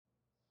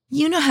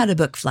You know how to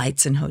book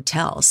flights and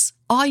hotels.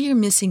 All you're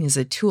missing is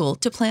a tool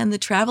to plan the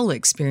travel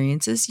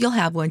experiences you'll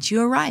have once you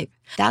arrive.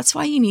 That's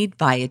why you need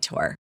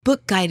Viator.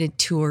 Book guided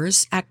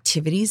tours,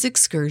 activities,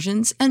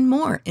 excursions, and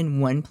more in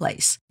one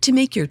place to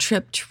make your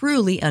trip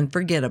truly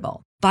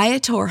unforgettable.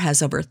 Viator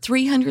has over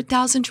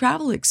 300,000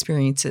 travel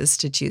experiences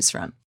to choose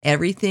from.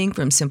 Everything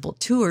from simple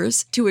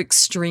tours to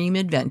extreme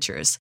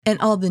adventures and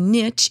all the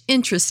niche,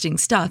 interesting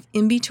stuff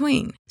in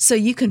between. So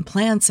you can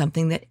plan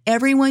something that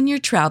everyone you're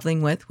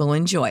traveling with will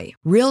enjoy.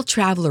 Real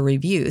traveler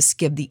reviews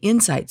give the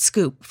inside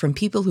scoop from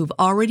people who've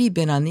already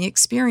been on the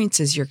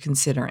experiences you're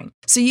considering.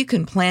 So you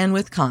can plan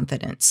with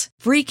confidence.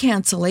 Free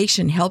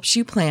cancellation helps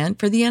you plan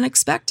for the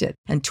unexpected.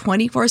 And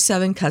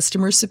 24/7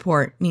 customer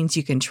support means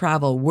you can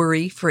travel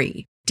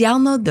worry-free.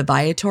 Download the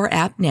Viator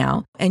app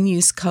now and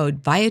use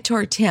code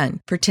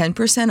Viator10 for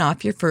 10%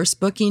 off your first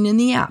booking in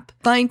the app.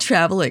 Find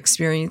travel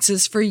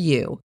experiences for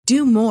you.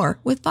 Do more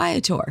with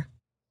Viator.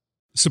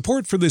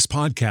 Support for this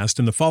podcast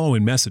and the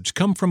following message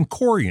come from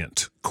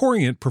Corient.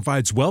 Corient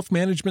provides wealth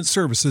management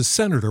services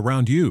centered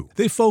around you.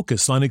 They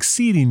focus on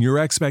exceeding your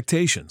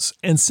expectations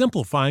and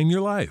simplifying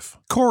your life.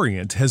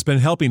 Corient has been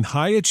helping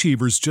high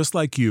achievers just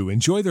like you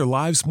enjoy their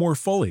lives more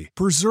fully,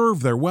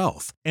 preserve their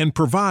wealth, and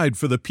provide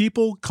for the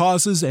people,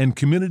 causes, and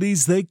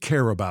communities they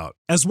care about.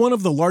 As one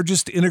of the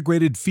largest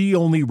integrated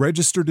fee-only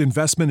registered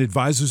investment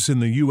advisors in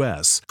the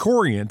U.S.,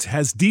 Corient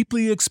has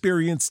deeply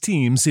experienced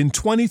teams in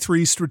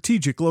 23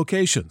 strategic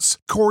locations.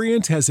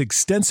 Corient has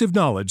extensive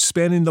knowledge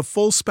spanning the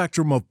full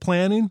spectrum of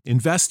planning,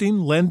 investing,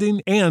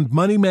 lending, and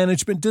money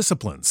management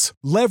disciplines.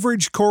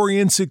 Leverage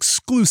Corient's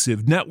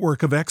exclusive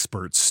network of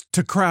experts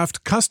to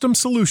craft custom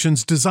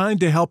solutions designed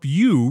to help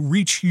you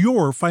reach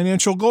your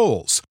financial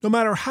goals, no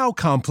matter how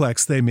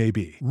complex they may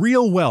be.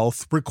 Real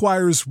wealth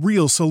requires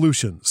real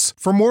solutions.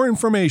 For more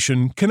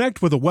information,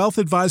 connect with a wealth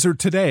advisor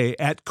today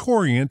at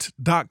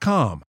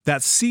Corient.com.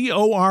 That's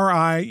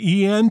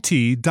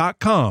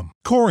Corient.com.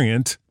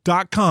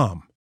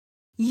 Corient.com.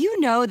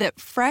 You know that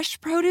fresh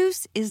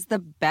produce is the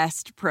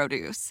best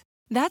produce.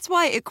 That's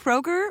why at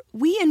Kroger,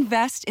 we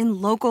invest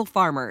in local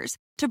farmers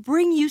to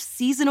bring you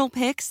seasonal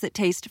picks that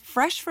taste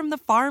fresh from the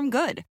farm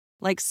good,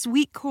 like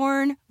sweet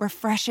corn,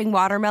 refreshing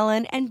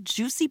watermelon, and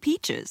juicy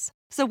peaches.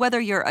 So whether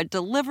you're a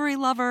delivery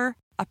lover,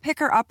 a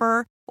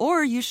picker-upper,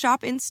 or you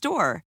shop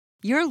in-store,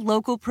 your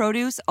local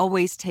produce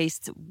always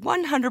tastes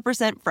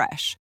 100%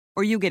 fresh,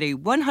 or you get a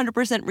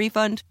 100%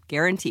 refund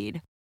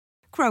guaranteed.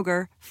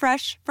 Kroger,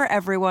 fresh for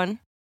everyone.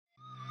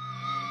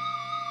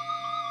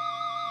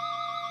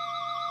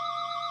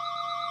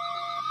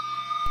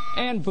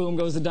 And boom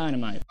goes the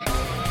dynamite.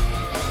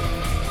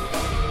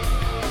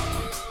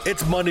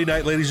 It's Monday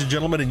night, ladies and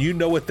gentlemen, and you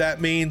know what that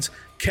means.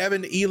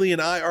 Kevin Ely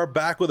and I are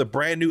back with a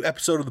brand new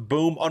episode of The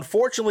Boom.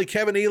 Unfortunately,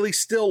 Kevin Ely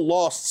still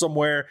lost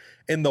somewhere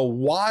in the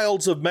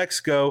wilds of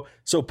Mexico,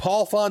 so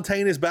Paul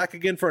Fontaine is back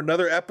again for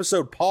another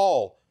episode.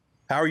 Paul,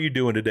 how are you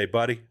doing today,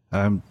 buddy?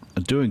 I'm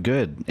doing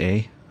good,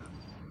 eh?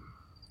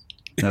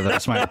 No, that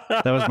was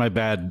my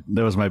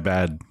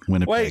bad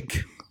Winnipeg.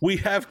 Wait, we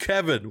have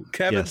Kevin.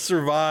 Kevin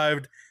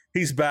survived.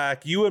 He's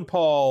back. You and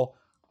Paul,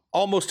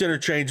 almost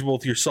interchangeable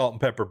with your salt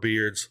and pepper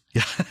beards.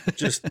 Yeah.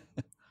 just the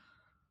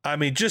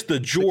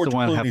George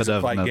Clooney's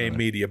of fight game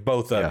media,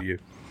 both of you.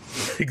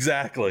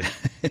 Exactly.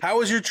 How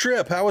was your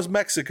trip? How was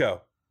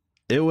Mexico?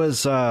 It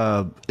was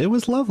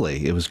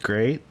lovely. It was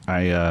great.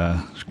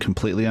 I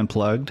completely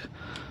unplugged.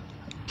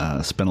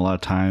 Spent a lot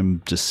of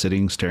time just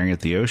sitting, staring at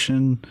the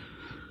ocean,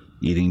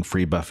 eating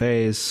free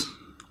buffets.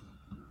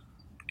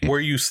 Were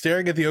you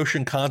staring at the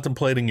ocean,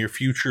 contemplating your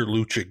future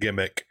lucha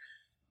gimmick?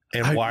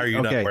 And why are you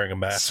not wearing a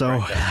mask? So,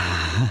 right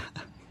now?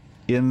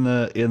 in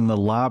the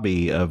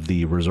lobby of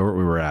the resort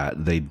we were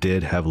at, they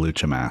did have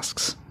lucha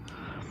masks,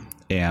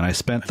 and I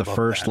spent the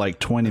first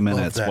 20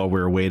 minutes while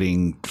we were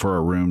waiting for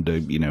a room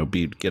to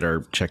get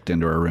our checked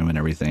into our room and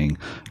everything,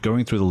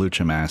 going through the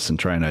lucha masks and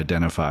trying to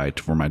identify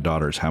for my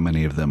daughters how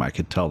many of them I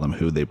could tell them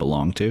who they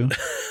belong to,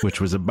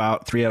 which was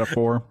about 3 out of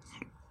 4,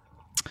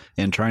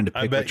 and trying to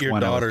pick which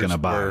one I was going to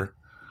buy.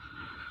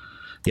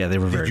 Yeah, they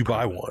were very. Did you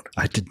buy one?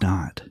 I did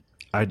not.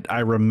 I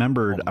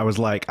remembered. I was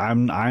like,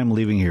 I'm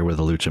leaving here with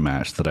a lucha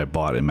match that I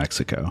bought in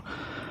Mexico,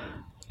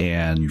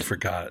 and you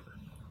forgot.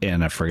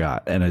 And I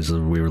forgot. And as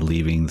we were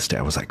leaving the state,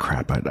 I was like,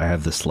 crap! I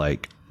have this Rey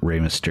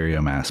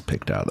Mysterio mask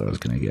picked out that I was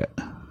going to get.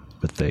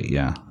 But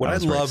what I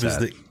love is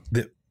that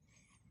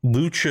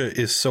lucha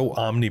is so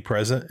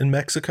omnipresent in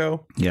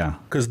Mexico. Yeah,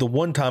 because the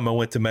one time I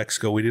went to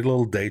Mexico, we did a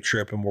little day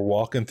trip, and we're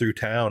walking through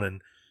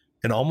town,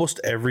 and almost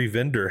every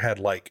vendor had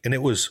and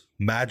it was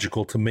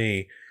magical to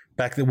me.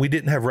 Back then, we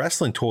didn't have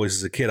wrestling toys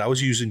as a kid. I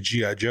was using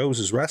G.I. Joes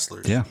as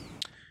wrestlers. Yeah.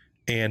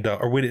 And,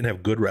 or we didn't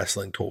have good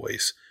wrestling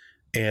toys.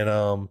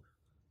 And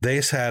they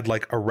just had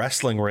a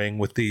wrestling ring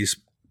with these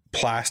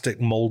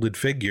plastic molded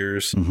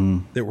figures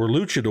that were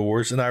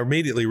luchadors. And I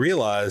immediately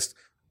realized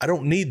I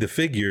don't need the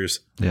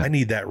figures. Yeah. I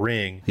need that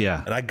ring.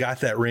 Yeah. And I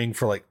got that ring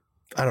for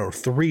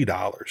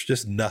 $3,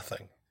 just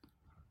nothing.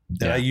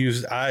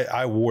 And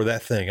I wore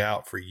that thing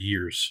out for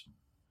years.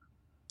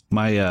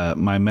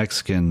 My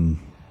Mexican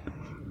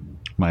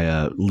My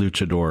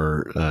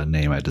luchador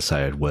name I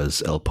decided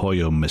was El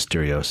Pollo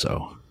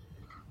Misterioso,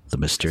 the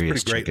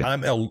mysterious pretty great.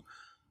 chicken.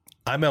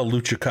 I'm El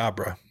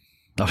Luchacabra.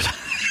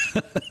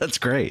 Oh, that's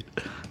great.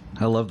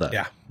 I love that.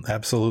 Yeah,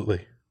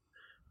 absolutely.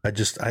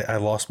 I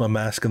lost my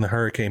mask in the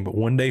hurricane, but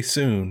one day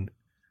soon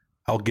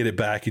I'll get it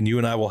back, and you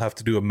and I will have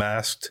to do a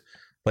masked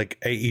like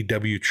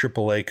AEW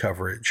AAA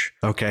coverage.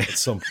 Okay. At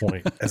some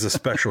point as a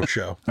special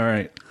show. All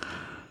right.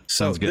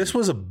 So this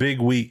was a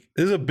big week.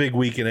 This is a big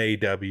week in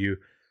AEW.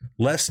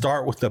 Let's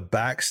start with the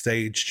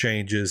backstage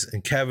changes.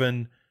 And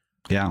Kevin,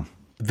 yeah,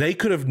 they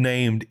could have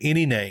named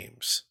any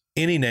names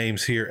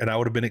here, and I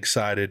would have been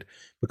excited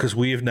because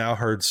we have now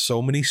heard so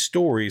many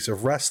stories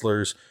of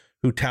wrestlers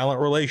who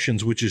talent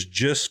relations, which is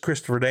just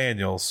Christopher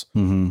Daniels,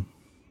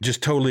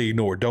 just totally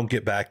ignored. Don't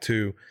get back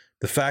to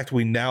the fact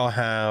we now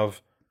have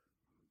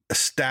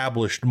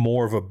established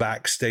more of a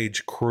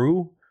backstage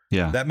crew.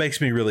 Yeah, that makes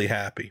me really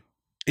happy.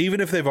 Even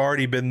if they've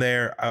already been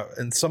there,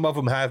 and some of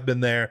them have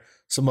been there,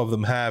 some of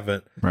them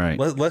haven't. Right.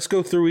 Let's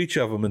go through each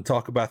of them and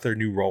talk about their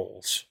new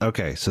roles.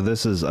 Okay, so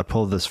I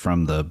pulled this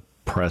from the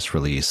press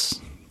release.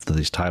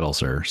 These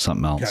titles are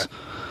something else. Okay.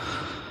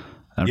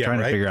 I'm trying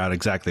to figure out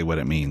exactly what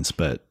it means,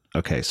 but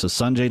okay. So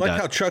Sanjay Dutt.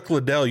 How Chuck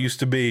Liddell used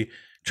to be.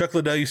 Chuck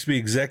Liddell used to be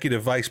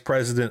executive vice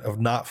president of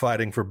not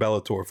fighting for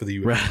Bellator for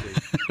the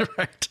UFC.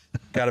 Right.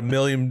 Got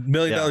 $1 million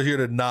a year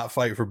to not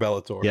fight for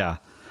Bellator. Yeah.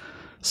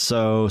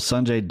 So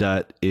Sanjay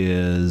Dutt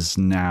is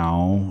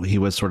now, he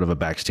was sort of a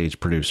backstage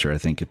producer. I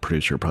think a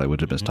producer probably would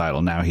have been his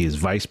title. Now he's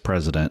vice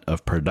president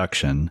of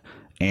production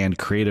and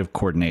creative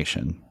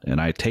coordination.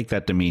 And I take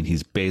that to mean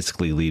he's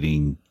basically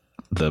leading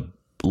the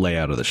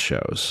layout of the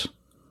shows.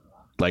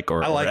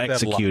 Or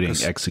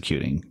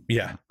executing.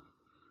 Yeah.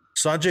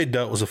 Sanjay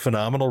Dutt was a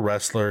phenomenal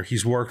wrestler.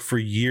 He's worked for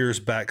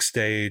years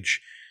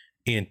backstage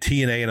in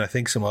TNA and I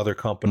think some other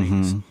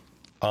companies.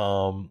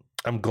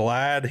 I'm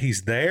glad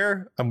he's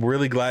there. I'm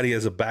really glad he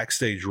has a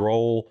backstage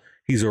role.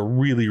 He's a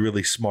really,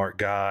 really smart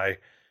guy,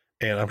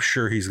 and I'm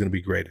sure he's going to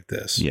be great at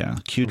this. Yeah,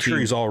 I'm sure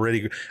he's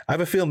already. I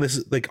have a feeling this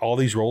is like all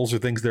these roles are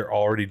things they're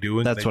already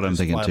doing. That's what I'm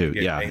thinking too.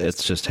 Yeah,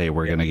 it's just, hey,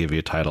 we're going to give you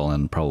a title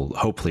and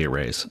hopefully a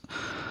raise,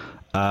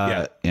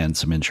 and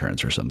some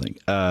insurance or something.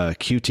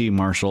 QT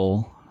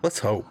Marshall. Let's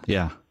hope.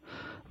 Yeah.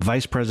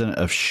 Vice president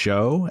of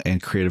show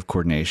and creative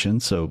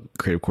coordination. So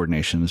creative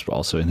coordination is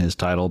also in his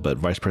title, but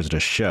vice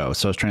president of show.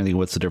 So I was trying to think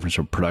what's the difference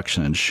from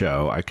production and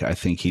show. I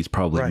think he's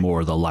probably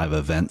more the live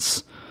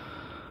events.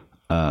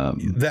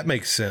 That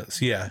makes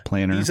sense. Yeah.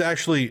 Planner.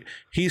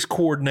 He's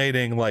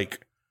coordinating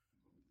like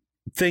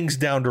things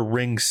down to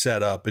ring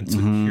setup and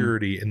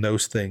security and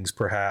those things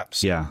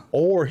perhaps. Yeah.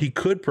 Or he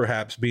could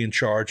perhaps be in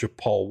charge of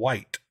Paul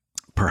White.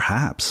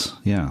 Perhaps.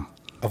 Yeah.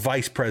 A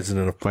vice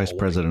president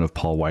of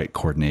Paul White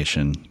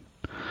coordination.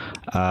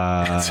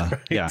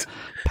 Yeah.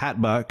 Pat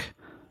Buck,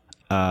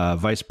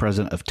 vice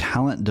president of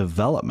talent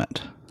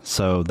development.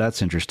 So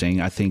that's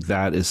interesting. I think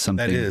that is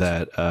something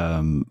that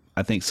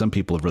I think some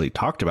people have really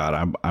talked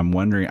about. I'm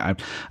wondering,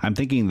 I'm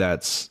thinking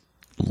that's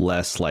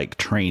less like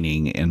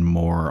training and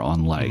more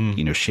on like,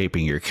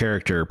 shaping your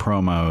character,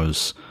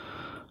 promos,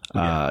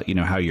 how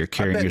you're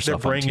carrying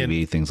yourself on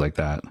TV, things like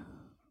that.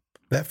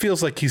 That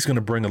feels like he's going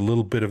to bring a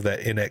little bit of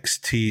that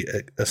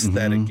NXT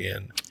aesthetic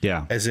in.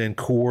 Yeah. As in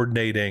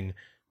coordinating.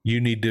 You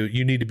need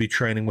to be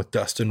training with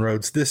Dustin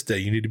Rhodes this day.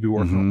 You need to be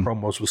working on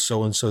promos with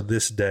so-and-so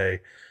this day.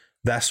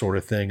 That sort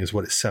of thing is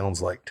what it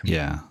sounds like to me.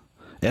 Yeah.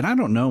 And I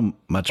don't know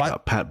much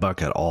about Pat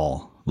Buck at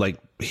all. Like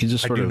he's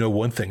just I do know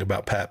one thing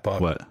about Pat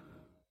Buck. What?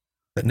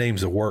 That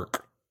name's a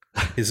work.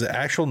 His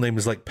actual name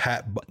is like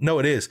Pat. No,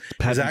 it is.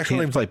 His actual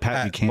name is like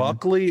Pat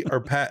Buckley or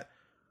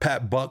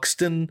Pat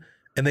Buxton,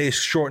 and they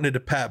shorten it to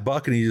Pat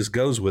Buck, and he just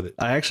goes with it.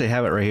 I actually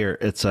have it right here.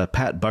 It's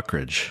Pat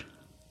Buckridge.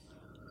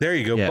 There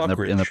you go. Yeah,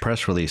 in the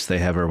press release, they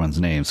have everyone's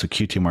name. So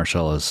QT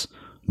Marshall is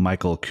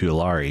Michael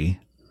Kulari,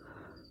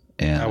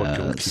 and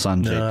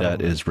Sanjay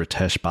Dutt is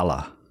Ritesh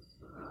Bala.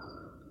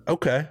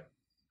 Okay,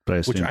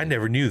 which I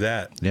never knew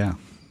that. Yeah,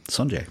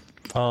 Sanjay.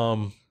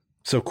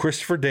 So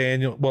Christopher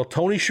Daniel,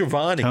 Tony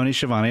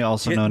Schiavone,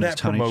 also known as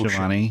Tony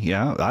Schiavone.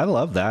 Yeah, I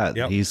love that.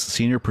 Yep. He's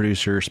senior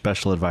producer,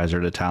 special advisor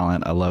to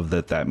talent. I love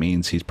that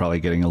means he's probably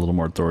getting a little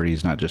more authority.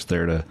 He's not just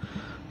there to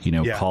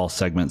call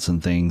segments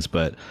and things,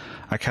 but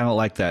I kind of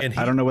like that.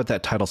 I don't know what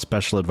that title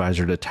special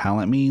advisor to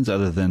talent means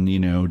other than,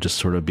 just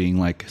sort of being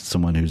like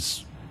someone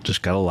who's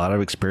just got a lot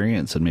of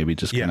experience and maybe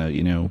just kind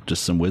of,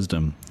 just some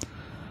wisdom.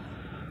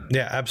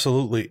 Yeah,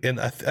 absolutely. And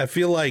I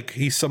feel like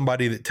he's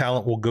somebody that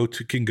talent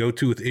can go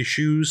to with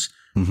issues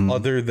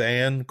other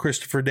than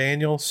Christopher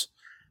Daniels.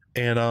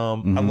 And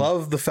I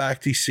love the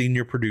fact he's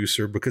senior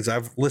producer because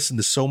I've listened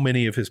to so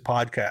many of his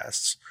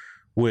podcasts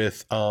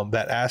with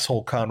that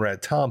asshole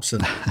Conrad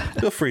Thompson.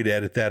 Feel free to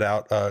edit that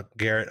out,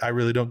 Garrett. I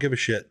really don't give a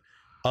shit.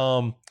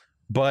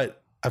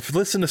 But I've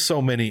listened to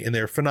so many and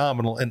they're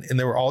phenomenal. And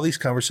there were all these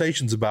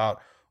conversations about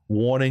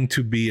wanting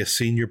to be a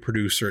senior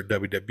producer at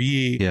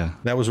WWE. Yeah.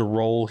 That was a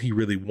role he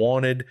really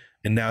wanted.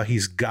 And now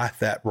he's got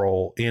that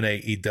role in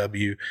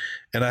AEW.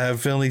 And I have a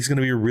feeling he's going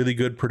to be a really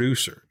good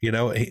producer,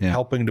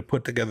 helping to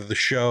put together the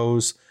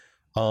shows.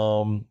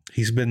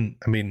 He's been,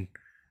 I mean,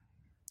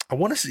 I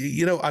want to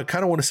see, I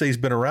kind of want to say he's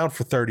been around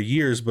for 30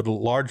 years, but a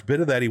large bit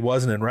of that he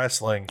wasn't in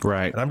wrestling.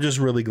 Right. And I'm just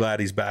really glad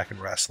he's back in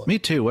wrestling. Me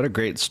too. What a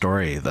great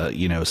story.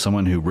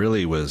 Someone who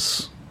really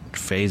was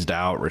phased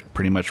out,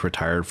 pretty much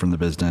retired from the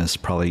business.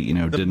 Probably,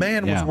 the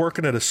man was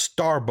working at a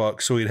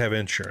Starbucks so he'd have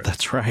insurance.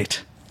 That's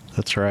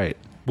right.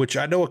 Which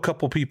I know a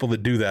couple people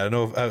that do that. I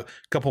know a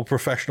couple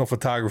professional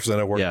photographers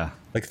that work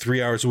like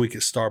 3 hours a week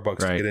at Starbucks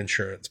to get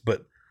insurance.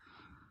 But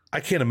I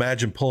can't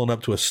imagine pulling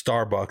up to a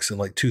Starbucks in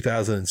like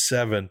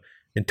 2007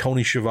 and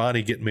Tony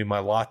Schiavone getting me my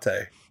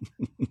latte.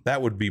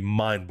 That would be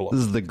mind blowing.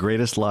 This is the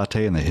greatest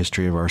latte in the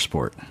history of our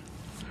sport.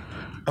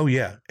 Oh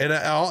yeah, and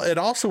it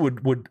also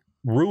would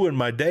ruin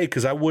my day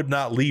because I would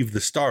not leave the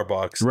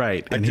Starbucks.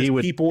 Right, and he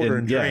would keep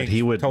ordering drinks.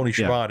 He would Tony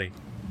Schiavone.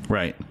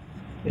 Right,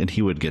 and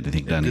he would get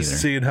anything done just either.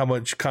 Seeing how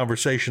much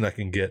conversation I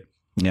can get.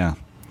 Yeah.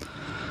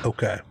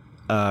 Okay.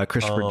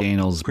 Christopher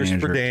Daniels,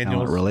 manager of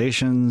talent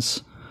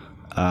relations,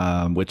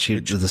 which he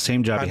the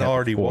same job he had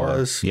already before.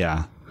 was.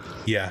 Yeah.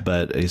 Yeah.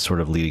 But he's sort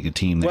of leading a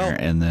team there.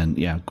 And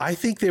then, I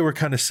think they were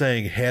kind of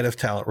saying head of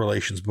talent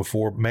relations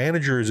before.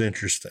 Manager is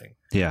interesting.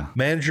 Yeah.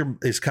 Manager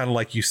is kind of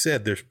like you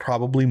said, there's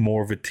probably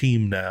more of a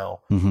team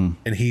now,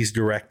 and he's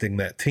directing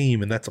that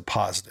team, and that's a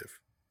positive.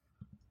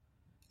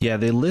 Yeah,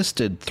 they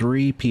listed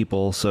 3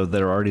 people, so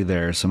they're already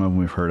there. Some of them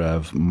we've heard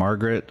of.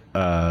 Margaret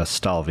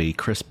Stalvey,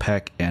 Chris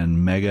Peck,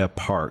 and Mega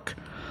Park.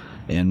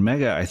 And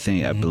Mega,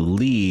 I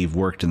believe,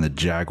 worked in the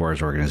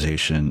Jaguars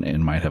organization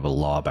and might have a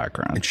law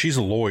background. And she's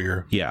a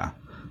lawyer. Yeah.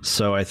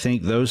 So I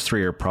think those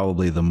 3 are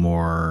probably the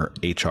more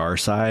HR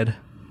side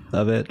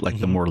of it, like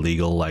the more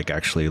legal, like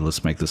actually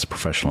let's make this a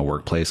professional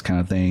workplace kind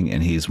of thing.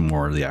 And he's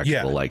more the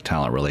actual like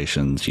talent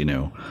relations,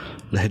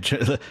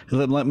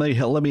 let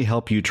me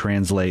help you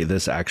translate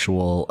this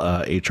actual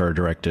HR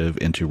directive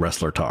into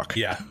wrestler talk.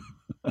 Yeah.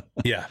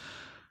 Yeah.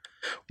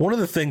 One of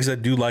the things I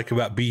do like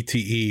about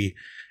BTE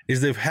is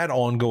they've had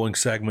ongoing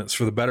segments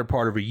for the better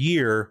part of a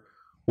year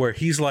where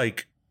he's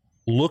like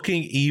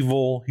looking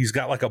evil. He's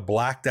got like a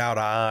blacked out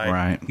eye.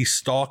 Right. He's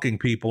stalking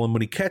people. And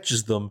when he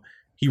catches them,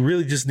 he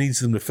really just needs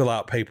them to fill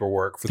out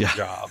paperwork for the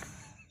job.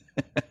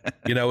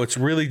 It's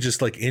really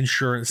just like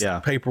insurance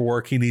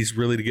paperwork. He needs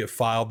really to get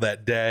filed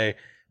that day,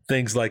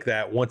 things like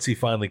that once he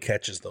finally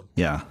catches them.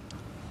 Yeah.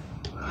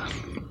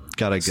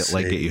 Gotta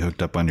get you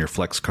hooked up on your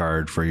Flex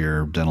card for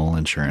your dental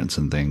insurance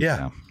and things.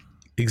 Yeah.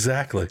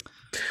 Exactly.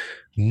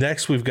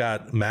 Next, we've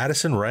got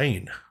Madison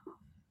Rayne.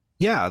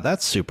 Yeah,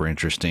 that's super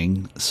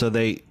interesting. So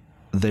they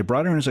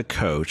brought her in as a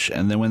coach,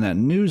 and then when that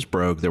news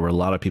broke, there were a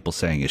lot of people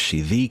saying, is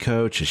she the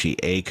coach? Is she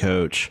a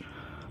coach?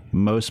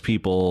 Most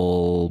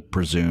people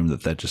presume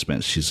that just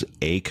meant she's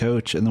a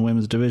coach in the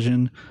women's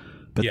division.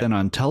 But then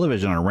on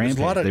television, on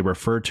Rampage, they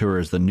referred to her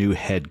as the new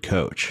head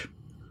coach.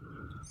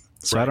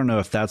 So I don't know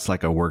if that's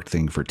like a work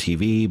thing for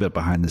TV, but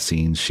behind the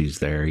scenes, she's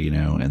there,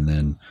 and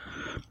then...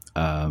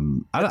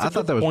 I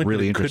thought that was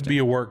really interesting. Could be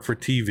a work for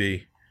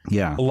TV.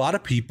 Yeah. A lot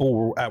of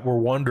people were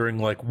wondering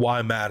like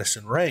why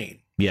Madison Rayne.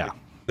 Yeah.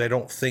 They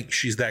don't think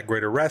she's that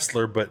great a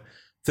wrestler, but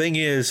thing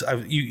is,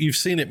 you've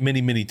seen it many,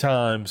 many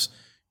times.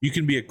 You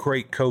can be a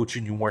great coach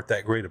and you weren't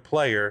that great a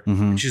player.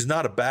 And she's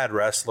not a bad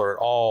wrestler at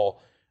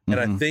all. And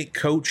I think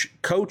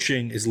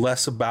coaching is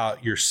less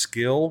about your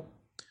skill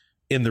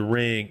in the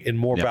ring and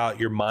more about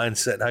your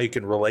mindset and how you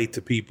can relate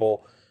to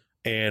people.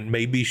 And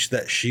maybe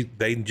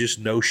they just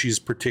know she's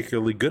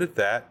particularly good at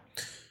that.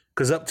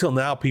 Because up till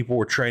now, people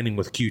were training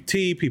with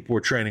QT, people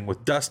were training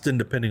with Dustin,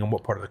 depending on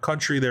what part of the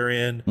country they're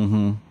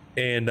in.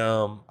 And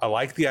I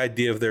like the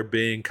idea of there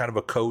being kind of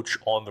a coach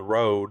on the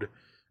road.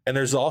 And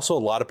there's also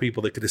a lot of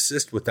people that could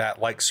assist with that,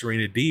 like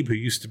Serena Deeb, who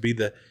used to be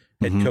the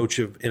head coach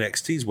of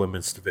NXT's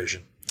women's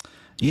division.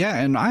 Yeah,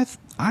 and I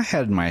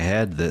had in my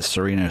head that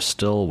Serena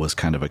still was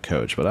kind of a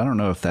coach, but I don't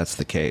know if that's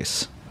the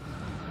case.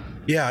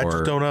 Yeah, I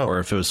just don't know. Or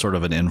if it was sort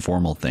of an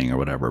informal thing or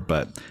whatever.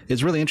 But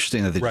it's really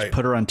interesting that they just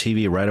put her on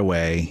TV right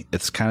away.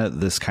 It's kind of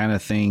this kind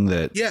of thing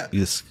that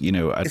is,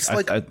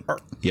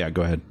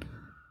 go ahead.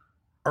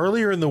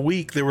 Earlier in the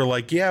week, they were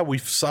like, yeah,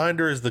 we've signed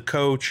her as the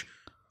coach.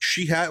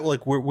 She had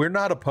we're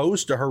not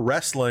opposed to her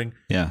wrestling.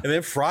 Yeah. And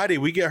then Friday,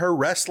 we get her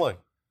wrestling.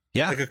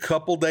 Yeah. Like a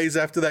couple days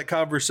after that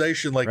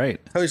conversation,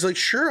 he's like,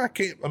 sure, I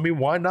can't. I mean,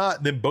 why not?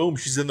 And then boom,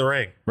 she's in the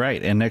ring.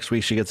 Right. And next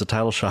week she gets a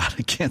title shot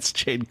against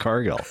Jade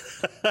Cargill.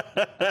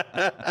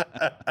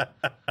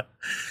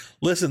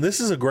 Listen, this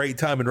is a great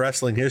time in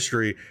wrestling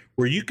history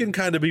where you can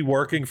kind of be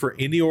working for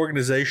any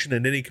organization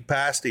in any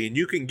capacity and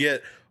you can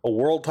get a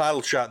world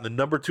title shot in the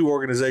number 2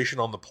 organization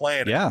on the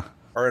planet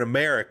or in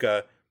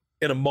America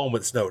in a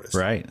moment's notice.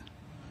 Right.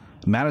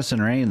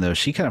 Madison Rayne, though,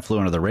 she kind of flew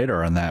under the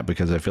radar on that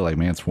because I feel like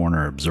Mance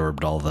Warner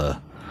absorbed all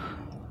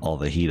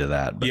the heat of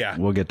that. But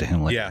we'll get to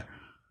him later. Yeah.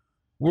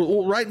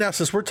 Well, right now,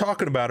 since we're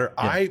talking about her,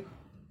 I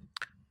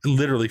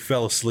literally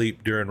fell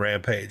asleep during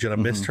Rampage and I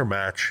missed her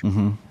match.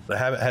 I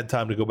haven't had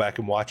time to go back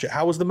and watch it.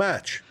 How was the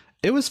match?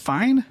 It was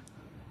fine.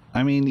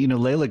 I mean,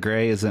 Layla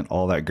Gray isn't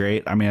all that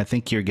great. I mean, I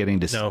think you're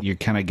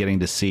kind of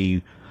getting to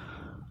see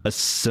a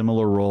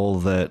similar role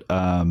that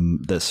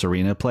that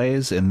Serena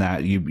plays, in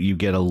that you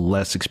get a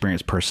less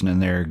experienced person in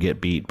there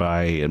get beat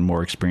by a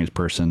more experienced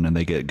person, and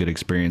they get good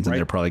experience, and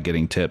they're probably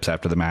getting tips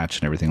after the match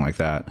and everything like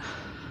that.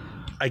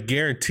 I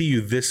guarantee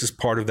you this is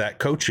part of that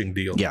coaching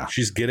deal. Yeah.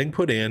 She's getting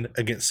put in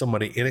against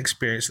somebody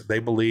inexperienced that they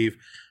believe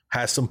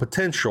has some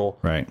potential.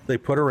 Right. They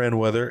put her in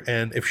with her,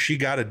 and if she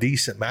got a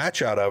decent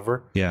match out of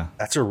her,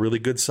 that's a really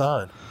good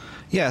sign.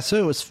 Yeah, so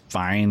it was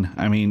fine.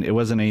 I mean, it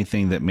wasn't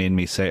anything that made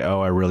me say,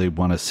 oh, I really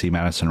want to see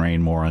Madison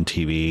Rayne more on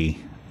TV.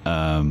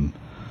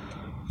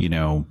 You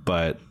know,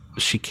 but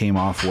she came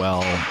off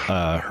well.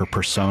 Her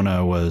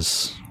persona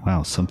was,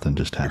 wow, something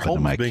just happened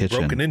in my being kitchen.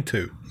 Broken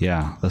into.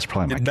 Yeah, that's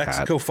probably Did my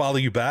Mexico cat. follow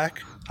you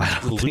back? I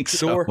don't think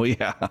so.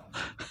 Yeah.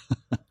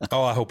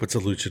 Oh, I hope it's a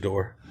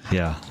luchador.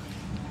 Yeah.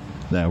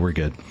 No, we're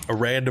good. A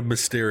random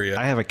Mysteria.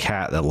 I have a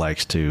cat that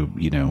likes to,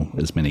 you know,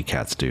 as many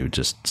cats do,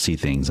 just see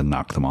things and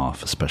knock them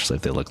off, especially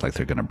if they look like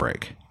they're going to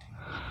break.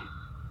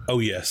 Oh,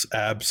 yes,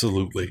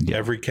 absolutely. Yeah.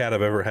 Every cat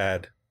I've ever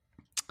had.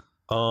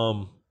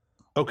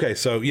 Okay,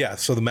 so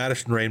the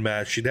Madison Rayne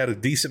match, she'd had a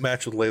decent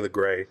match with Layla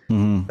Gray.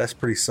 Mm-hmm. That's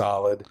pretty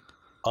solid.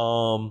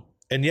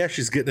 And yeah,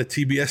 she's getting a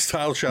TBS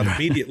title shot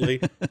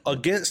immediately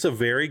against a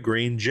very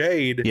green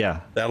Jade. Yeah.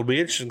 That'll be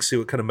interesting to see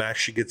what kind of match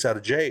she gets out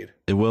of Jade.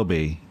 It will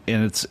be.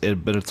 And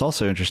but it's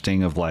also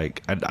interesting of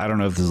like, I don't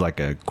know if this is like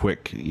a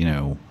quick, you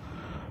know,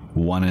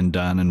 one and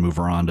done and move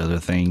her on to other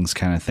things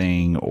kind of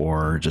thing,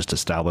 or just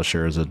establish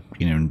her as a,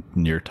 you know,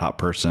 near top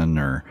person,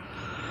 or,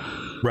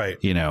 right.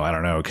 You know, I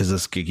don't know. Cause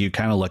this, you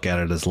kind of look at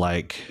it as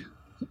like,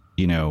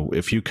 you know,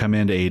 if you come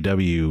into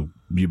AEW,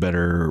 you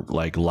better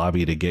like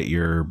lobby to get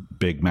your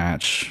big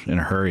match in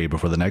a hurry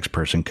before the next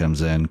person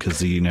comes in.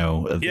 Cause you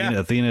know,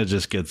 Athena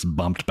just gets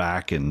bumped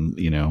back, and,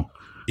 you know.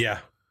 Yeah.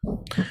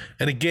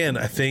 And again,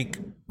 I think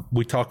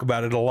we talk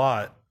about it a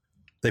lot.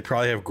 They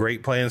probably have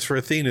great plans for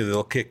Athena.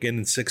 They'll kick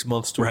in 6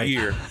 months to a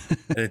year.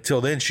 And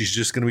until then, she's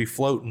just going to be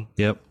floating.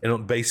 Yep.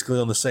 And basically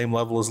on the same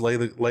level as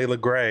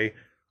Layla Gray.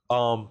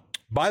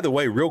 By the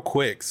way, real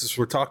quick, since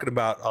we're talking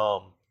about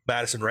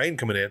Madison Rayne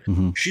coming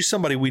in, she's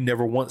somebody we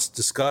never once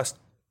discussed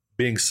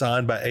being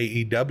signed by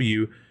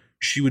AEW.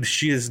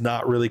 She has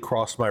not really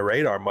crossed my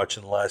radar much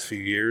in the last few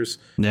years.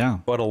 Yeah.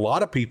 But a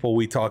lot of people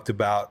we talked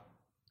about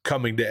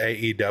coming to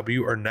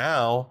AEW are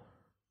now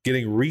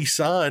getting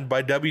re-signed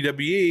by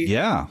WWE.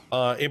 Yeah.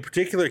 In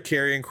particular,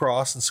 Karrion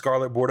Kross and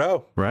Scarlett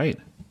Bordeaux. Right.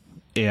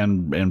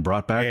 And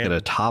brought back at a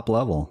top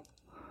level.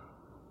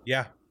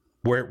 Yeah.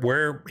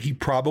 Where he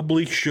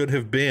probably should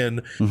have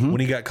been when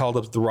he got called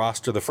up to the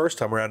roster the first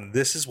time around. And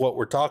this is what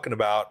we're talking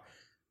about.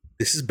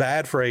 This is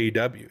bad for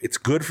AEW. It's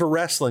good for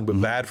wrestling, but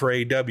bad for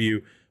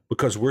AEW,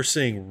 because we're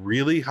seeing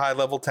really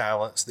high-level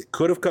talents that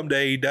could have come to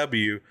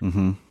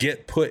AEW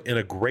get put in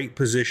a great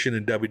position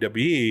in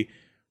WWE,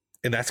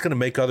 and that's going to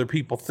make other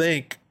people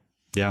think,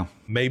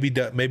 maybe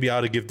I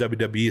ought to give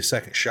WWE a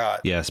second shot.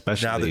 Yeah,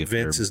 especially now that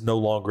Vince is no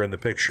longer in the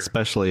picture.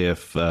 Especially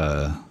if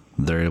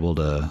they're able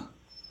to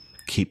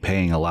keep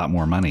paying a lot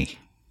more money.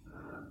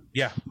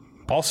 Yeah.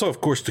 Also,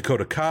 of course,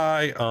 Dakota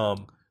Kai,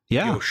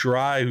 Io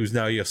Shirai, who's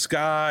now Io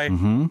Sky.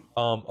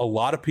 A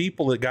lot of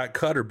people that got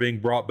cut are being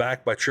brought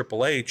back by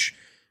Triple H,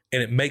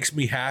 and it makes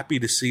me happy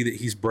to see that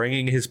he's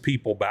bringing his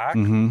people back,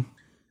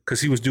 because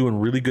he was doing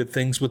really good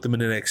things with them in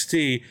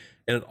NXT,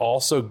 and it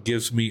also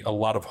gives me a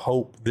lot of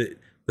hope that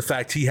the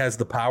fact he has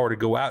the power to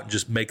go out and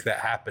just make that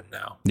happen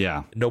now.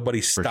 Yeah.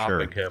 Nobody's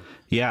stopping him.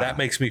 Yeah. That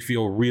makes me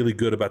feel really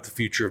good about the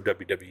future of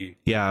WWE.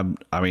 Yeah.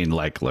 I mean,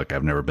 like, look,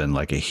 I've never been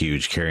like a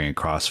huge Karrion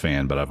Kross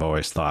fan, but I've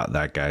always thought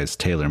that guy's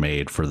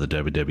tailor-made for the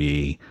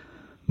WWE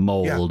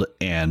mold,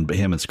 and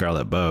him and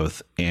Scarlett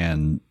both.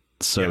 And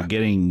so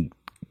getting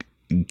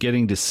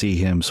to see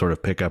him sort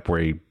of pick up where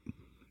he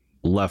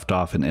left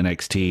off in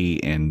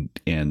NXT, and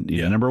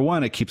you know, number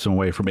one, it keeps him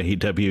away from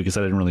AEW, because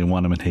I didn't really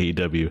want him in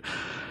AEW.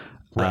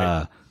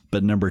 Right.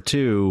 But number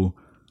two,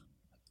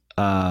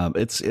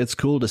 it's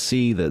cool to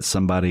see that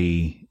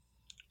somebody,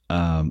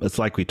 it's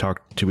like we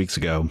talked 2 weeks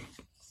ago.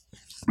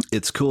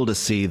 It's cool to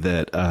see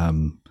that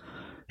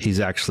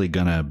he's actually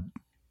going to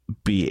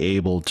be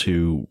able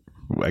to,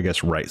 I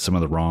guess, right some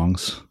of the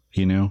wrongs,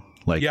 you know,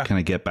 like kind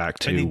of get back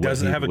to and he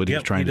doesn't have a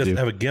gimp. He doesn't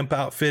have a gimp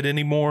outfit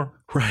anymore.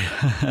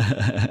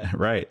 Right.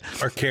 Right.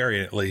 Or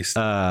carrying, at least.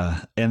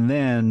 And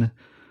then,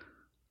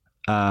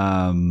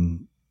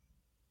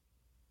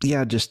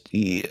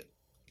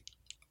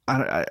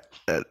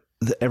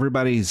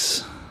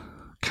 everybody's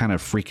kind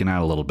of freaking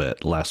out a little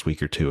bit last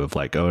week or two of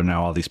like, oh,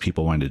 now all these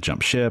people wanting to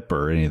jump ship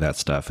or any of that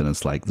stuff. And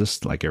it's like,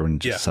 everyone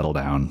just settle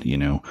down, you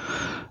know?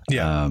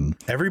 Yeah.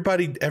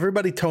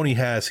 Everybody Tony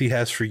he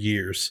has for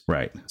years.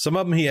 Right. Some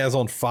of them he has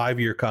on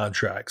 5-year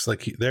contracts.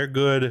 Like, they're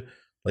good.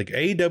 Like,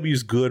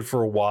 AEW's good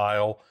for a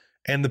while.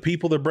 And the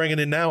people they're bringing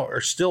in now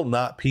are still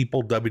not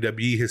people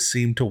WWE has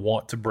seemed to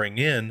want to bring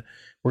in.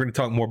 We're going to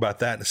talk more about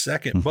that in a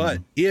second.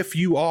 But if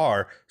you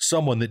are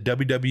someone that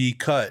WWE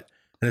cut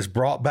and has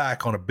brought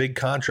back on a big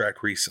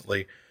contract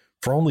recently,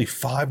 for only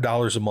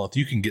 $5 a month,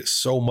 you can get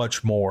so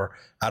much more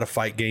out of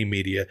Fight Game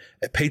Media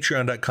at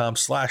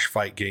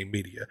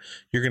patreon.com/fightgamemedia.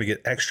 You're going to get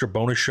extra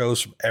bonus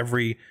shows from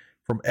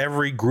from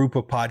every group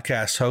of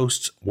podcast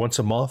hosts once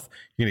a month.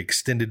 You get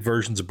extended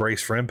versions of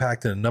Brace for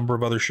Impact and a number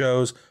of other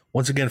shows.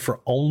 Once again, for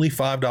only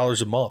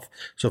 $5 a month.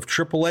 So if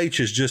Triple H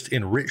has just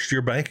enriched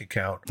your bank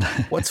account,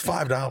 what's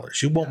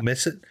 $5? You won't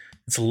miss it.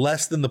 It's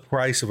less than the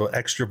price of an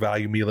extra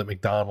value meal at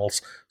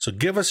McDonald's. So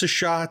give us a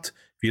shot.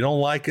 If you don't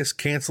like us,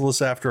 cancel us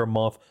after a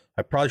month.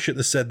 I probably shouldn't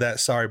have said that.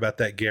 Sorry about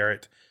that,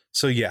 Garrett.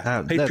 So yeah,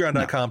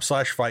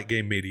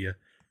 patreon.com/FightGameMedia.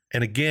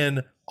 And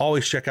again,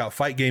 always check out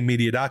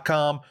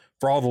FightGameMedia.com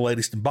for all the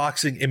latest in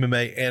boxing,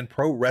 MMA, and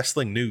pro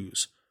wrestling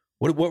news.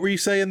 What were you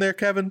saying there,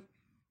 Kevin?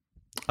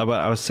 I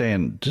was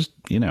saying, just,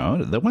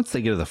 that once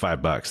they get to the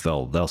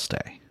 $5, they'll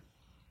stay.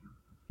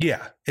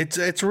 Yeah,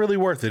 it's really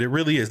worth it. It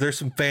really is. There's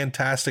some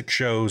fantastic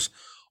shows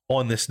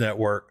on this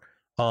network.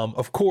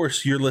 Of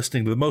course, you're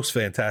listening to the most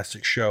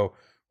fantastic show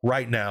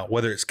right now,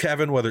 whether it's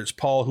Kevin, whether it's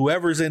Paul,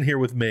 whoever's in here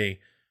with me,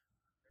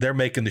 they're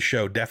making the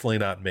show. Definitely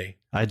not me.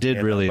 I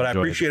did really but I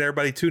enjoy appreciate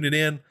everybody tuning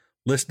in,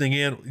 listening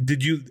in.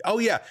 Did you? Oh,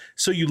 yeah.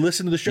 So you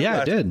listened to the show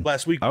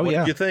last week. Oh, what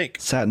did you think?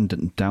 Sat and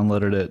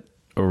downloaded it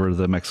over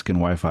the Mexican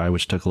Wi-Fi,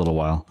 which took a little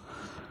while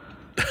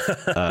in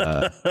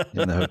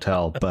the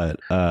hotel. But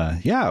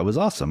yeah, it was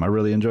awesome. I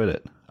really enjoyed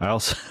it. I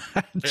also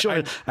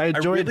I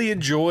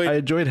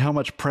enjoyed how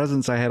much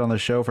presence I had on the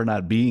show for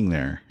not being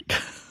there.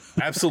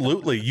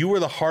 Absolutely. You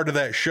were the heart of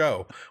that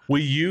show.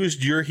 We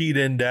used your heat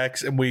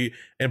index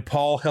and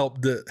Paul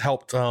helped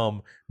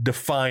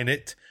define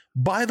it.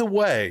 By the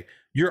way,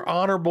 your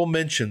honorable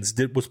mentions,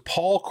 was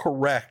Paul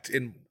correct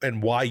in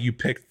why you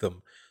picked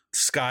them?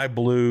 Sky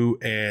Blue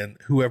and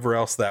whoever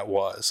else that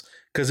was,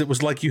 because it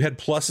was like you had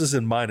pluses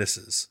and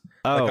minuses.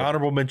 Like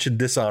honorable mention,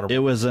 dishonorable. It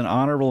was an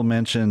honorable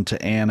mention to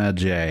Anna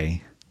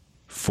J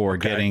for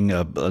getting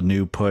a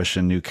new push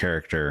and new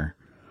character,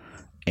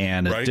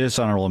 and a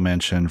dishonorable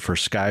mention for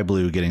Sky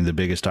Blue getting the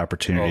biggest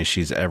opportunity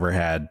she's ever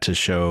had to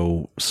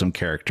show some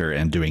character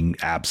and doing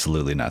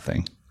absolutely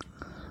nothing.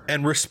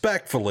 And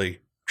respectfully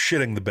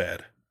shitting the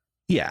bed.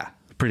 Yeah,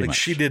 pretty much.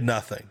 She did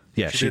nothing.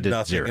 Yeah, she did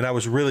nothing. Zero. And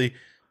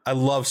I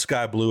love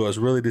Sky Blue. I was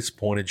really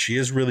disappointed. She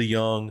is really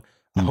young.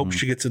 I hope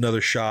she gets another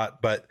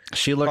shot, but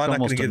she looked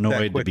almost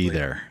annoyed to be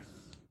there.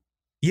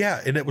 Yeah,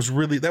 and that was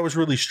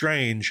really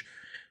strange.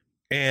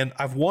 And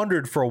I've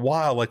wondered for a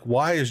while, like,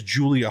 why is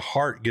Julia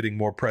Hart getting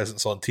more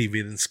presence on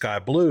TV than Sky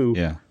Blue?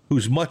 Yeah,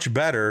 who's much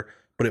better,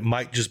 but it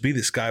might just be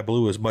that Sky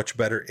Blue is much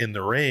better in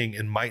the ring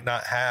and might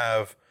not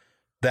have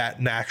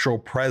that natural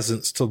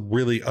presence to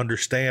really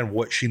understand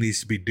what she needs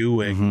to be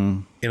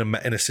doing in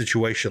a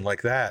situation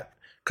like that.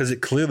 Because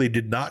it clearly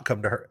did not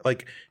come to her.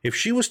 Like, if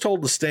she was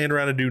told to stand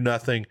around and do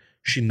nothing,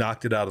 she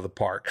knocked it out of the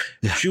park.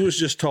 If she was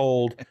just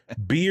told,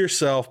 be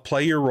yourself,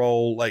 play your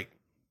role,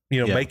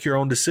 make your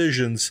own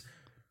decisions,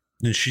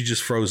 then she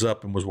just froze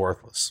up and was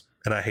worthless.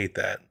 And I hate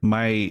that.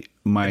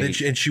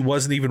 And she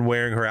wasn't even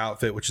wearing her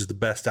outfit, which is the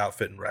best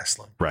outfit in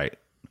wrestling. Right.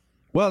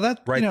 Well,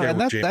 that's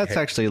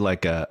actually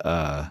like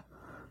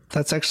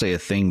that's actually a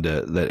thing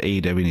that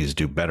AEW needs to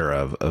do better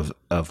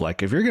of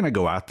like, if you're going to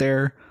go out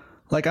there.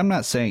 Like, I'm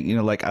not saying,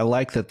 I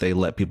like that they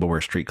let people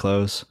wear street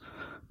clothes,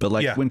 but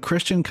when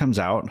Christian comes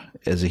out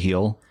as a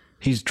heel,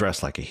 he's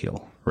dressed like a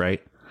heel,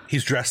 right?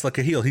 He's dressed like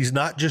a heel. He's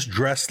not just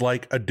dressed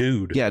like a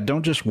dude. Yeah.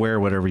 Don't just wear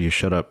whatever you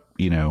showed up,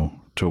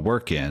 to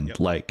work in. Yep.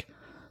 Like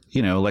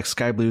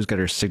Sky Blue's got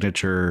her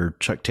signature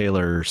Chuck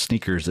Taylor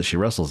sneakers that she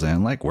wrestles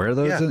in. Like, wear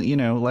those,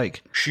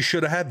 she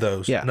should have had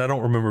those. Yeah. And I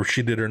don't remember if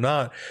she did or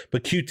not,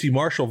 but QT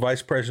Marshall,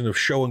 Vice President of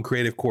Show and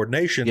Creative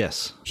Coordination.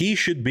 Yes. He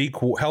should be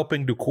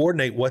helping to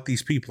coordinate what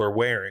these people are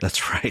wearing.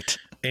 That's right.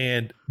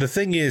 And the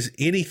thing is,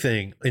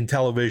 anything in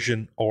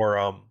television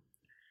or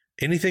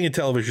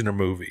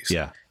movies.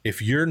 Yeah.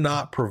 If you're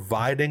not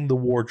providing the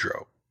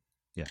wardrobe,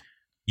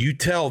 you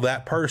tell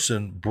that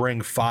person,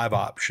 bring 5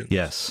 options.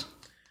 Yes.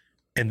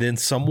 And then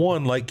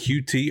someone like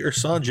QT or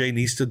Sanjay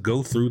needs to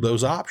go through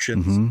those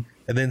options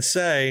and then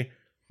say,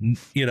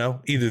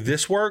 either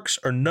this works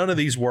or none of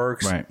these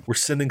works. Right. We're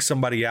sending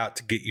somebody out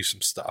to get you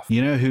some stuff.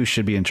 You know who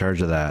should be in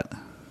charge of that?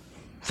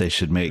 They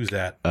should make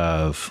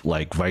of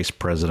like vice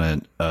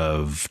president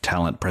of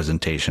talent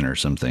presentation or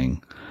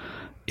something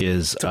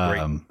is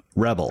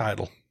Rebel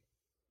title.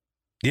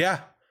 Yeah,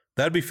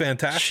 that'd be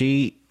fantastic.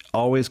 She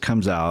always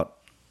comes out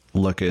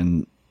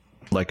looking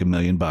like $1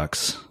 million.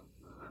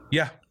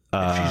 Yeah.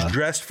 She's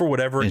dressed for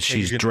whatever and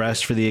she's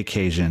dressed for the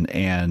occasion.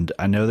 And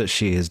I know that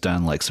she has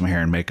done like some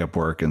hair and makeup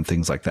work and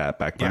things like that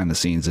back behind the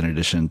scenes, in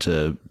addition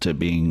to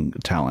being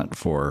talent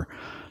for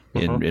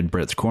in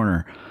Britt's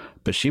Corner.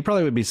 But she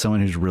probably would be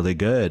someone who's really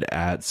good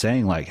at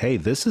saying like, hey,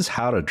 this is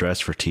how to dress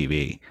for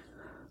TV,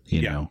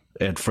 you know,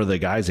 and for the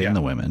guys and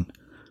the women.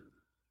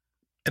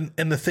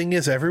 And the thing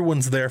is,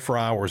 everyone's there for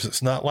hours.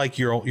 It's not like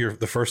you're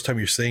the first time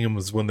you're seeing them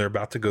is when they're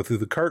about to go through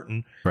the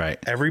curtain. Right.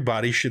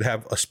 Everybody should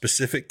have a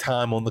specific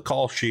time on the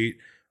call sheet.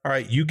 All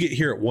right, you get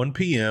here at 1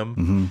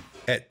 p.m.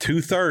 At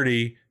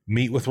 2:30,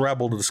 meet with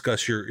Rebel to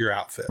discuss your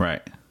outfit.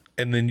 Right.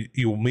 And then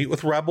you'll meet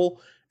with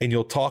Rebel and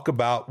you'll talk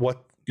about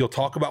what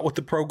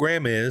the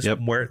program is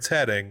and where it's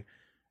heading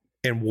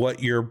and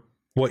what your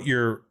what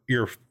your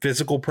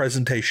physical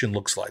presentation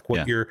looks like,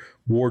 what your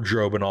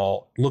wardrobe and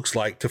all looks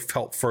like to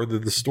help further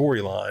the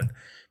storyline.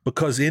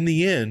 Because in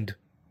the end,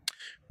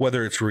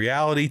 whether it's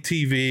reality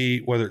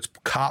TV, whether it's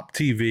cop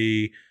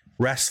TV,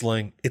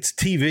 wrestling, it's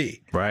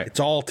TV. Right. It's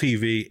all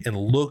TV, and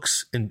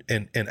looks and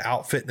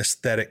outfit and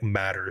aesthetic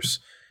matters.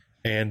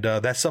 And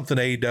that's something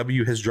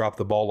AEW has dropped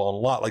the ball on a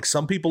lot. Like,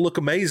 some people look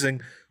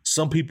amazing,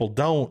 some people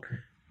don't.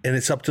 And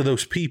it's up to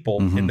those people.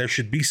 And there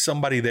should be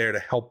somebody there to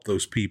help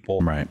those people.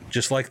 Right.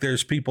 Just like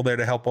there's people there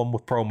to help them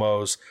with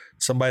promos,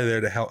 somebody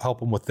there to help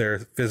them with their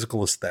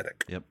physical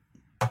aesthetic. Yep.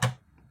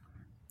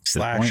 /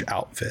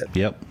 outfit.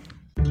 Yep.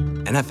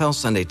 NFL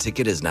Sunday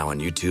Ticket is now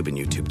on YouTube and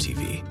YouTube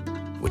TV,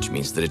 which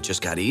means that it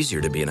just got easier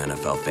to be an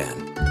NFL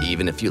fan,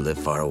 even if you live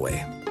far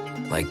away.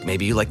 Like,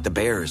 maybe you like the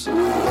Bears,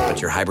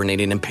 but you're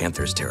hibernating in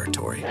Panthers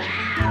territory.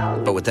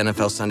 But with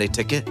NFL Sunday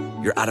Ticket,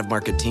 your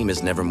out-of-market team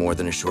is never more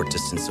than a short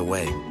distance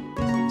away.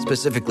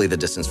 Specifically, the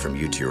distance from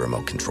you to your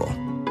remote control.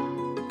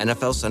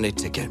 NFL Sunday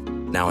Ticket,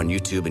 now on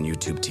YouTube and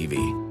YouTube TV.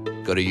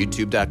 Go to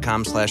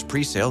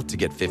youtube.com/presale to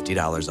get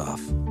 $50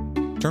 off.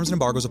 Terms and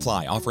embargoes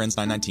apply. Offer ends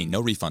 9/19. No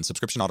refund.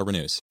 Subscription auto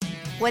renews.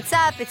 What's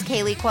up? It's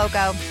Kaylee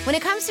Cuoco. When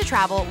it comes to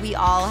travel, we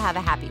all have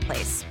a happy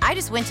place. I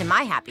just went to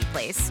my happy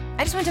place.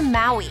 I just went to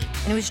Maui,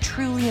 and it was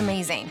truly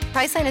amazing.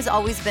 Priceline has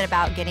always been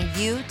about getting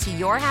you to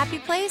your happy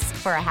place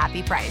for a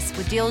happy price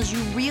with deals you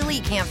really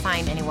can't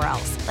find anywhere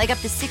else. Like up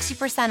to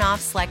 60% off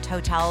select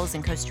hotels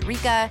in Costa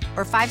Rica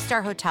or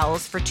 5-star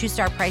hotels for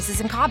 2-star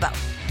prices in Cabo.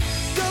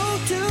 Go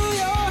to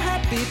your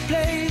happy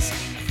place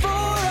for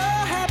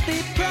a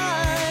happy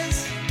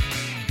price.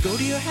 Go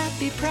to your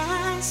happy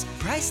price,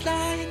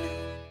 Priceline.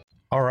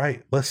 All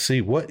right, let's see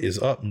what is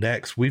up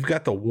next. We've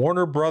got the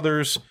Warner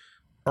Brothers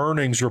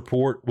earnings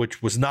report,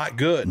 which was not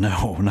good.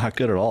 No, not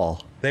good at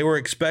all. They were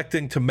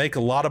expecting to make a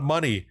lot of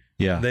money.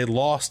 Yeah. They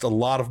lost a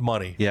lot of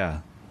money.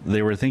 Yeah.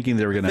 They were thinking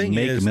they were going to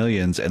make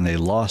millions, and they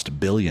lost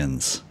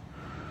billions.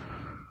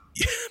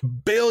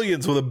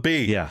 Billions with a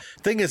B. Yeah.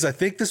 Thing is, I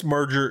think this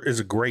merger is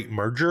a great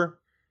merger,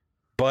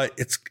 but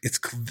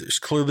there's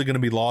clearly going to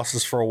be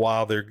losses for a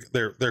while.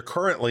 They're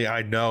currently,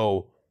 I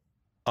know,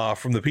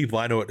 from the people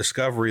I know at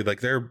Discovery,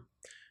 like they're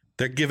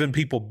giving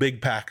people big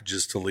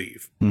packages to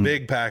leave,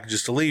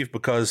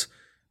 because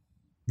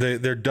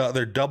they're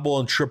double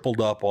and tripled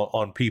up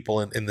on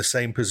people in the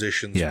same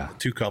positions. Yeah. The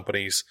two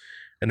companies,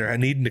 and they're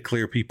needing to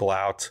clear people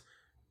out,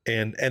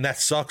 and that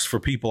sucks for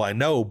people I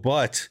know,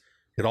 but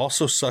it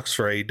also sucks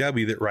for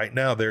AEW that right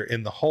now they're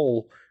in the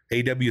hole.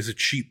 AEW is a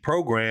cheap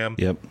program,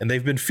 and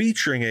they've been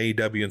featuring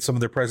AEW in some of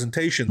their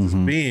presentations as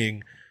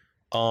being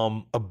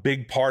a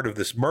big part of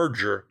this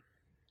merger.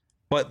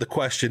 But the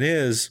question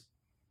is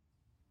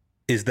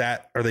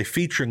are they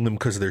featuring them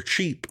because they're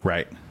cheap?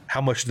 Right. How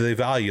much do they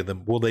value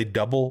them? Will they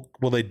double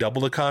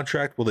the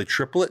contract? Will they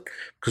triple it?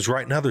 Because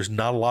right now there's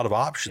not a lot of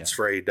options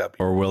for AEW.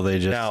 Or will they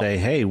just say,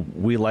 hey,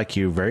 we like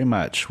you very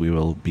much. We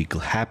will be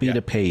happy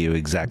to pay you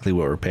exactly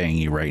what we're paying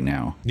you right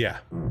now. Yeah.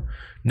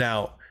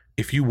 Now,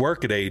 if you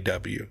work at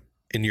AEW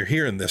and you're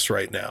hearing this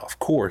right now, of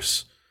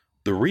course,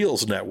 the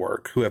Reels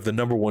Network, who have the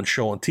 #1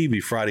 show on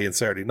TV Friday and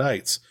Saturday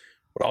nights,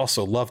 would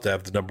also love to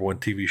have the #1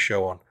 TV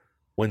show on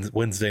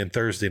Wednesday and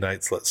Thursday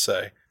nights, let's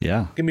say.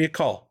 Yeah. Give me a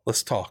call.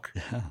 Let's talk.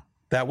 Yeah.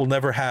 That will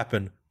never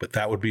happen, but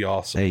that would be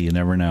awesome. Hey, you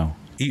never know.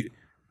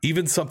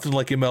 Even something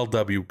like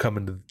MLW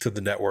coming to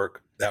the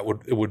network,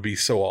 it would be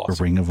so awesome.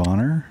 A Ring of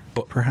Honor,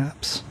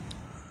 perhaps?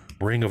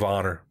 Ring of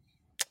Honor.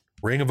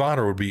 Ring of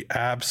Honor would be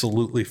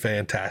absolutely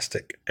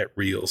fantastic at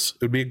Reels.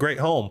 It would be a great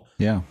home.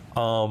 Yeah.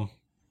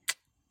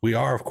 We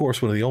are, of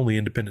course, one of the only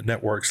independent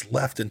networks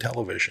left in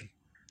television.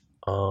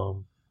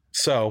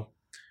 So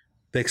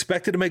they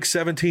expected to make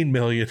 $17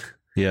 million.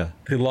 Yeah.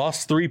 They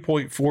lost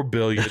 $3.4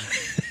 billion.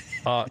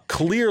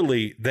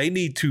 Clearly, they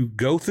need to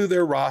go through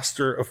their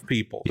roster of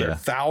people. There are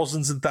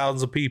thousands and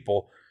thousands of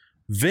people.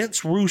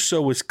 Vince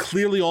Russo is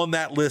clearly on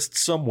that list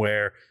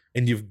somewhere,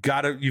 and you've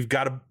got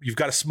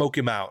to smoke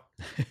him out.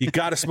 You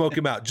got to smoke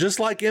him out. Just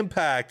like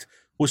Impact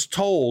was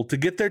told to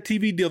get their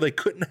TV deal, they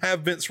couldn't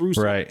have Vince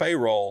Russo on the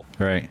payroll.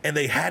 Right. And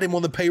they had him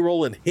on the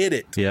payroll and hid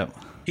it. Yep.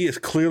 He is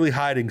clearly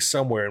hiding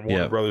somewhere in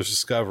Warner Brothers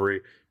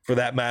Discovery for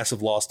that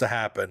massive loss to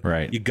happen.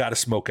 Right. You got to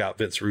smoke out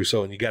Vince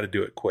Russo, and you got to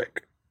do it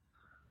quick.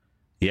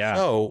 Yeah.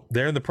 So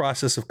they're in the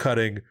process of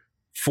cutting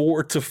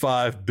 $4 to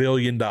 $5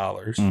 billion.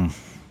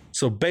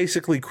 So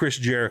basically, Chris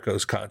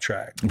Jericho's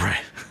contract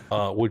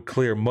would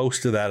clear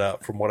most of that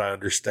up, from what I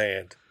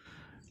understand.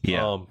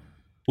 Yeah.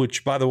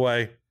 Which, by the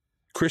way,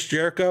 Chris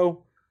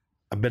Jericho,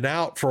 I've been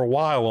out for a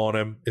while on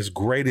him. As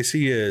great as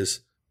he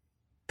is,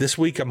 this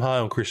week I'm high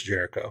on Chris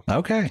Jericho.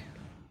 Okay.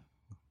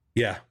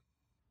 Yeah.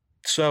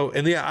 So,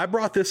 and I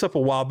brought this up a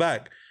while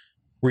back.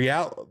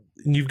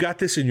 You've got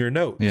this in your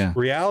notes. Yeah.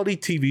 Reality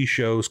TV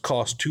shows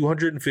cost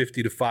 $250,000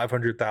 to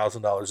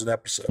 $500,000 an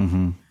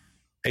episode.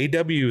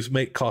 AW's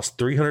cost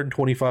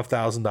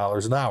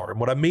 $325,000 an hour. And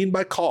what I mean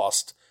by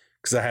cost,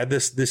 because I had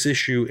this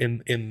issue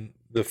in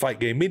the Fight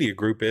Game Media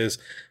Group, is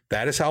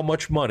that is how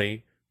much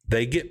money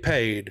they get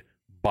paid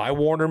by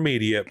Warner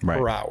Media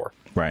per hour.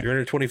 Right.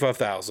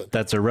 325,000.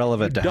 That's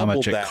irrelevant to how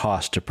much it that.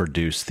 costs to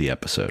produce the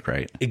episode,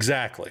 right?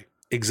 Exactly.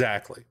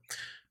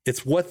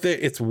 It's what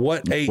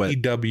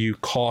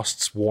AEW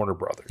costs Warner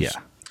Brothers. Yeah.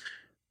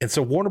 And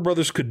so Warner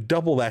Brothers could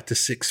double that to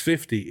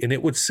 650, and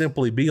it would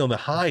simply be on the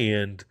high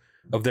end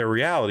of their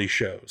reality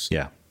shows.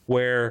 Yeah.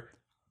 Where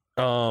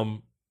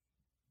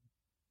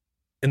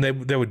and they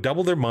would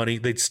double their money.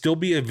 They'd still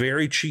be a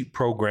very cheap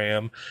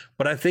program,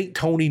 but I think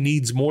Tony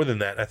needs more than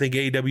that. I think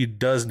AEW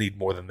does need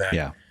more than that.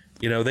 Yeah.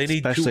 You know, they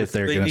need, especially if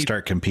they're going to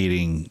start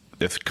competing,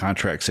 if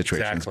contract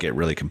situations get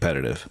really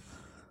competitive.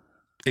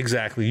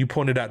 Exactly. You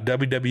pointed out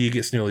WWE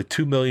gets nearly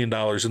 $2 million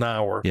an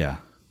hour. Yeah.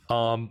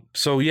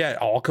 So yeah, it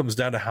all comes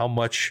down to how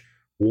much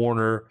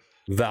Warner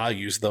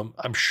values them.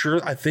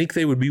 I think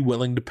they would be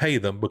willing to pay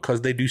them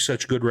because they do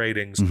such good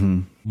ratings,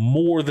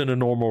 more than a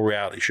normal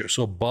reality show.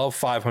 So above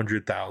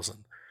 500,000.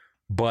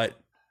 But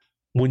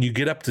when you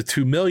get up to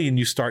 2 million,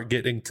 you start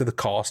getting to the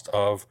cost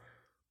of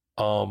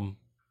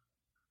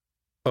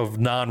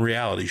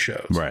non-reality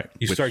shows. Right.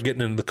 You start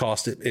getting into the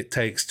cost it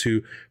takes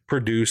to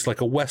produce like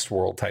a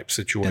Westworld type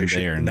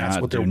situation. And that's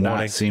what they're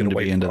wanting to get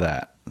away into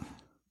that.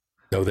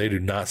 No, they do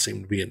not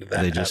seem to be into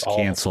that. They just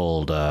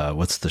canceled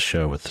what's the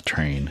show with the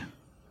train?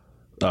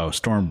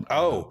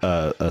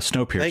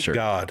 Snowpiercer. Thank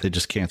God. They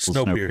just canceled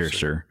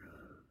Snowpiercer.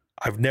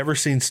 I've never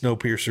seen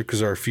Snowpiercer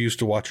because I refused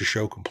to watch a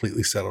show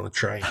completely set on a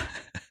train.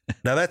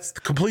 Now that's the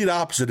complete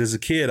opposite. As a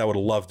kid, I would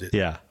have loved it.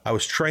 Yeah. I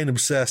was train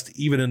obsessed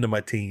even into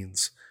my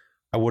teens.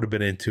 I would have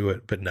been into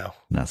it, but no.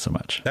 Not so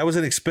much. That was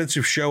an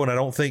expensive show, and I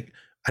don't think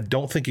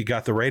it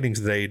got the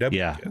ratings that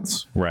AEW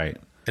gets. Right.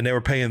 And they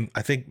were paying,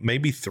 I think,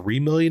 maybe $3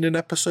 million an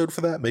episode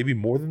for that, maybe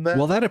more than that.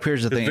 Well, that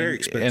appears the thing. Very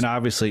expensive. And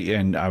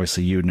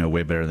obviously you know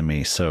way better than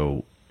me,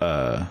 so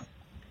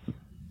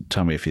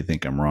tell me if you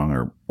think I'm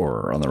wrong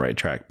or on the right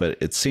track. But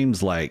it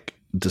seems like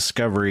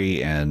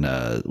Discovery and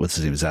what's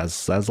his name,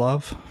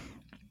 Zaslav?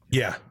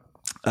 Yeah.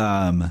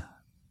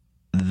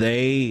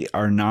 They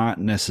are not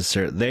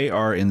necessarily, they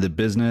are in the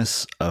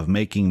business of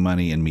making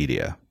money in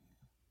media.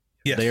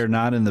 Yes. They are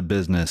not in the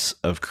business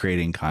of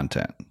creating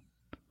content.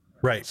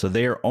 Right. So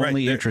they are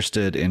only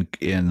interested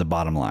in the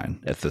bottom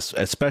line at this,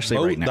 especially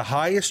right now. The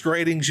highest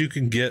ratings you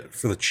can get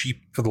for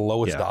the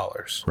lowest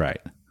dollars.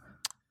 Right.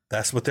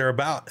 That's what they're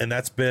about. And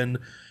and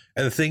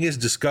the thing is,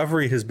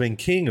 Discovery has been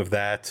king of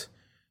that.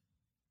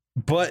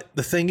 But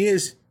the thing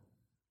is,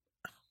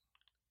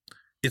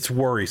 it's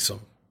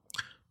worrisome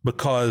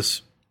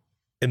because,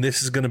 and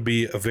this is going to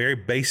be a very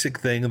basic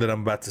thing that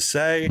I'm about to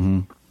say.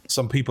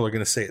 Some people are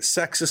going to say it's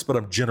sexist, but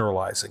I'm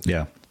generalizing.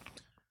 Yeah.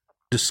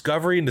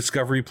 Discovery and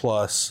Discovery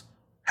Plus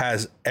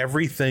has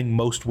everything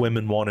most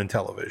women want in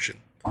television.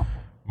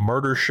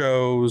 Murder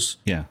shows,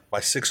 My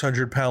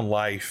 600-Pound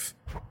Life,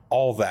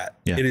 all that.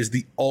 Yeah. It is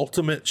the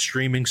ultimate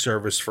streaming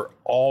service for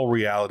all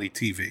reality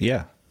TV.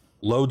 Yeah.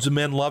 Loads of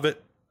men love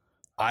it.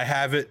 I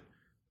have it.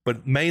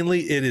 But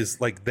mainly it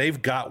is like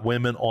they've got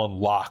women on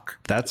lock.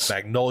 That's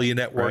Magnolia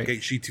Network, right.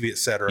 HGTV,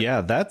 etc. Yeah,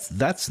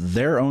 that's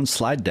their own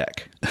slide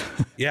deck.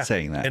 Yeah.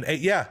 Saying that. And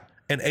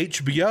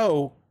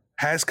HBO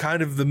has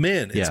kind of the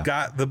men. It's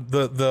got the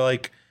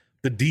like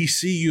the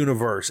DC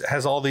universe. It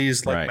has all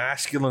these like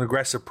masculine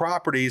aggressive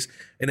properties,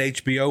 and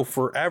HBO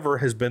forever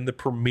has been the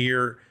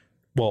premier,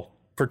 well,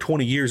 for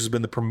 20 years has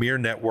been the premier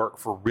network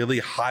for really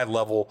high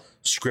level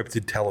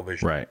scripted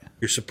television. Right.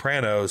 Your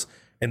Sopranos,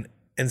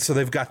 and so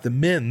they've got the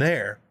men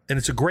there, and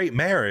it's a great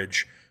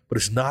marriage, but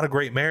it's not a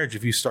great marriage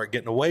if you start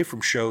getting away from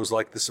shows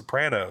like The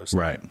Sopranos,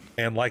 right,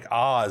 and like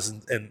Oz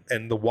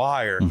and The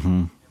Wire.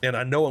 And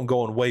I know I'm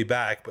going way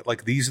back, but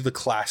like these are the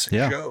classic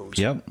shows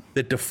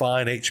that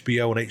define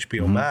HBO and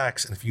HBO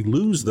Max. And if you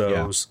lose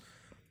those,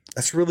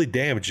 that's really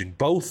damaging.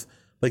 Both,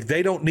 like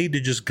they don't need to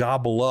just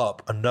gobble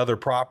up another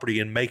property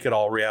and make it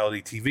all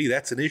reality TV.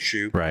 That's an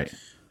issue. Right.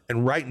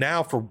 And right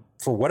now, for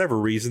whatever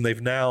reason,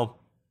 they've now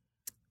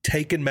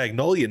taken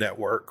Magnolia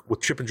Network with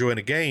Chip and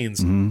Joanna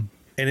Gaines, and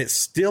it's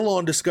still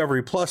on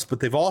Discovery Plus, but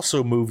they've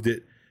also moved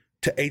it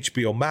to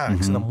HBO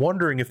Max. And I'm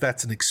wondering if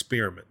that's an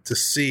experiment to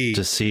see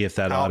if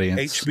that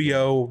audience,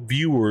 HBO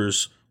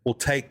viewers will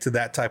take to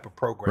that type of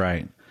program.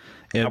 Right.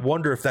 I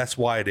wonder if that's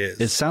why it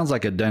is. It sounds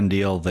like a done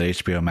deal that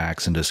HBO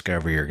Max and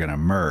Discovery are going to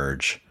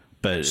merge.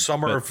 But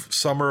summer of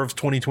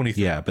 2023.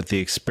 Yeah, but the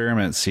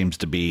experiment seems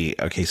to be,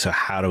 okay, so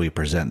how do we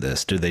present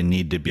this? Do they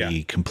need to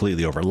be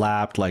completely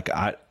overlapped? Like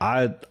I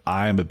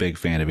am a big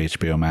fan of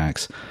HBO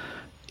Max.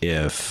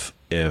 If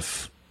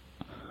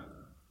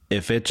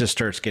it just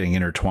starts getting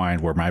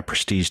intertwined where my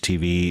Prestige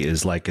TV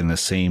is like in the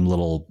same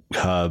little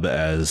hub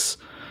as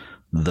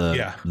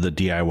the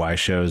DIY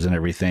shows and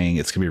everything,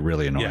 it's gonna be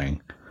really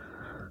annoying.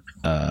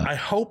 I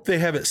hope they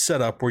have it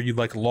set up where you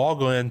like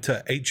log in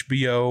to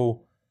HBO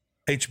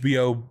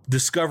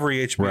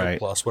Discovery, HBO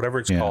Plus, whatever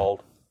it's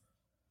called,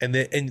 and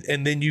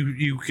then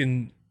you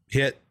can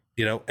hit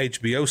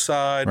HBO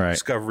side,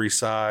 Discovery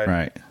side,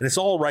 and it's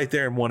all right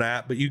there in one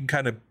app. But you can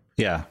kind of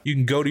you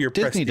can go to your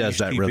Disney Prestige does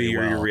that TV really or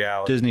well. your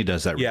reality. Disney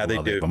does that really well. They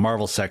do. They have a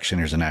Marvel section,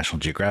 here's a National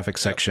Geographic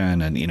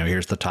section, and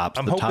here's the top.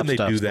 I'm the hoping top they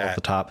do stuff's that at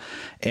the top.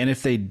 And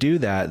if they do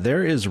that,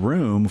 there is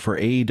room for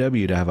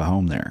AEW to have a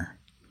home there.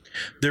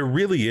 There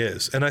really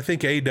is, and I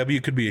think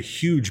AEW could be a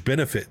huge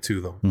benefit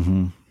to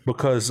them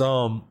because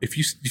if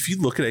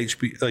you look at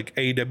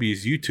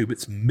AEW's YouTube,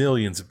 it's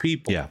millions of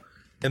people,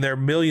 and there are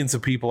millions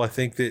of people. I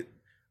think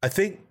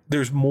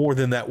there's more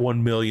than that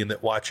 1 million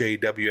that watch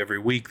AEW every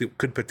week that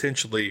could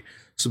potentially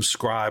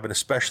subscribe, and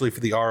especially for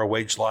the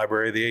ROH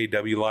library, the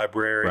AEW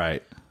library,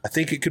 right? I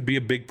think it could be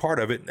a big part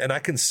of it, and I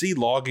can see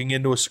logging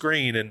into a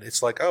screen and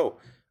it's like, oh,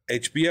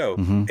 HBO,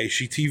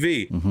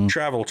 HGTV,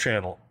 Travel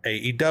Channel,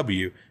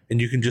 AEW, and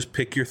you can just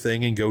pick your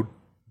thing and go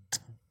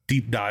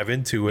deep dive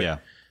into it. Yeah.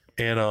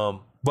 And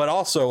but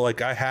also,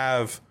 like, I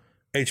have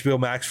HBO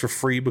Max for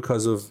free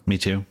because of me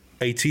too,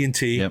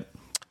 AT&T. Yep.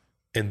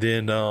 And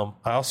then I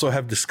also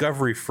have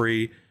Discovery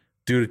free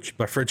due to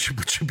my friend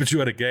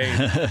Chupa at a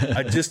game.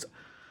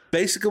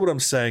 Basically what I'm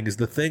saying is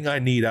the thing I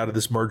need out of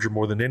this merger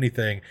more than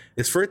anything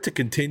is for it to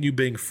continue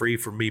being free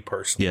for me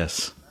personally.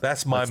 Yes.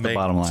 That's my main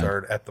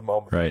concern at the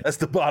moment. Right. That's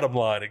the bottom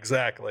line.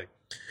 Exactly.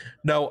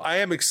 No, I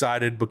am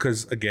excited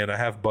because, again, I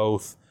have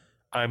both.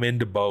 I'm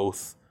into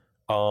both.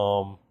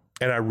 And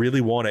I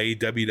really want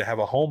AEW to have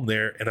a home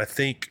there. And I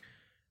think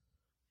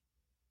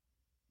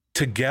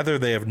together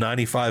they have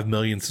 95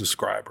 million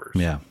subscribers.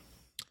 Yeah.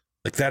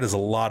 Like, that is a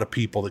lot of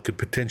people that could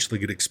potentially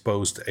get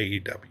exposed to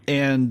AEW.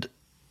 And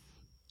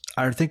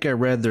I think I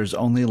read there's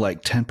only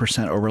like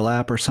 10%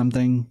 overlap or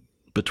something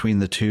between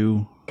the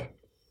two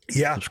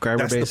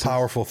subscriber bases. That's the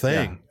powerful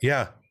thing.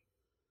 Yeah.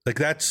 Like,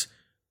 that's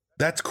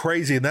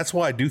crazy. And that's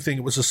why I do think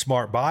it was a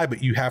smart buy,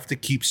 but you have to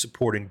keep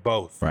supporting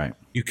both. Right.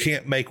 You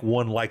can't make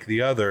one like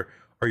the other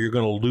or you're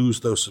going to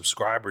lose those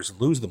subscribers and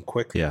lose them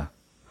quickly. Yeah.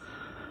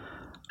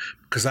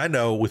 Because I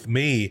know with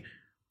me,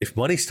 if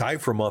money's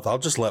tight for a month, I'll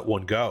just let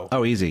one go.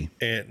 Oh, easy.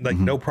 And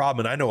no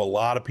problem. And I know a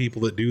lot of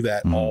people that do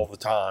that all the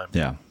time.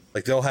 Yeah.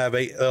 Like they'll have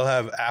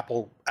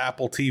Apple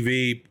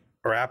TV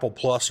or Apple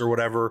Plus or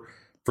whatever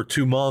for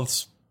 2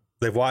 months.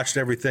 They've watched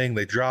everything.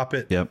 They drop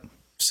it. Yep.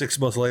 6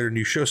 months later,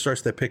 new show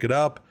starts. They pick it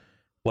up.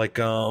 Like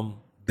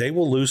they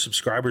will lose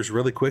subscribers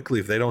really quickly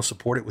if they don't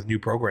support it with new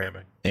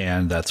programming.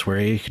 And that's where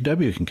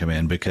AEW can come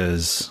in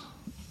because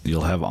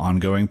you'll have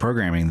ongoing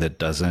programming that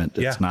doesn't.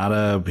 It's not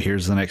a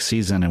here's the next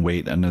season and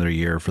wait another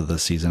year for the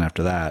season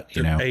after that.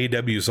 You know,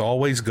 AEW is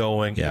always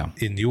going. Yeah.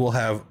 And you will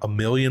have 1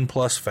 million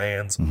plus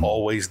fans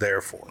always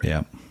there for it.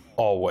 Yeah.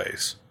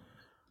 Always.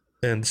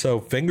 And so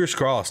fingers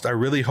crossed. I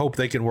really hope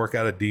they can work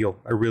out a deal.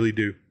 I really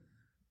do.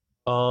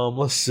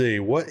 Let's see.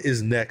 What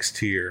is next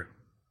here?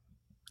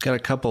 Got a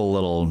couple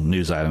little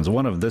news items.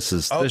 One of this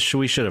is this.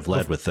 We should have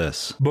led with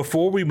this.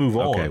 Before we move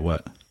on. Okay,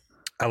 what?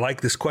 I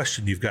like this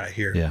question you've got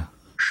here. Yeah.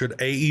 Should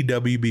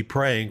AEW be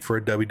praying for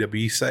a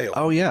WWE sale?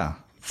 Oh, yeah.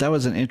 That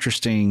was an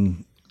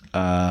interesting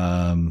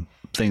thing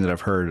that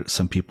I've heard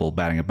some people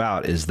batting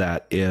about is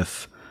that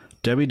if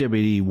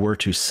WWE were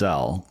to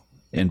sell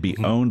and be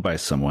owned by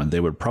someone, they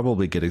would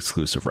probably get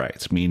exclusive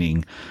rights.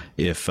 Meaning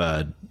if,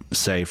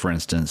 say, for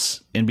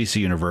instance,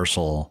 NBC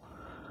Universal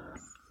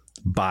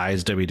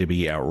buys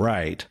WWE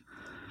outright,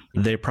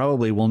 they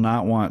probably will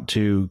not want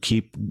to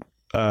keep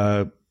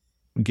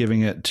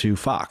giving it to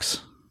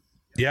Fox.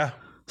 Yeah.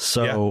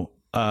 So...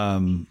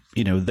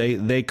 you know,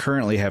 they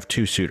currently have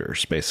two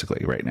suitors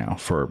basically right now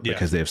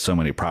because they have so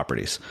many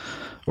properties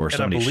or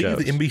so many shows. I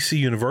believe NBC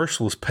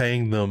Universal is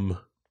paying them.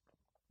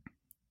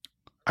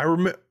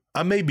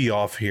 I may be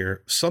off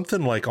here.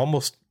 Something like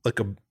almost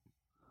like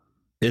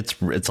it's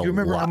do you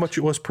remember how much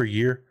it was per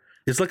year?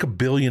 It's like $1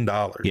 billion.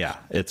 Yeah,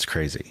 it's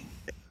crazy.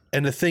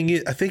 And the thing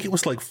is, I think it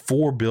was like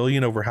 $4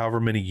 billion over however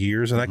many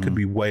years, and I could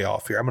be way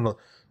off here. I'm going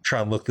to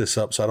try and look this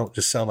up so I don't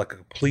just sound like a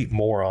complete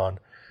moron.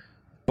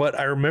 But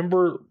I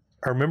remember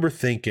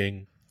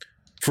thinking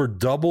for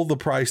double the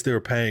price they were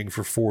paying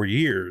for 4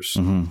 years,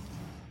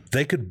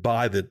 they could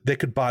buy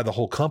the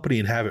whole company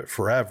and have it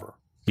forever.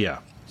 Yeah.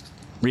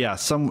 Yeah.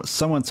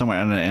 Someone somewhere,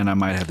 and I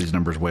might have these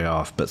numbers way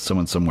off, but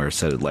someone somewhere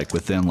said it like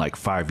within like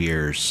 5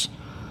 years,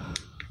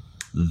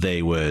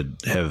 they would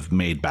have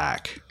made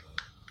back,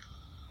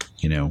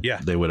 you know,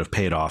 they would have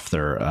paid off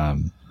their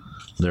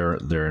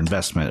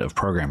investment of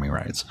programming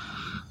rights.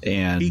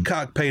 And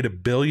Peacock paid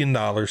 $1 billion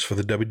for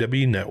the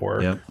WWE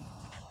network. Yep.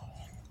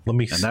 Let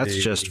me see. And that's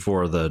just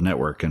for the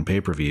network and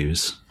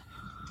pay-per-views.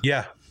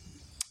 Yeah.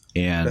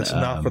 And that's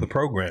not for the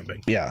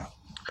programming. Yeah.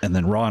 And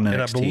then Raw and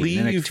NXT.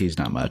 NXT is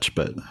not much,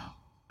 but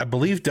I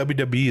believe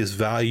WWE is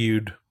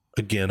valued,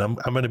 again, I'm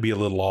going to be a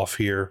little off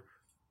here.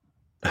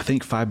 I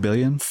think $5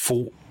 billion.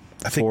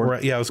 I think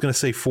I was going to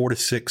say 4 to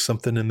 6,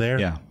 something in there.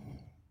 Yeah.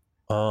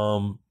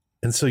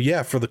 And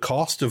so, for the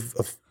cost of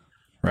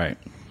right.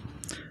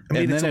 I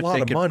mean, it's a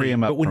lot of money,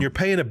 but when you're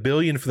paying $1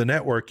 billion for the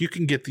network, you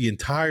can get the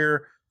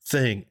entire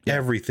thing,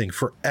 everything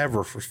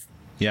forever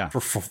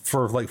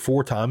for like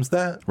 4 times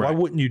that. Right. Why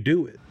wouldn't you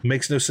do it?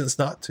 Makes no sense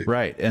not to.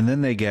 Right. And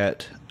then they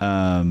get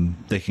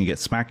they can get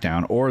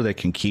SmackDown, or they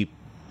can keep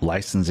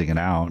licensing it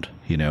out,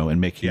 you know,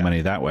 and making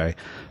money that way.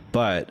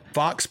 But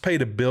Fox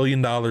paid $1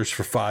 billion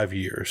for 5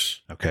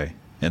 years. Okay.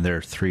 And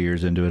they're 3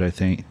 years into it, I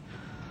think.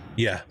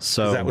 Yeah.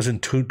 So that was in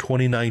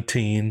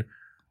 2019.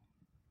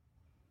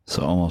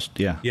 So almost,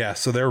 Yeah.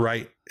 So they're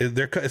right.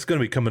 It's going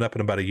to be coming up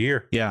in about a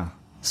year. Yeah.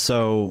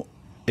 So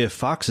if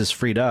Fox is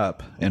freed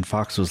up and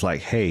Fox was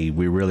like, hey,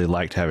 we really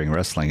liked having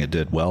wrestling, it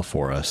did well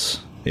for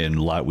us, and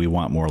we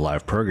want more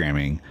live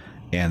programming,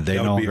 and they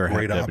no longer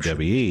have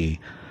WWE,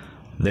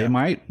 they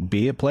might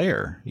be a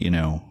player,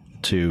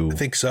 to... I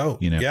think so,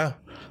 yeah.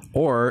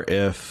 Or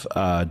if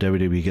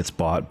WWE gets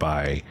bought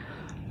by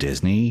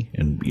Disney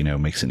and,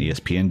 makes an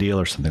ESPN deal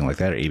or something like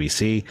that, or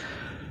ABC,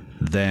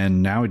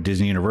 then now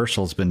Disney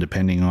Universal has been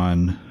depending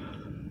on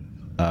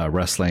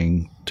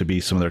wrestling to be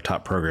some of their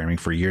top programming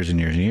for years and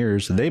years and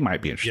years. They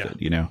might be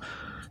interested,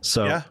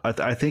 So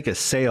I think a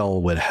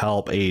sale would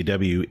help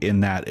AEW in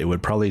that it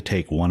would probably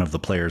take one of the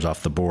players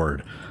off the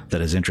board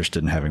that is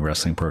interested in having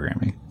wrestling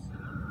programming.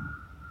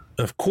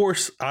 Of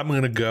course, I'm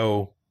going to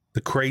go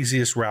the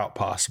craziest route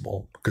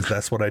possible because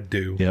that's what I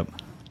do. Yep.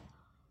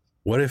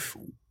 What if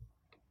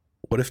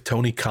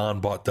Tony Khan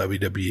bought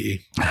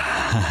WWE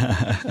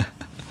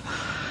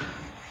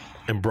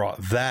and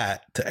brought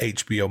that to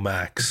HBO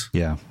Max?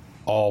 Yeah.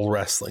 All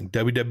wrestling,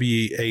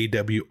 WWE,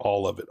 AEW,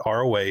 all of it,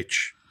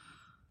 ROH.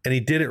 And he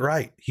did it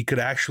right. He could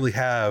actually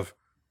have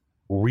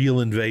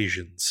real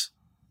invasions.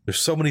 There's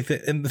so many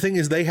things. And the thing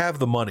is, they have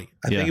the money.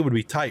 I think it would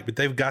be tight, but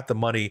they've got the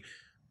money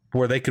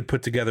where they could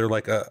put together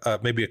like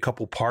maybe a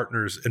couple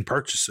partners and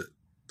purchase it.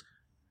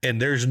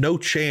 And there's no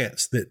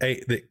chance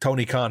that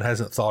Tony Khan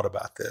hasn't thought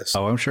about this.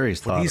 Oh, I'm sure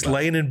he's thought about it. He's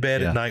laying in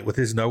bed at night with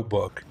his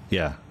notebook.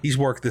 Yeah. He's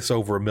worked this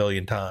over 1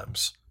 million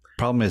times.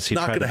 Problem is he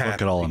tried to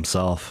book it all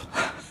himself.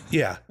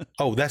 Yeah.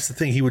 Oh, that's the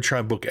thing. He would try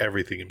and book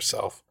everything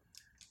himself.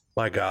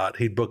 My God.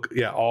 He'd book,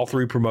 all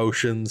 3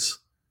 promotions.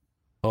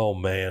 Oh,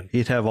 man.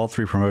 He'd have all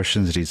 3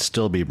 promotions and he'd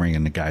still be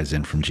bringing the guys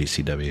in from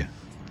GCW.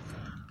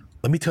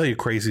 Let me tell you a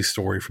crazy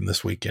story from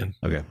this weekend.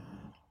 Okay.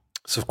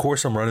 So, of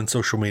course, I'm running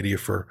social media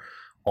for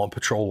On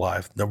Patrol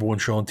Live, #1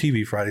 show on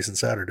TV Fridays and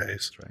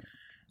Saturdays. That's right.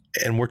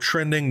 And we're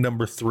trending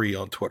number 3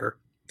 on Twitter.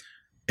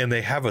 And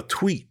they have a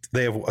tweet.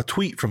 They have a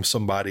tweet from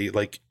somebody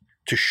like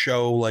to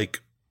show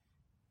like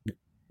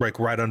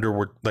right under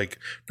where like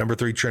number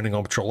 3 trending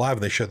on Patrol Live.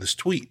 And they show this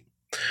tweet.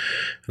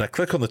 And I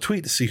click on the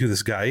tweet to see who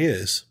this guy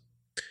is.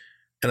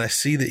 And I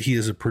see that he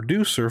is a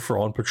producer for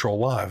On Patrol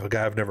Live, a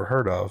guy I've never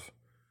heard of.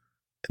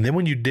 And then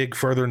when you dig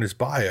further in his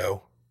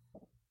bio,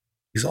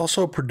 he's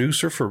also a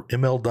producer for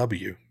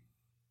MLW.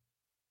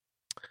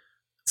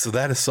 So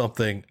that is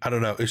something, I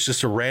don't know. It's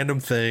just a random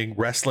thing,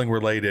 wrestling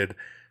related.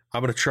 I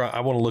want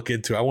to look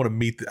into, I want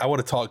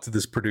to talk to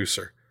this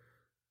producer.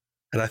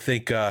 And I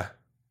think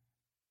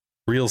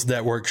Reels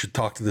Network should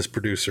talk to this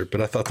producer, but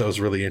I thought that was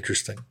really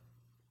interesting.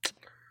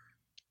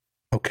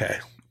 Okay.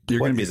 You're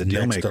going to be the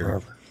deal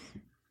maker.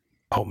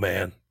 Oh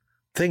man.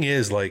 Thing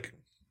is, like,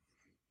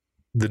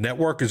 the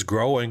network is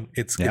growing.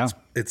 It's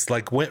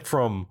like went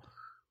from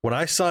when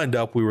I signed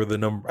up, we were the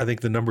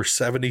number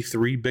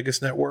 73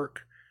 biggest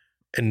network.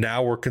 And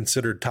now we're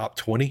considered top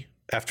 20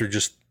 after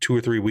just 2 or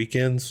 3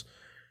 weekends.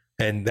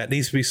 And that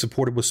needs to be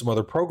supported with some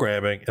other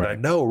programming. And I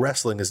know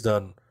wrestling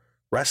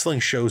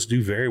shows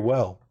do very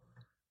well.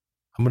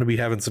 I'm going to be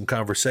having some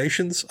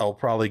conversations. I'll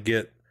probably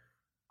get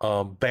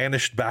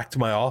banished back to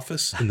my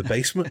office in the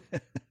basement.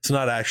 It's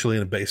not actually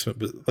in the basement,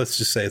 but let's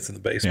just say it's in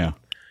the basement.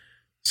 Yeah.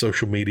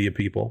 Social media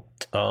people.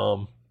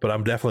 But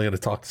I'm definitely going to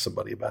talk to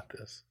somebody about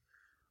this.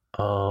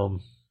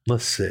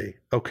 Let's see.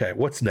 Okay.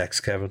 What's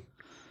next, Kevin?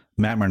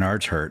 Matt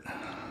Menard's hurt.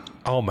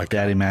 Oh my God.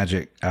 Daddy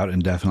Magic out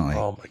indefinitely.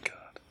 Oh my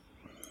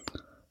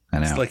God. I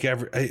know.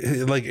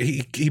 It's like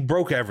he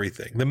broke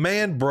everything. The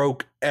man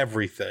broke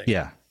everything.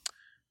 Yeah.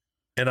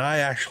 And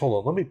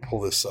hold on, let me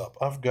pull this up.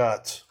 I've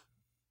got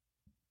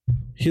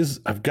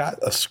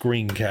a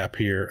screen cap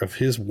here of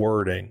his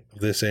wording of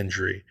this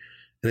injury.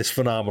 And it's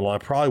phenomenal. I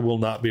probably will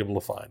not be able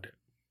to find it.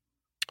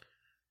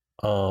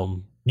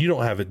 You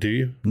don't have it, do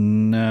you?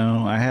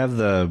 No, I have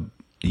the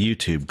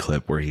YouTube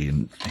clip where he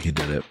did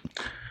it.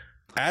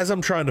 As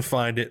I'm trying to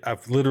find it,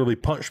 I've literally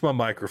punched my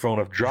microphone.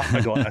 I've dropped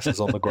my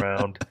glasses on the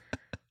ground.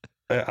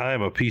 I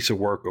am a piece of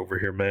work over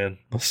here, man.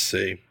 Let's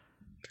see.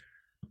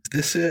 Is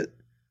this it?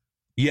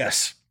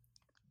 Yes.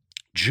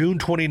 June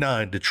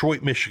 29,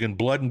 Detroit, Michigan,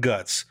 Blood and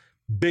Guts.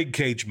 Big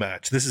cage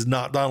match. This is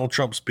not Donald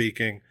Trump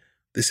speaking.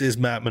 This is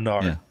Matt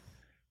Menard. Yeah.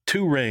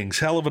 2 rings.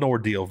 Hell of an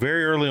ordeal.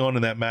 Very early on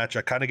in that match,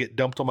 I kind of get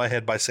dumped on my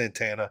head by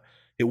Santana.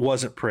 It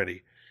wasn't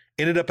pretty.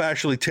 Ended up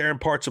actually tearing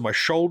parts of my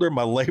shoulder,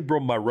 my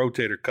labrum, my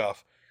rotator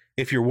cuff.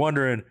 If you're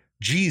wondering,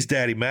 geez,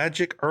 Daddy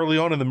Magic, early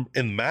on in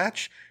the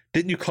match,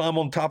 didn't you climb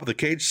on top of the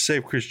cage to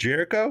save Chris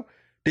Jericho?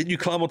 Didn't you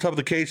climb on top of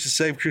the cage to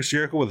save Chris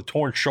Jericho with a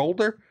torn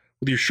shoulder?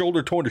 With your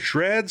shoulder torn to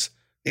shreds?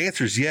 The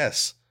answer is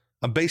yes.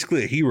 I'm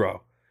basically a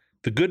hero.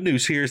 The good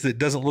news here is that it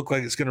doesn't look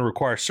like it's going to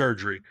require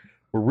surgery.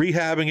 We're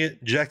rehabbing it,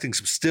 injecting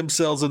some stem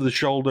cells into the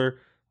shoulder.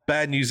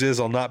 Bad news is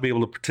I'll not be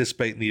able to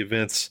participate in the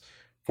events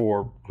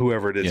for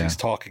whoever it is he's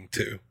talking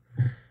to.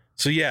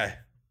 So, yeah,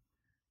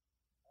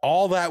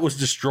 all that was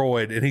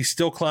destroyed, and he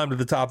still climbed to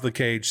the top of the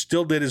cage,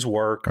 still did his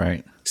work,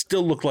 right?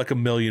 Still looked like $1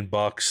 million.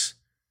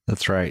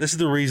 That's right. This is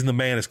the reason the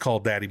man is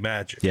called Daddy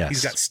Magic. Yes.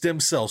 He's got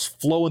stem cells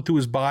flowing through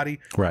his body.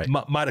 Right.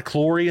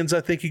 Midichlorians, I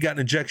think he got an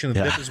injection of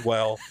them as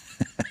well.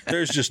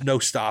 There's just no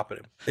stopping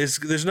him.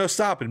 There's no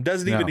stopping him.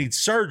 Doesn't even need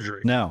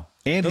surgery. No.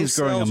 And Those he's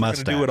growing a cells are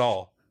mustache. gonna do it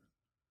all.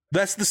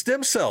 That's the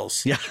stem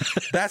cells. Yeah.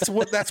 That's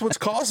what's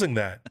causing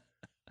that.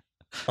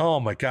 Oh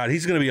my God,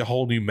 he's going to be a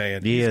whole new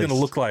man. He's going to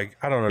look like,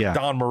 I don't know, Yeah.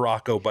 Don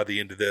Morocco by the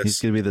end of this. He's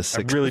going to be the I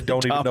sixth. really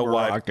don't even Don know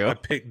Morocco. why I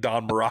picked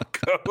Don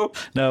Morocco.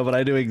 No, but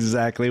I knew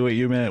exactly what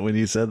you meant when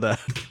you said that.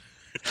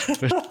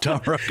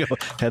 Don Morocco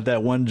had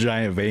that one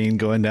giant vein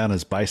going down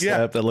his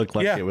bicep that looked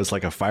like it was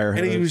like a fire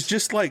hose. And he was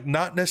just like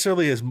not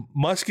necessarily as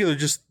muscular,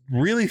 just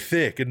really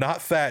thick and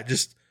not fat,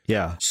 just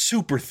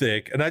super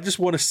thick. And I just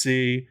want to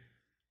see,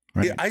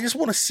 I just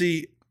want to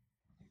see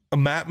a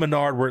Matt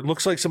Menard where it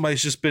looks like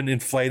somebody's just been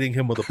inflating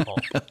him with a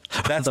pump.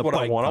 That's what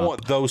I want. I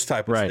want those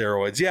type of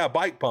steroids. Yeah,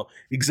 bike pump.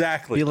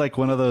 Exactly. Be like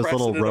one of those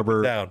little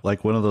rubber,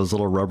 like one of those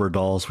little rubber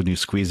dolls when you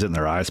squeeze it and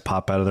their eyes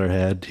pop out of their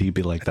head. He'd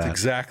be like that.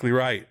 Exactly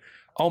right.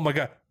 Oh my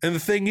God. And the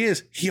thing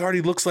is, he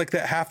already looks like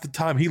that half the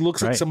time. He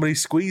looks like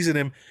somebody's squeezing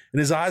him and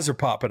his eyes are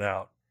popping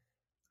out.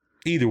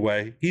 Either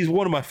way, he's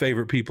one of my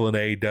favorite people in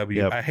AEW.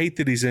 Yep. I hate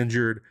that he's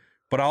injured,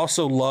 but I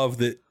also love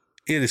that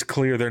it is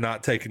clear they're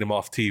not taking him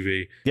off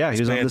TV. Yeah,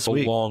 he's on this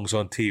week. Belongs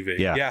on TV.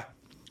 Yeah,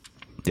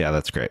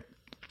 that's great.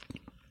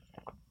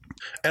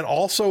 And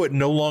also, it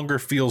no longer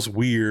feels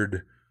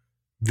weird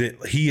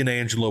that he and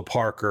Angelo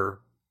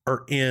Parker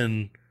are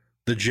in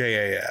the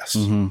JAS.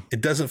 Mm-hmm.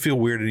 It doesn't feel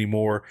weird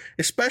anymore,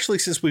 especially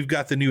since we've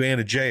got the new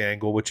Anna J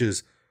angle, which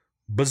is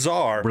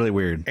bizarre. Really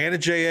weird. Anna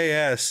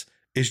JAS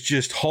is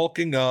just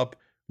hulking up,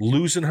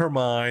 losing her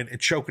mind,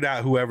 and choking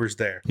out whoever's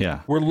there.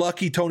 Yeah. We're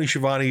lucky Tony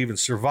Schiavone even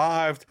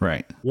survived.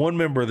 Right. One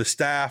member of the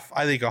staff,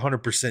 I think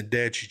 100%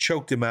 dead. She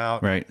choked him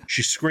out. Right.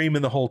 She's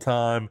screaming the whole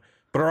time,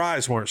 but her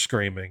eyes weren't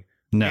screaming.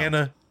 No.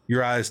 Anna,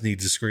 your eyes need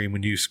to scream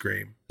when you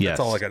scream. That's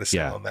all I got to say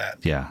on that.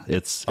 Yeah.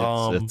 It's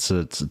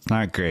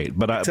not great,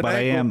 but I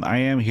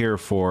am here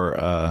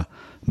for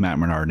Matt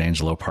Menard and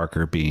Angelo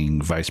Parker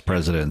being vice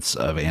presidents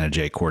of Anna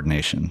J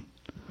coordination.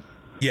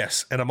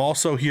 Yes. And I'm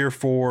also here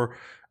for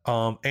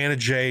Anna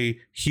J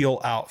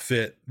heel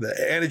outfit, the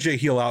Anna J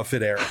heel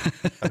outfit era.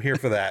 I'm here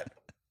for that.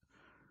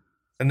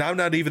 And I'm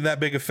not even that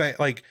big a fan.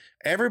 Like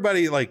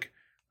everybody, like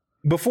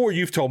before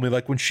you've told me,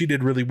 like when she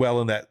did really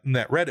well in that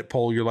Reddit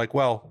poll, you're like,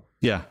 well,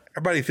 yeah,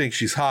 everybody thinks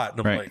she's hot.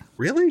 And I'm like,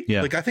 really?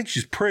 Yeah. Like I think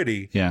she's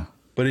pretty. Yeah.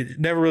 But it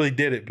never really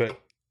did it.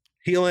 But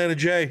heel Anna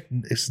J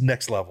is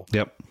next level.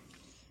 Yep.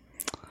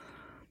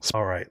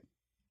 All right.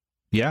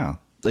 Yeah.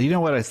 You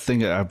know what? I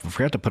think I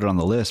forgot to put it on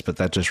the list, but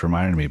that just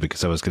reminded me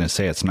because I was going to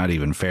say it's not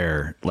even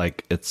fair.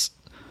 Like it's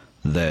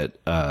that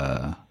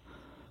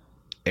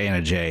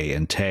Anna J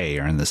and Tay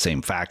are in the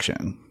same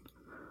faction,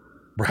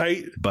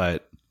 right?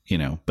 But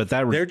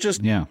they're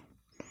just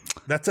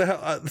That's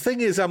the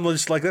thing is, I'm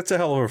just like that's a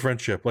hell of a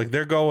friendship. Like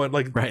they're going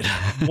like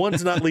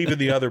one's not leaving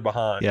the other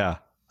behind. Yeah,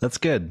 that's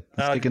good.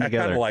 I kind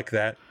of like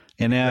that.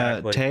 And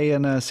Tay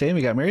and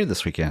Sammy got married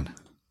this weekend.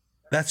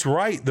 That's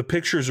right. The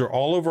pictures are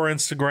all over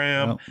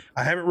Instagram. Yep.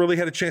 I haven't really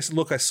had a chance to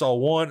look. I saw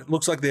one. It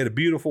looks like they had a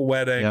beautiful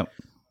wedding. Yep.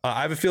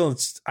 I have a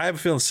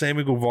feeling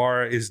Sammy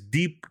Guevara is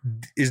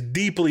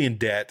deeply in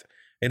debt,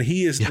 and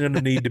he is going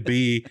to need to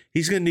be.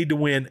 He's going to need to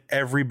win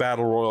every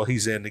battle royal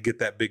he's in to get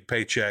that big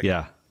paycheck.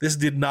 Yeah. This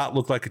did not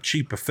look like a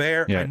cheap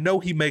affair. Yeah. I know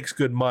he makes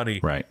good money.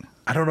 Right.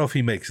 I don't know if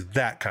he makes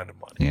that kind of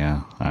money.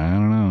 Yeah. I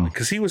don't know.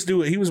 Because he was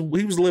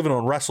living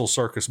on Wrestle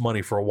Circus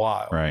money for a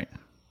while. Right.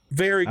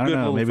 Very good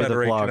little Maybe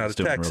federation the out vlog's of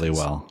doing Texas. really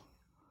well.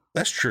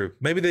 That's true.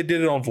 Maybe they did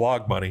it on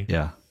vlog money.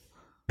 Yeah.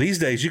 These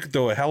days you could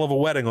throw a hell of a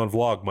wedding on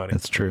vlog money.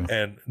 That's true.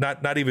 And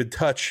not even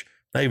touch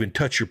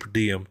your per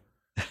diem.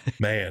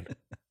 Man.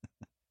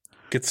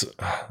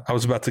 I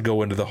was about to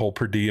go into the whole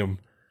per diem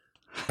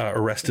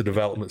Arrested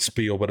Development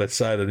spiel, but I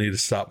decided I need to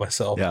stop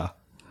myself. Yeah.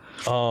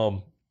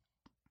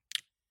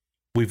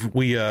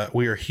 We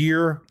are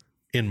here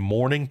in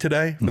mourning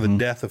today for the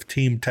death of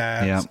Team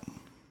Taz. Yeah.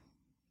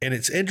 And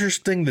it's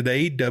interesting that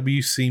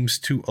AEW seems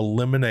to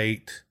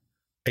eliminate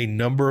a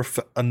number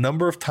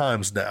of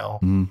times now.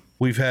 Mm-hmm.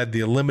 We've had the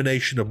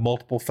elimination of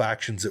multiple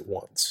factions at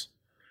once.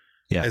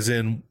 Yeah. As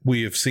in,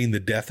 we have seen the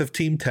death of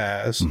Team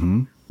Taz.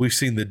 Mm-hmm. We've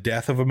seen the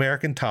death of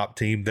American Top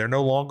Team. They're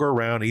no longer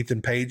around.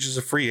 Ethan Page is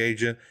a free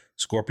agent.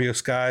 Scorpio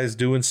Sky is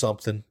doing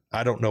something.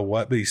 I don't know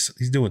what, but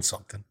he's doing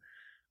something.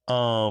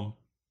 And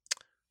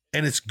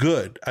it's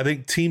good. I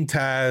think Team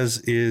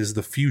Taz is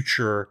the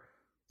future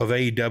of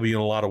AEW in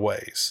a lot of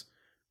ways.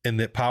 And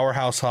that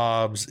Powerhouse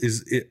Hobbs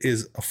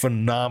is a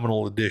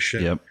phenomenal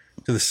addition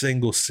to the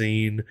single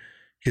scene.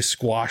 His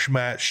squash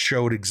match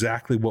showed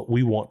exactly what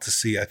we want to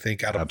see, I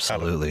think, out of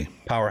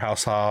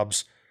Powerhouse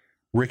Hobbs.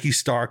 Ricky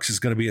Starks is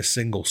going to be a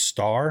single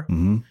star.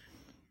 Mm-hmm.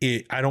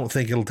 I don't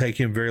think it'll take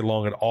him very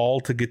long at all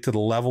to get to the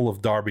level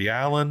of Darby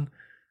Allin.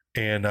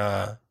 And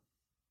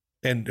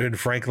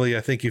frankly,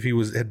 I think if he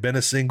had been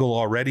a single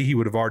already, he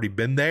would have already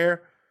been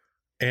there.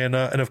 And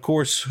of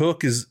course,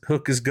 Hook is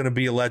going to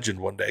be a legend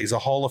one day. He's a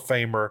Hall of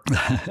Famer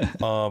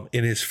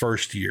in his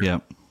first year.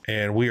 Yep.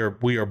 And we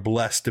are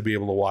blessed to be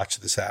able to watch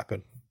this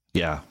happen.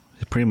 Yeah.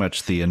 Pretty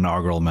much the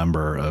inaugural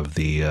member of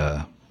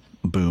the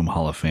Boom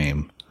Hall of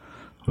Fame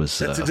was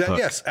That's exactly.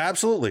 Yes,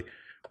 absolutely.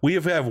 We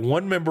have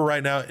one member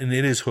right now, and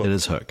it is Hook. It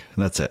is Hook.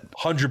 That's it.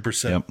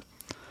 100%. Yep.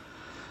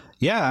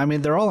 Yeah, I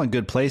mean, they're all in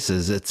good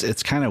places.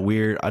 It's kind of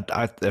weird.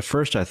 At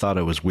first, I thought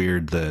it was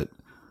weird that,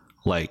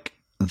 like,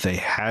 they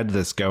had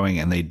this going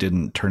and they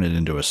didn't turn it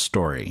into a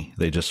story.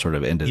 They just sort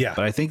of ended it.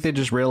 But I think they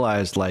just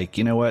realized, like,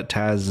 you know what,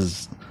 Taz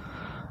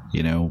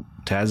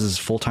is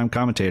full-time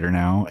commentator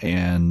now,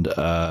 and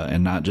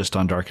not just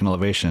on Dark and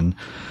Elevation,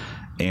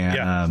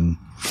 and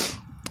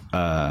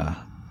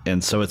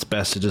and so it's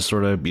best to just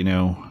sort of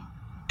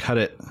cut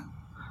it,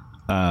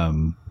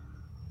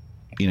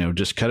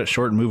 just cut it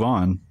short and move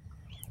on.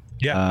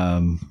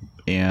 Yeah.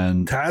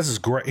 And Taz is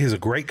great. He's a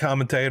great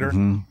commentator,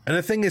 and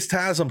the thing is,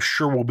 Taz, I'm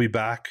sure will be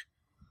back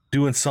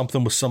doing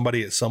something with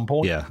somebody at some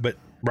point. Yeah. But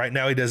right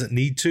now he doesn't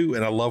need to,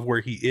 and I love where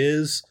he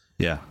is.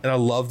 Yeah. And I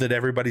love that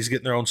everybody's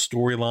getting their own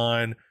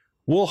storyline.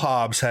 Will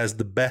Hobbs has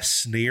the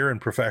best sneer in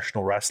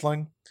professional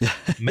wrestling,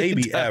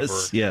 maybe ever.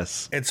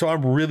 Yes. And so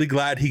I'm really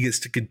glad he gets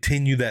to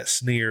continue that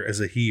sneer as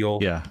a heel.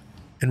 Yeah.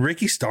 And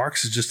Ricky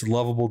Starks is just a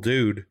lovable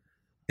dude.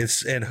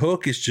 And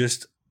Hook is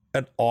just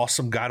an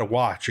awesome guy to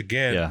watch.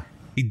 Again,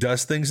 he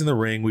does things in the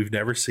ring we've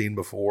never seen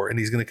before, and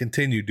he's going to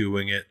continue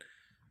doing it.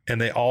 And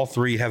they all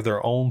three have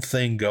their own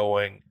thing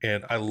going,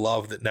 and I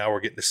love that now we're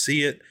getting to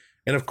see it.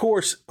 And of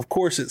course,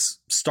 it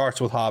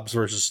starts with Hobbs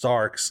versus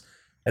Starks,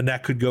 and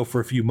that could go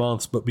for a few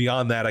months. But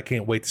beyond that, I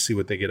can't wait to see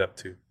what they get up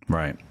to.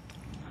 Right.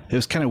 It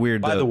was kind of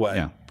weird. By the way.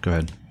 Yeah, go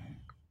ahead.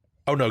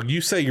 Oh, no, you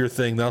say your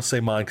thing, then I'll say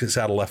mine because it's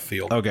out of left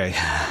field. Okay.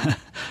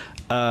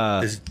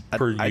 Per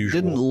usual. I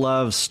didn't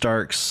love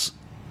Starks,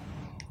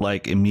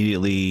 like,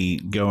 immediately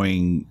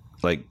going,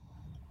 like,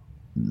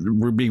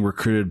 we're being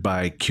recruited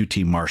by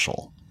QT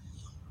Marshall.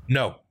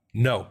 No.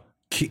 Yeah.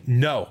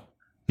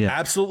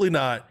 Absolutely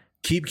not.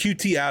 Keep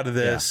QT out of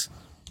this. Yeah.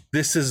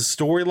 This is a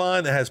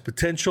storyline that has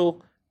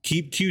potential.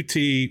 Keep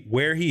QT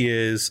where he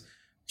is.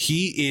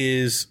 He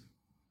is,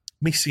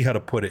 let me see how to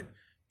put it.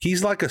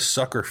 He's like a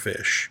sucker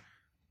fish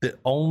that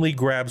only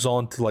grabs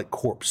onto like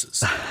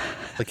corpses.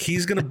 Like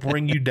he's going to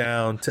bring you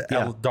down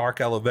to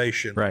dark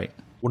elevation. Right.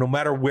 Well, no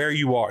matter where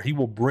you are, he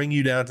will bring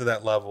you down to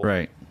that level.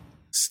 Right.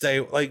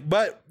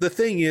 But the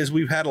thing is,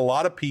 we've had a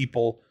lot of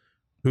people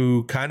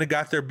who kind of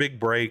got their big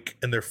break,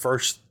 and their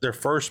first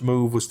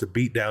move was to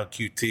beat down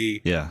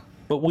QT. Yeah.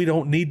 But we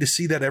don't need to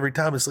see that every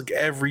time. It's like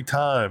every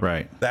time.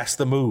 Right. That's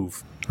the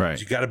move. Right.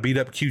 You got to beat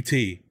up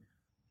QT.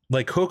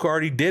 Like Hook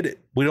already did it.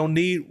 We don't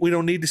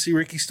need to see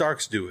Ricky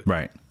Starks do it.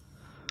 Right.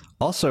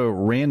 Also,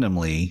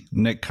 randomly,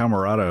 Nick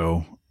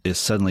Camarado is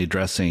suddenly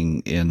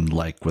dressing in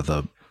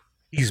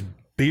he's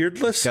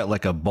beardless. He's got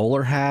like a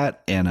bowler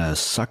hat and a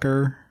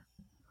sucker.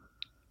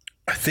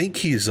 I think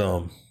he's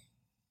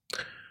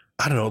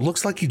I don't know. It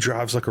looks like he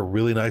drives like a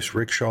really nice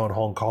rickshaw in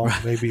Hong Kong,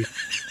 maybe,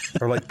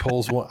 or like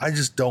pulls one. I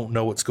just don't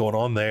know what's going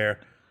on there.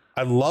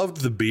 I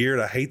loved the beard.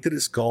 I hate that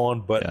it's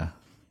gone, but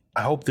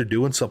I hope they're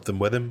doing something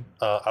with him.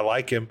 I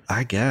like him.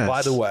 I guess.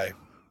 By the way,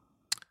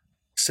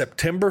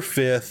 September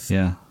 5th,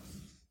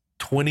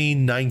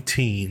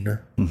 2019.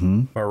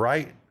 Am I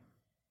right?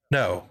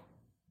 No.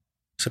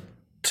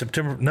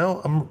 September.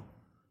 No,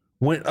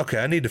 okay,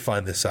 I need to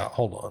find this out.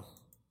 Hold on.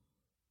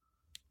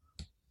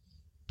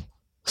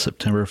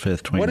 September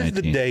 5th, 2019. What is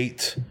the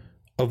date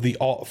of the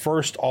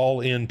first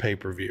All-In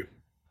pay-per-view?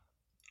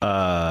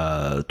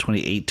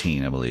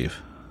 2018, I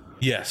believe.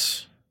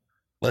 Yes.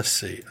 Let's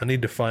see. I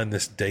need to find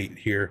this date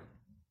here.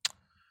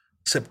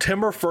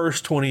 September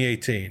 1st,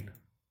 2018.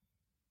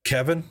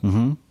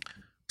 Kevin?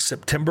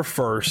 September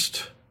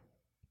 1st,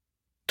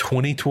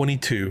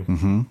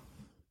 2022.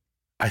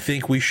 I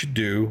think we should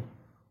do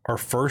our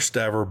first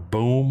ever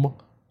Boom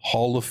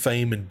Hall of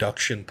Fame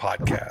induction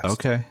podcast.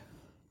 Okay.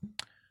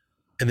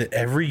 And that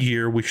every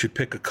year we should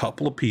pick a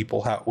couple of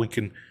people, how we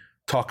can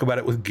talk about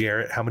it with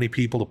Garrett, how many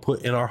people to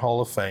put in our Hall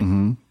of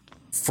Fame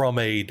from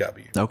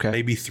AEW. Okay.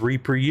 Maybe 3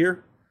 per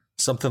year,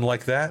 something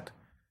like that.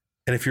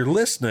 And if you're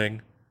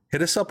listening,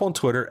 hit us up on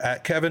Twitter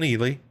at Kevin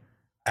Ely,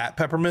 at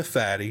Peppermint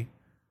Fatty,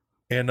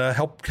 and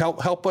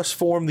help us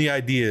form the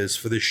ideas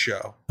for this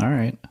show. All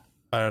right.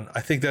 And I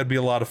think that'd be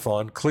a lot of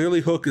fun.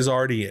 Clearly, Hook is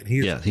already in.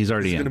 He's already in. He's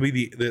going to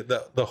be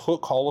the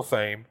Hook Hall of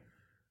Fame.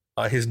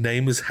 His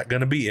name is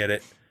going to be in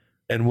it.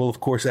 And we'll, of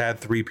course, add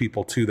 3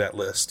 people to that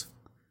list.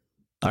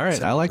 All right.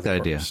 I like that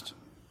idea.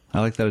 I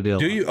like that idea.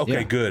 Do you?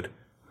 Okay, good.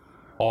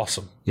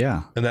 Awesome.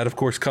 Yeah. And that, of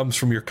course, comes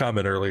from your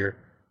comment earlier.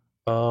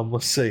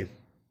 Let's see.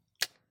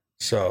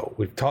 So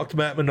we've talked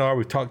Matt Menard.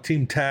 We've talked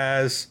Team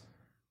Taz.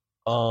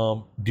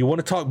 Do you want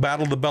to talk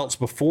Battle of the Belts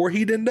before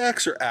Heat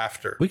Index or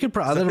after? We could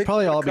that'll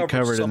probably all be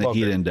covered in the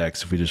Heat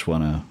Index if we just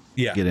want to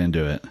get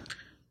into it.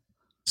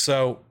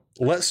 So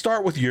let's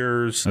start with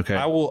yours. Okay.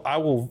 I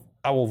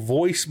will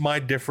voice my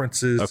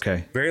differences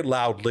very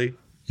loudly.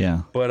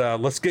 Yeah.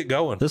 But let's get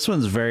going. This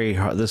one's very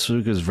hard. This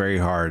week is very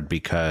hard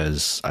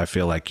because I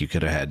feel like you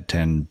could have had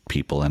 10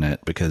 people in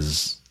it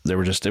because it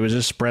was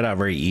just spread out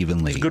very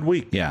evenly. It's a good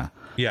week. Yeah.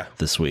 Yeah.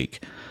 This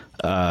week.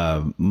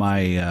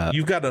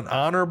 You've got an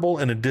honorable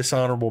and a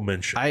dishonorable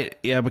mention.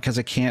 Because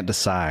I can't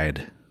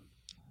decide.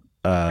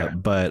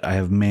 But I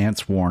have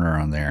Mance Warner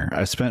on there.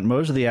 I spent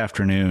most of the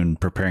afternoon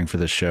preparing for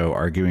this show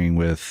arguing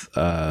with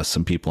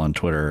some people on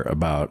Twitter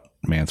about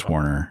Mance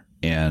Warner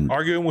and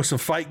arguing with some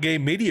fight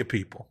game media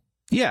people.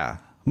 Yeah,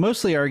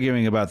 mostly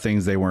arguing about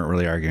things they weren't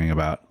really arguing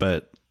about.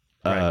 But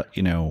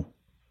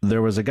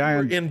there was a guy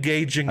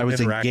engaging. I was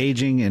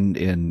engaging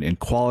in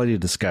quality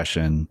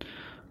discussion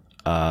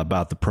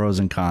about the pros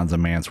and cons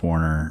of Mance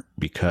Warner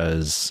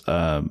because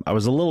I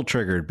was a little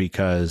triggered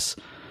because.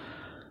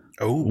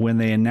 When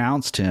they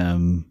announced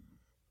him,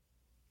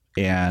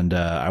 and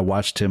I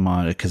watched him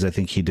on it because I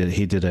think he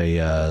did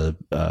a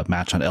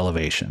match on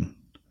Elevation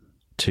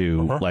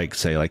to and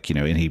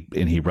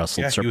he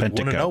wrestled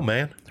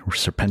Serpentico.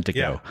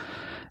 Serpentico.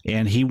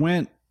 And he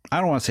went,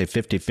 I don't want to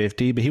say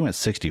 50-50, but he went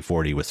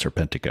 60-40 with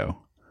Serpentico.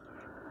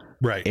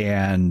 Right.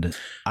 And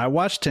I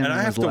watched him and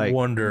I have to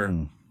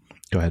wonder.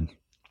 Go ahead.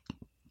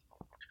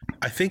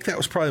 I think that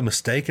was probably a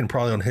mistake and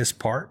probably on his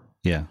part.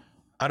 Yeah.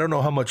 I don't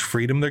know how much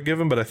freedom they're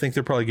given, but I think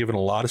they're probably given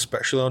a lot,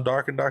 especially on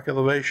Dark and Dark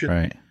Elevation.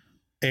 Right.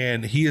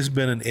 And he has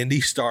been an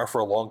indie star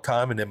for a long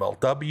time in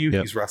MLW.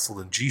 Yep. He's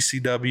wrestled in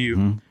GCW. Mm-hmm.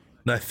 And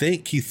I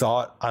think he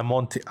thought, I'm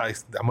going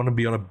to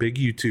be on a big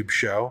YouTube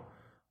show.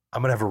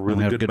 I'm going to have a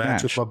really good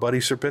match with my buddy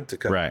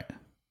Serpentico. Right.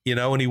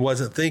 And he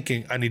wasn't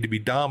thinking, I need to be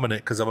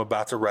dominant because I'm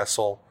about to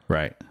wrestle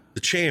the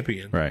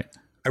champion. Right.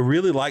 I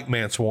really like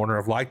Mance Warner.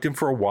 I've liked him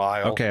for a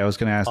while. Okay, I was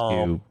going to ask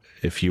you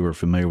if you were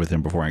familiar with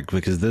him before,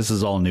 because this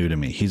is all new to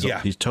me. He's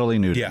totally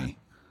new to me.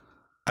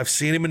 I've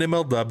seen him in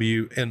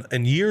MLW,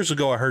 and years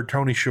ago I heard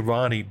Tony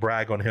Schiavone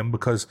brag on him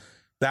because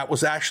that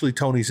was actually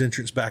Tony's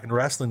entrance back in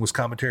wrestling was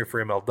commentary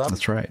for MLW.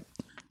 That's right.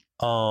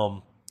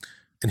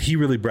 And he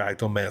really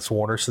bragged on Mance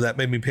Warner, so that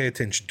made me pay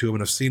attention to him,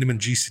 and I've seen him in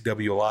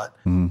GCW a lot,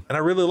 and I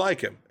really like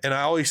him. And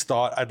I always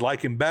thought I'd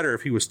like him better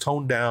if he was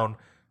toned down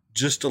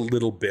just a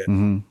little bit.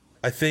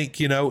 I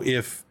think,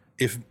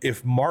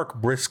 if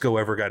Mark Briscoe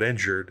ever got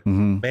injured,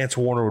 Mance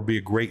Warner would be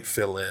a great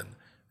fill-in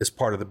as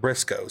part of the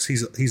Briscoes.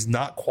 He's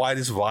not quite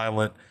as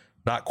violent,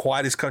 not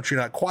quite as country,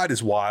 not quite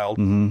as wild,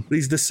 but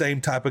he's the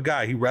same type of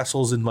guy. He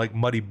wrestles in like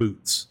muddy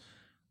boots.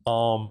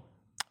 I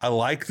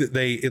like that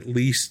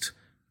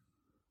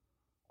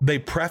they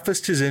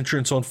prefaced his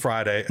entrance on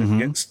Friday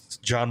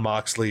against John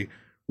Moxley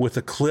with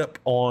a clip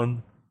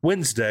on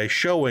Wednesday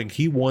showing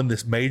he won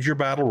this major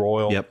battle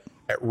royal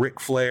at Ric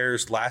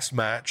Flair's last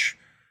match.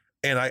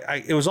 And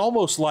it was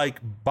almost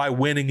like by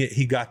winning it,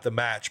 he got the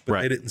match,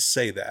 but they didn't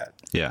say that.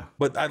 Yeah.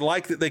 But I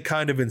like that they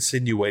kind of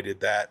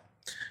insinuated that.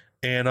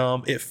 And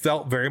it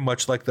felt very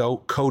much like the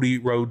Cody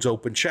Rhodes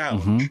Open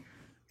Challenge.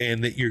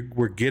 And that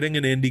we're getting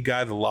an indie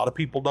guy that a lot of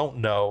people don't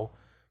know.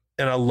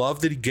 And I love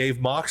that he gave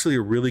Moxley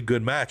a really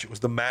good match. It was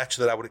the match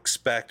that I would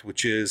expect,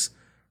 which is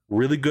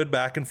really good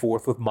back and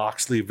forth with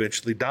Moxley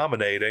eventually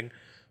dominating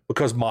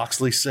because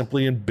Moxley's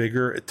simply a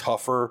bigger, a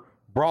tougher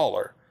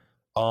brawler.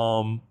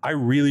 I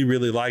really,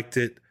 really liked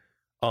it.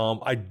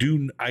 I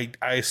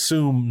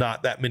assume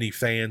not that many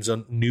fans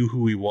knew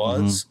who he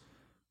was,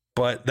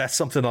 but that's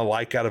something I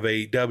like out of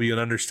AEW and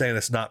understand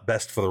it's not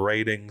best for the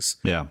ratings.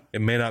 Yeah.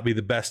 It may not be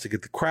the best to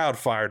get the crowd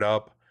fired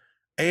up.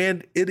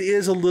 And it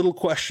is a little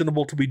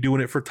questionable to be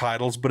doing it for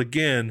titles, but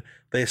again,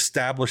 they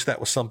established that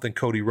was something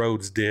Cody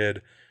Rhodes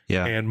did.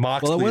 Yeah. And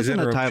Moxley it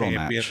wasn't is a title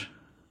champion. match.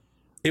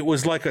 It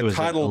was like a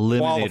title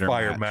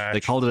qualifier match.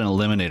 They called it an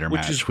eliminator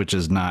match, which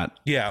is not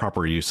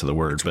proper use of the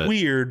word. But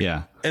weird.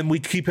 Yeah. And we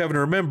keep having to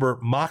remember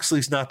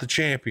Moxley's not the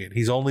champion.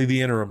 He's only the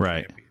interim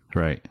champion.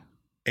 Right.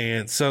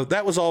 And so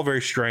that was all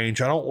very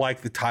strange. I don't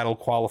like the title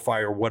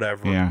qualifier or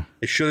whatever. Yeah.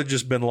 It should have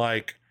just been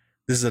like,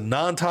 this is a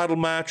non-title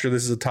match or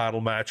this is a title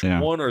match,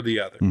 one or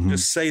the other.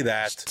 Just say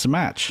that. It's a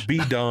match. Be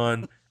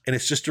done. And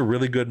it's just a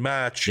really good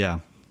match. Yeah.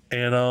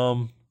 And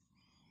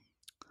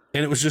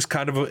it was just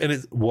kind of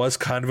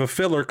a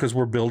filler because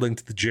we're building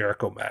to the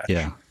Jericho match.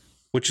 Yeah.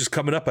 Which is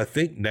coming up, I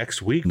think,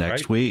 next week.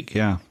 Next week,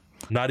 yeah.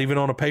 Not even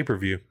on a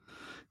pay-per-view.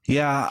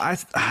 Yeah,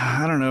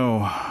 I don't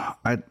know.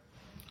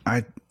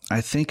 I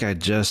think I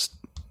just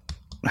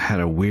had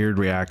a weird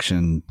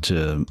reaction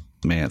to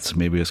Mance.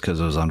 Maybe it's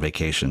because I was on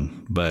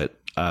vacation, but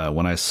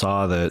when I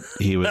saw that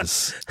he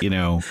was,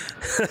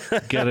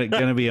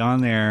 gonna be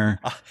on there.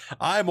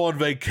 I'm on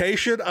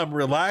vacation. I'm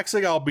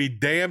relaxing. I'll be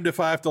damned if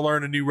I have to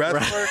learn a new wrestler.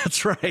 Right,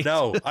 that's right.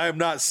 No, I am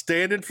not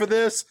standing for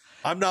this.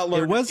 I'm not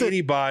learning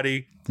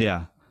anybody.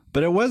 Yeah.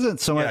 But it wasn't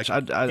so much.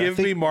 I think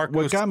me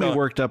Marco what got me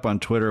worked up on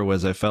Twitter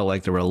was I felt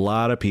like there were a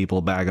lot of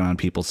people bagging on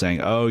people saying,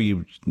 "Oh,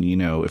 you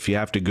know, if you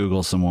have to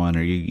Google someone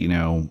or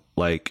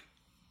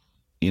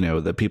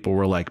that people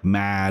were like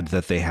mad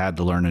that they had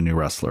to learn a new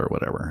wrestler or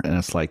whatever." And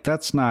it's like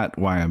that's not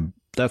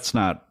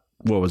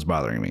what was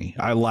bothering me.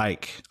 I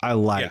like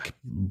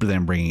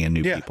them bringing in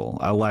new people.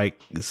 I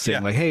like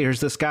saying like, "Hey, here's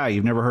this guy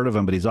you've never heard of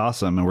him, but he's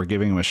awesome, and we're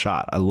giving him a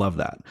shot." I love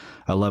that.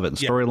 I love it in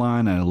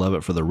storyline, and I love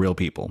it for the real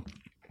people.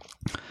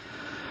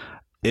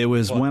 It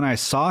was when I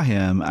saw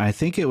him, I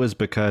think it was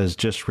because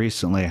just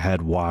recently I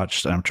had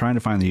watched, I'm trying to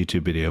find the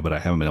YouTube video, but I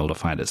haven't been able to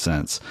find it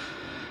since.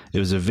 It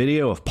was a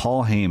video of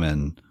Paul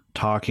Heyman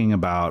talking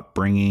about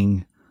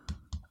bringing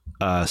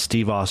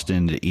Steve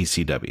Austin to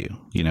ECW.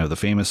 You know, the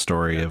famous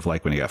story of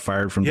like when he got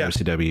fired from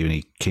WCW and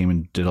he came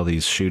and did all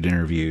these shoot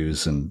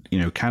interviews and, you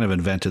know, kind of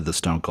invented the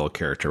Stone Cold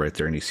character right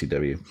there in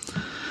ECW.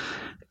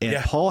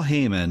 And Paul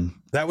Heyman.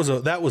 That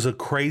was a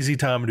crazy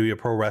time to be a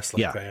pro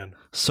wrestling fan.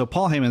 So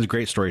Paul Heyman's a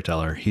great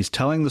storyteller. He's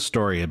telling the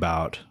story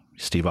about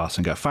Steve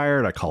Austin got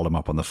fired. I called him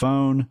up on the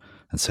phone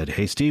and said,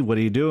 "Hey, Steve, what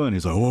are you doing?"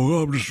 He's like,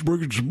 "Oh, I'm just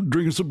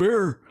drinking some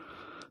beer."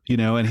 You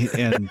know,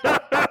 and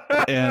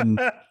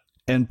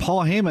and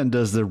Paul Heyman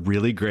does the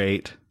really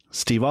great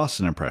Steve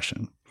Austin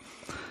impression.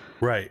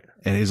 Right.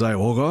 And he's like,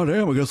 "Well,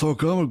 goddamn, I guess I'll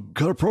come and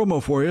cut a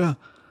promo for you."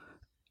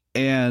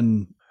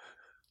 And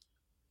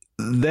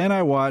then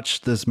I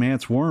watched this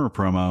Mance Warner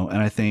promo and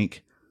I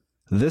think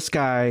this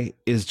guy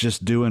is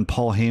just doing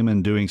Paul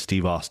Heyman doing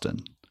Steve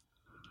Austin.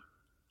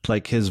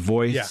 Like his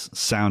voice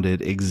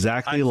sounded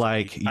exactly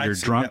like your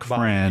drunk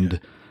friend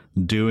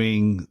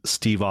doing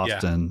Steve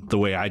Austin the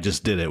way I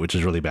just did it, which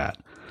is really bad.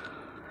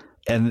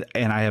 And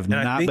I have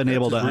not been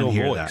able to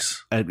unhear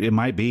that. It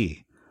might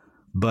be,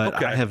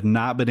 but I have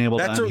not been able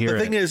to unhear it. The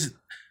thing is,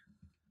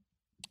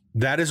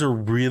 that is a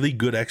really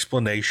good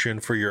explanation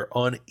for your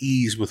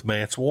unease with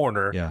Mance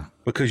Warner. Yeah.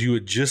 Because you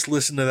would just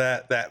listen to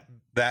that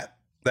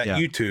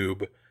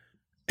YouTube,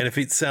 and if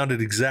it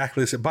sounded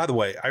exactly the same. By the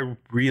way, I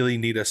really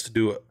need us to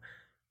do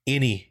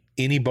any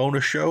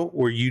bonus show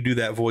where you do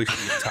that voice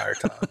the entire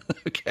time.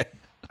 Okay.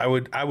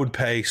 I would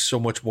pay so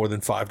much more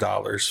than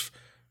 $5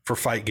 for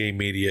Fight Game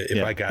Media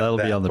if I got that'll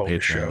that be on the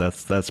bonus Patreon. show.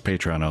 That's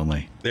Patreon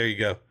only. There you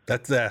go.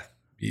 That's that.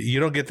 You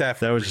don't get that.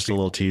 That was just a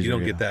little teaser. You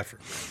don't get that for.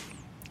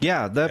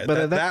 Yeah,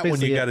 that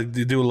one you got to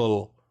do a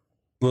little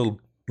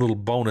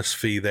bonus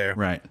fee there,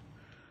 right?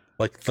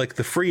 Like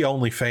the free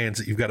OnlyFans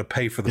that you've got to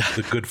pay for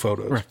the good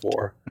photos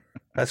for.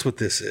 That's what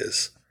this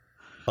is.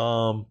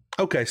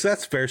 Okay, so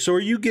that's fair. So are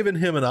you giving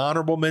him an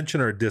honorable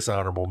mention or a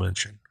dishonorable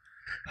mention?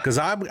 Because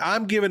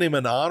I'm giving him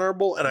an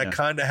honorable, and I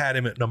kind of had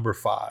him at number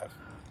 5.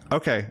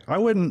 Okay, I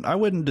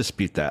wouldn't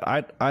dispute that.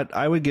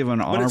 I would give an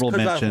honorable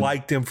mention. But it's because I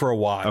liked him for a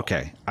while.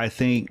 Okay, I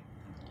think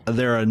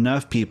there are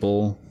enough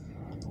people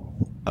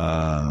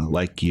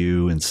like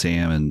you and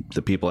Sam and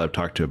the people I've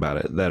talked to about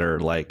it that are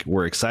like,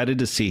 we're excited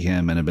to see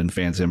him and have been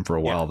fans of him for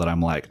a while, that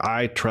I'm like,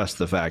 I trust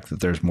the fact that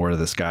there's more to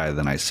this guy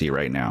than I see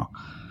right now.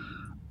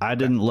 I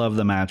didn't love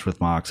the match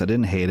with Mox. I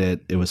didn't hate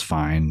it. It was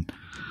fine.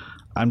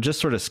 I'm just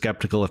sort of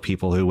skeptical of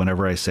people who,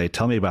 whenever I say,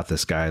 tell me about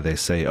this guy, they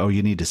say, oh,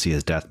 you need to see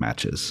his death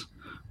matches.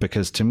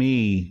 Because to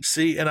me,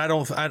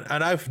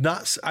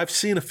 I've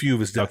seen a few of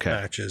his death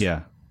matches.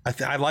 Yeah.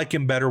 I like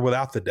him better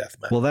without the death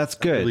match. Well, that's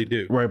good. I really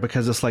do. Right,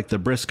 because it's like the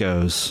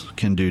Briscoes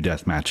can do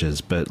death matches,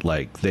 but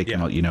like they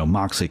can, you know,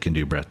 Moxley can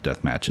do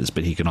death matches,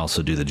 but he can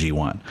also do the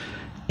G1.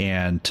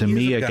 And to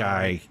me, a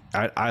guy,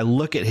 I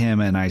look at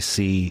him and I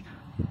see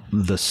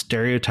the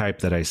stereotype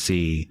that I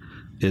see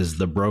is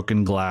the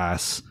broken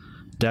glass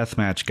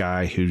deathmatch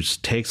guy who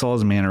takes all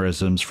his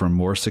mannerisms from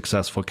more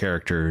successful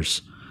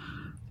characters,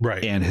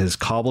 right, and has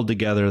cobbled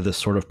together this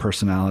sort of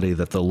personality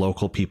that the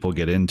local people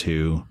get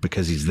into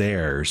because he's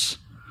theirs.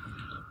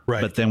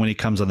 Right. But then when he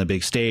comes on the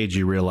big stage,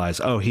 you realize,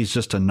 oh, he's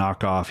just a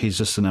knockoff. He's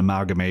just an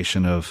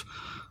amalgamation of,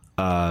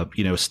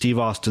 Steve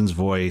Austin's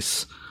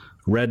voice,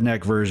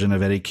 redneck version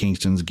of Eddie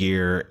Kingston's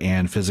gear,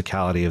 and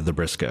physicality of the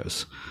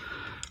Briscoes.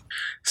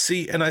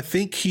 See, and I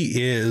think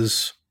he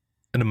is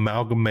an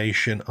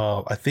amalgamation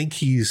of, I think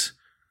he's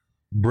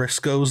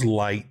Briscoe's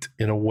light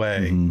in a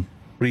way,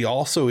 but he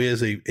also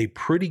is a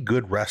pretty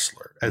good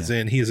wrestler, as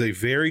in he is a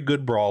very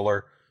good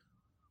brawler.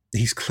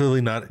 He's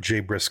clearly not at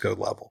Jay Briscoe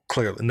level.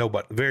 Clearly,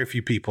 very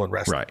few people in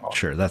wrestling. Right,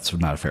 sure. That's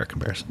not a fair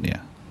comparison.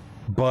 Yeah.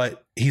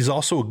 But he's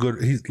also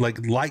he's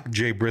like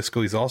Jay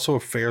Briscoe, he's also a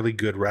fairly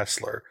good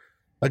wrestler.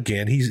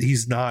 Again,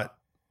 he's not,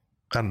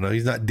 I don't know,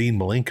 he's not Dean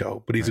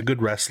Malenko, but he's a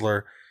good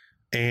wrestler.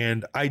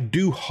 And I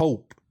do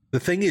hope, the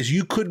thing is,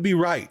 you could be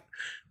right.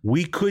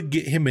 We could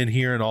get him in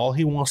here and all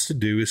he wants to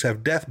do is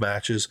have death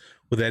matches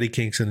with Eddie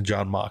Kingston and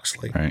John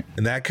Moxley. Right.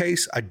 In that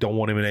case, I don't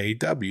want him in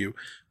AEW.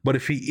 But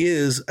if he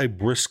is a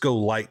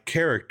Briscoe-like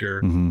character,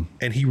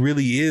 and he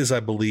really is, I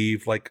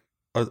believe, like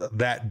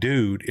that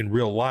dude in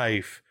real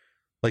life,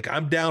 like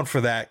I'm down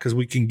for that because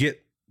we can't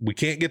get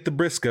the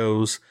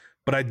Briscoes,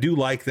 but I do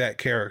like that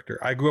character.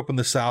 I grew up in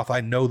the South.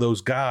 I know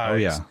those guys. Oh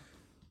yeah.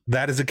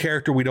 That is a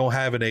character we don't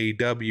have in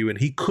AEW, and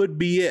he could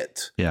be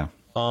it. Yeah.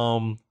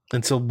 And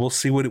so we'll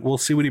see what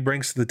he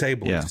brings to the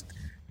table. Yeah.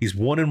 He's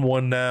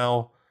 1-1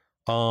 now.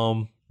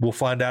 We'll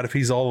find out if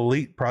he's all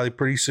elite probably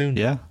pretty soon.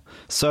 Yeah.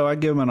 So I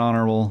give him an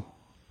honorable.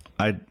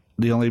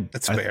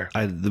 That's fair.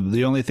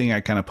 The only thing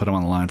I kind of put him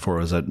on the line for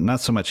was that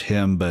not so much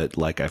him, but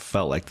like I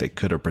felt like they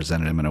could have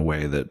presented him in a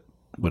way that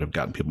would have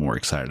gotten people more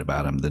excited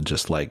about him than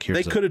just like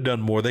they could have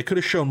done more. They could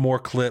have shown more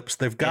clips.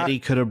 They've got. Eddie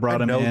could have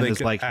brought him in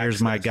as like,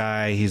 here's my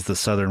guy. He's the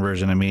Southern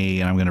version of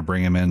me, and I'm going to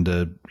bring him in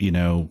to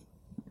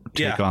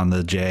take on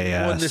the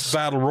JS. Won this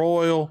battle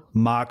royal.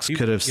 Mox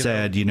could have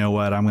said, you know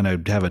what, I'm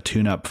going to have a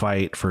tune-up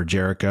fight for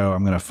Jericho.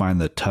 I'm going to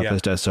find the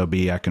toughest SOB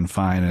I can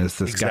find as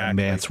this guy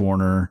Mance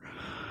Warner.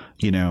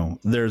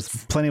 there's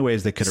plenty of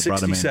ways they could have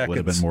brought him in. It would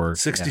have been more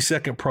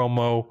 60-second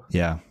promo.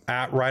 Yeah.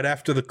 Right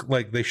after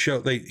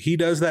he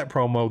does that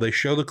promo. They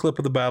show the clip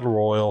of the battle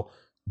royal.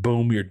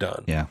 Boom, you're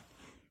done. Yeah.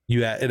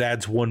 It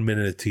adds 1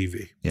 minute of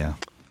TV. Yeah.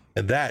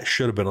 And that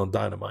should have been on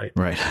Dynamite.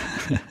 Right.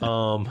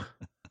 All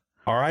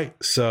right.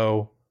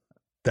 So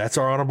that's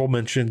our honorable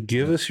mention.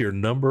 Give us your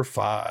number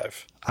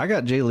 5. I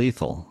got Jay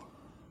Lethal.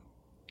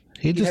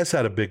 He has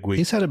had a big week.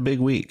 He's had a big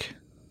week.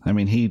 I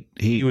mean,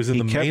 he was in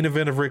the main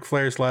event of Ric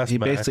Flair's last match. He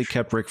basically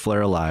kept Ric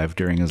Flair alive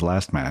during his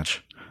last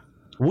match.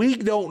 We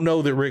don't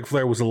know that Ric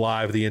Flair was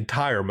alive the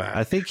entire match.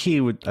 I think he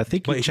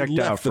checked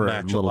out for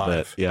a little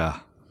bit. Yeah.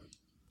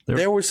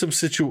 There was some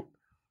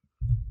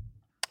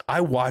I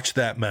watched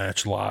that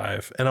match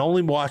live, and I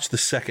only watched the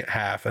second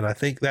half, and I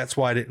think that's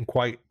why I didn't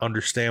quite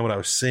understand what I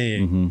was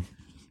seeing,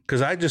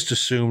 because I just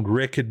assumed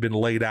Rick had been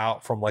laid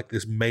out from like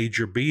this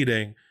major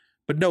beating,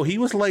 but no, he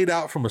was laid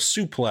out from a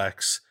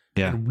suplex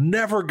and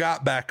never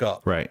got back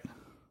up. Right.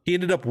 He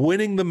ended up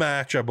winning the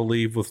match, I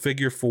believe, with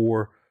figure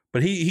 4,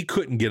 but he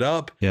couldn't get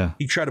up. Yeah.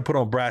 He tried to put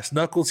on brass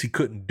knuckles. He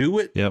couldn't do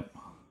it. Yep.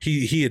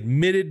 He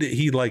admitted that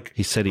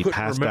he said he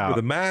passed out.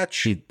 The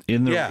match.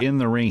 In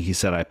the ring, he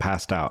said, "I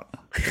passed out."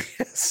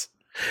 Yes.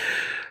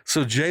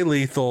 So Jay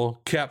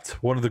Lethal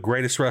kept one of the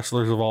greatest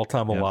wrestlers of all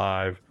time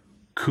alive.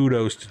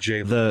 Kudos to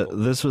Jay Lethal.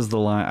 This was the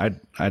line.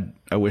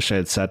 I wish I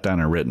had sat down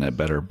and written it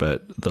better,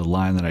 but the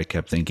line that I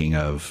kept thinking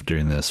of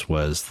during this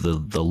was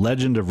the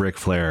legend of Ric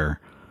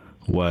Flair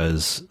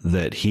was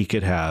that he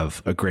could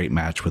have a great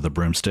match with a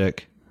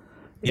broomstick.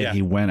 Yeah. And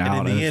he went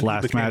out in his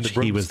last match.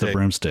 He was the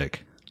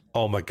broomstick.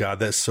 Oh my God,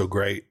 that's so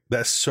great.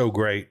 That's so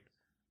great.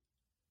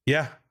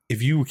 Yeah.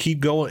 If you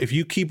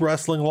keep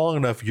wrestling long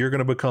enough, you're going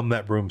to become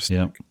that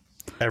broomstick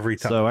every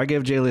time. So I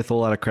give Jay Lethal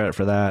a lot of credit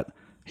for that.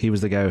 He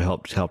was the guy who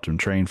helped him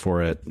train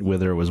for it.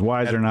 Whether it was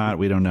wise or not,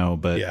 we don't know.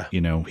 But,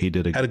 he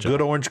did a good job.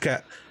 Orange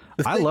Cat.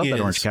 I love that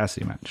Orange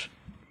Cassidy match.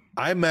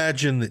 I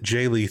imagine that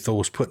Jay Lethal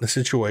was put in a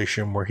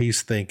situation where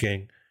he's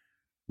thinking,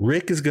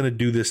 Rick is going to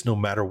do this no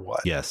matter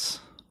what. Yes.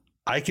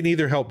 I can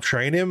either help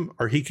train him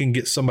or he can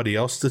get somebody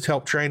else to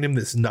help train him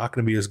that's not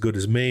going to be as good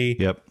as me.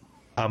 Yep.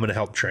 I'm going to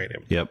help train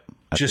him. Yep.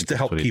 Just to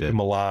help keep him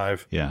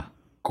alive. Yeah.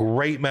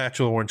 Great match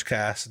with Orange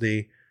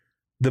Cassidy.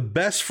 The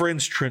best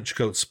friends trench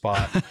coat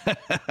spot.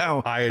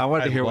 I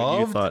wanted to hear what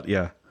you thought.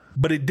 Yeah.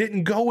 But it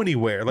didn't go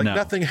anywhere.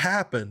 Nothing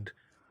happened.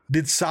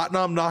 Did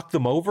Satnam knock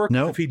them over?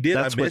 No. If he did,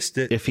 I missed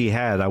it. If he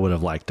had, I would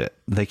have liked it.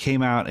 They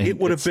came out and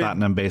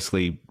Satnam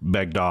basically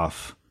begged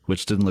off,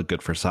 which didn't look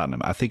good for Satnam.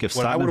 I think if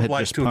Satnam had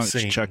just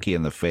punched Chucky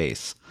in the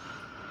face.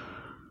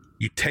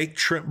 You take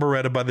Trent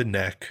Beretta by the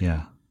neck.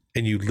 Yeah.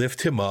 And you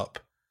lift him up.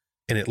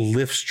 And it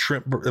lifts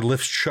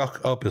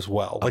Chuck up as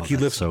well. He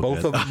lifts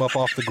both of them up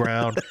off the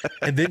ground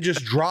and then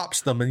just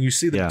drops them and you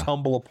see them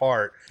tumble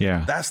apart.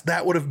 Yeah.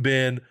 That would have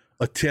been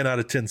a 10 out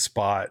of 10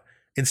 spot.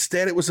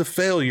 Instead, it was a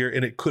failure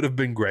and it could have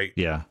been great.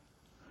 Yeah.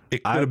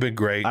 It could have been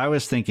great. I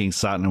was thinking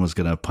Satnam was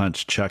going to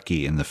punch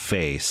Chucky in the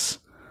face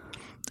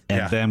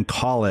and then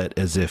call it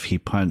as if he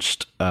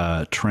punched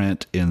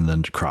Trent in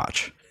the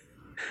crotch.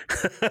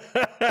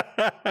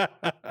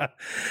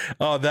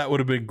 Oh, that would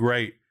have been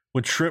great.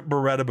 When Trent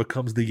Beretta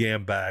becomes the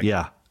yam bag.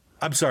 Yeah.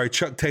 I'm sorry,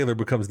 Chuck Taylor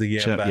becomes the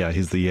yam bag. Yeah,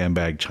 he's the yam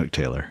bag Chuck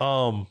Taylor.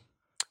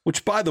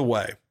 Which, by the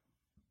way,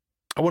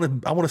 I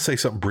want to say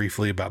something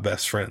briefly about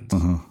Best Friends.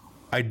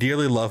 I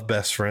dearly love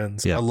Best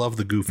Friends. I love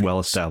the goofy. Well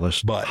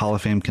established, but Hall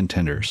of Fame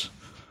contenders.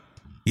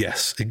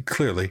 Yes,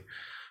 clearly.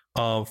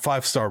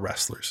 5-star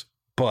wrestlers.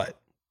 But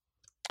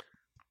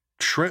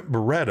Trent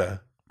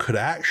Beretta could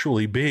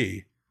actually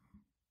be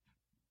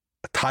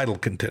a title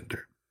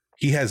contender.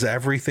 He has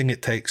everything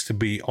it takes to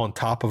be on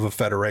top of a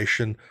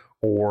federation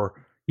or,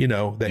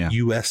 that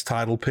U.S.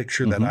 title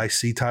picture, that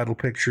IC title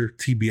picture,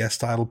 TBS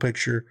title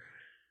picture.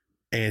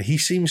 And he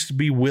seems to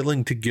be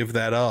willing to give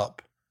that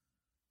up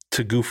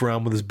to goof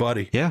around with his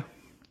buddy. Yeah.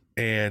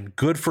 And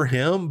good for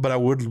him, but I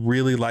would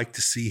really like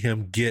to see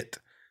him get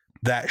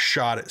that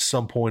shot at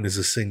some point as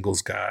a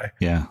singles guy.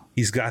 Yeah.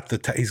 He's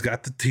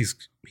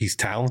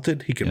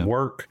talented. He can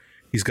work.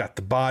 He's got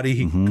the body.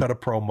 He can cut a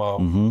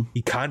promo.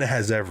 He kind of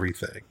has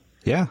everything.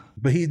 Yeah.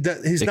 But he's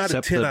not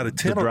a 10 out of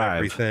 10 on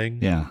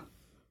everything. Yeah.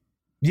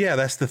 Yeah,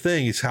 that's the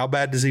thing. Is how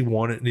bad does he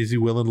want it and is he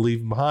willing to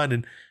leave him behind?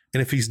 And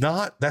if he's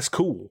not, that's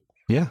cool.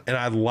 Yeah. And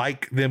I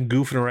like them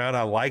goofing around.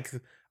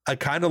 I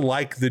kind of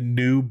like the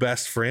new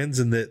Best Friends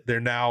and that they're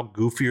now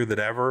goofier than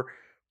ever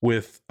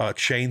with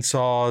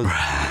chainsaws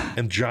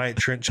and giant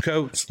trench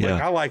coats.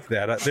 I like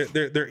that.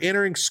 They're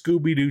entering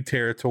Scooby-Doo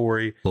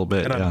territory a little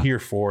bit, and I'm here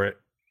for it.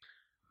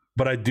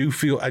 But I do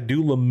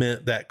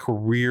lament that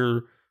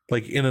career.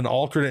 In an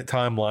alternate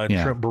timeline,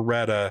 Trent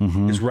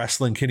Beretta is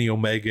wrestling Kenny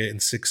Omega in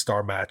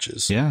 6-star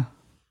matches. Yeah.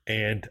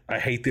 And I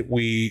hate that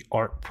we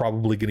aren't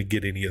probably going to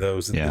get any of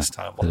those in this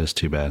timeline. That is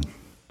too bad.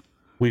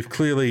 We've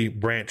clearly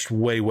branched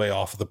way, way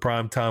off of the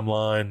prime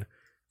timeline.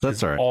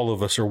 That's all right. All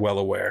of us are well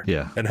aware.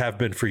 Yeah. And have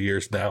been for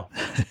years now.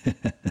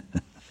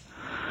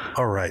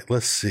 All right.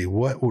 Let's see.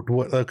 What?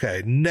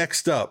 Okay.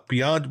 Next up,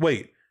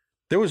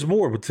 there was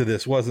more to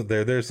this, wasn't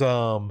there? There's,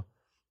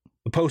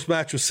 The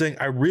post-match with Singh,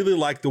 I really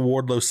like the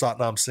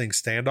Wardlow-Satnam Singh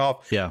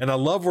standoff. Yeah. And I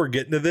love we're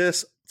getting to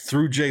this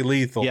through Jay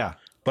Lethal. Yeah.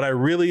 But I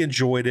really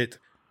enjoyed it.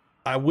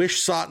 I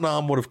wish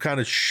Satnam would have kind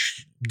of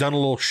done a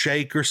little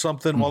shake or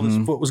something while his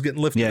foot was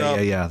getting lifted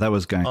up. Yeah. That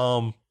was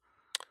going.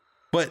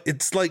 But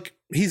it's like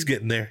he's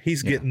getting there.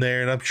 He's getting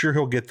there, and I'm sure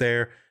he'll get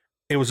there.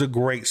 It was a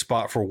great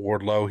spot for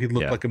Wardlow. He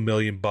looked like $1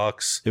 million.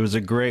 It was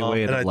a great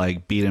way to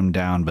like beat him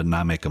down, but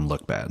not make him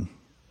look bad.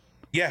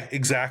 Yeah,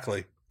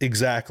 exactly.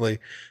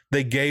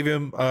 They gave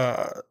him,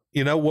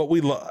 what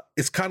we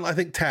it's kind of, I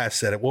think Taz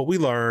said it. What we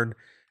learned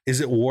is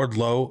that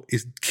Wardlow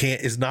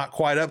is not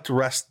quite up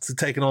to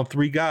taking on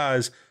 3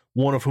 guys,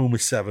 one of whom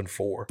is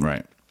 7'4".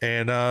 Right.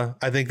 And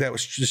I think that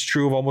was just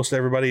true of almost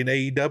everybody in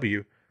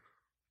AEW.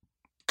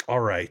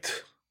 All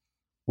right.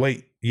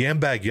 Wait,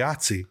 Yambag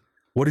Yahtzee.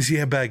 What is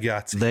Yambag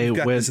Yahtzee? You've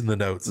got this in the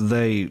notes.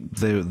 They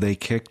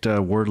kicked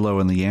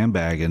Wardlow in the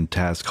Yambag, and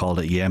Taz called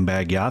it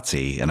Yambag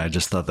Yahtzee, and I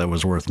just thought that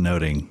was worth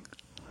noting.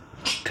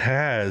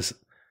 Taz,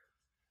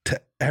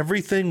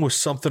 everything was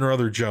something or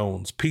other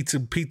Jones.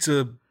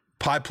 Pizza,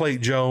 pie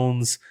plate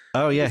Jones.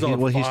 Oh yeah,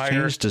 he's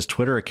changed his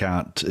Twitter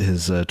account.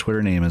 His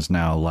Twitter name is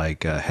now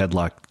like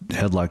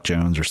Headlock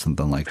Jones or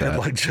something like that.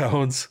 Headlock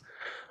Jones.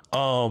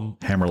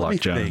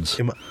 Hammerlock Jones.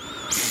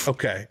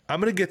 Okay,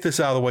 I'm going to get this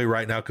out of the way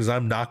right now because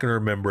I'm not going to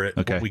remember it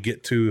when we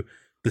get to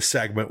the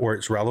segment where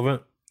it's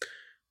relevant.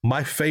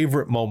 My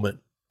favorite moment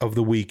of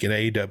the week in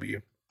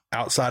AEW,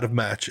 outside of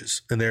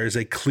matches, and there is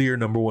a clear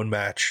number 1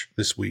 match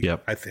this week,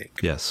 I think.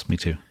 Yes, me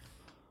too.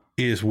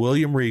 Is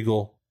William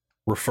Regal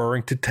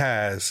referring to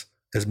Taz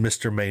as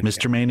Mr. Maniac.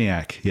 Mr.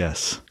 Maniac,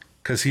 yes.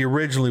 Because he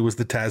originally was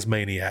the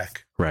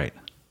Tasmaniac. Right.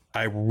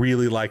 I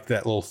really liked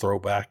that little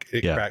throwback.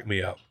 It cracked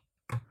me up.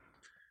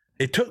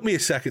 It took me a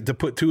second to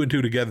put 2 and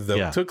 2 together,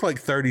 though. It took like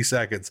 30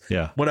 seconds.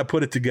 Yeah. When I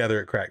put it together,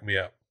 it cracked me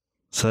up.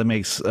 So that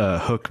makes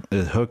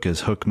Hook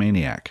is Hook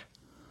Maniac.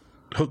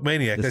 Hook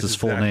Maniac. That's his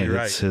full exactly name.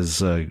 Right.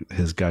 It's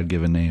his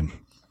God-given name.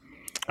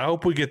 I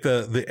hope we get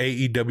the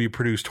AEW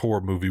produced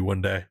horror movie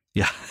one day.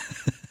 Yeah.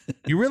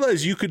 You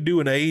realize you could do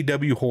an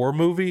AEW horror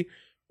movie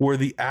where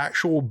the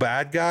actual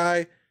bad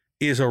guy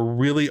is a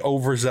really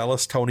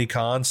overzealous Tony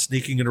Khan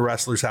sneaking into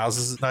wrestlers'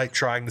 houses at night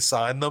trying to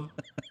sign them?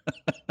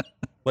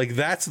 Like,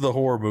 that's the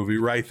horror movie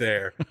right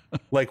there.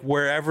 Like,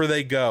 wherever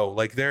they go,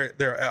 like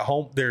they're at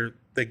home,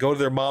 they go to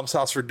their mom's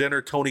house for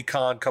dinner. Tony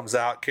Khan comes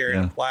out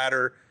carrying a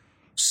platter,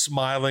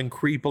 smiling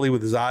creepily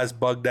with his eyes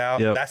bugged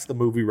out. Yep. That's the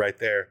movie right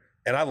there.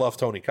 And I love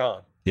Tony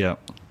Khan. Yeah.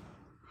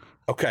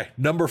 Okay,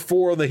 number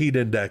 4 on the Heat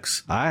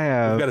Index. We've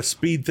got to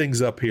speed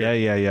things up here.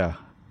 Yeah.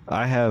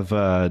 I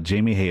have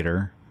Jamie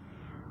Hayter.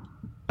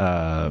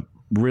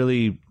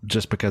 Really,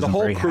 just because I'm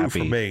very happy. The whole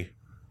crew for me.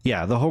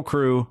 Yeah, the whole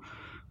crew.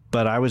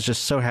 But I was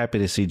just so happy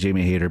to see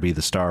Jamie Hayter be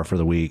the star for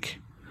the week.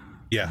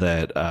 Yeah.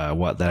 That I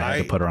had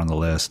to put her on the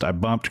list. I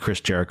bumped Chris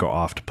Jericho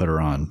off to put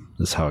her on.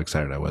 This is how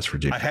excited I was for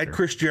Jamie. I had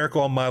Chris Jericho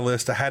on my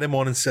list. I had him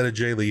on instead of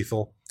Jay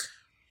Lethal.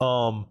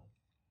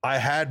 I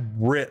had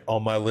Britt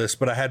on my list,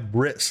 but I had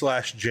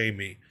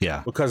Britt/Jamie.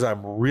 Yeah. Because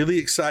I'm really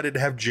excited to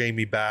have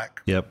Jamie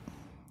back. Yep.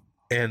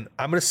 And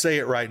I'm going to say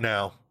it right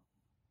now.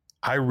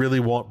 I really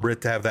want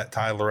Britt to have that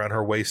title around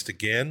her waist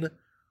again.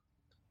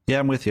 Yeah,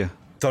 I'm with you.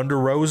 Thunder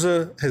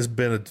Rosa has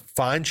been a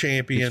fine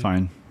champion. It's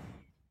fine.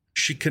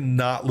 She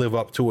cannot live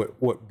up to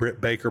what Britt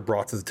Baker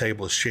brought to the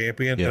table as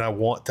champion, and I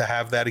want to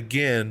have that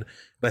again.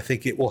 And I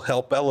think it will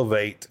help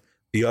elevate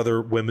the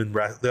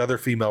other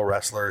female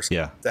wrestlers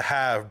to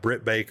have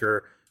Britt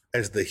Baker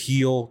as the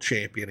heel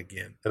champion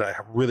again. And I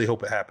really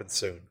hope it happens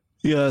soon.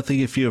 Yeah, I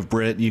think if you have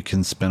Britt, you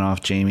can spin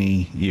off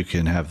Jamie. You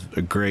can have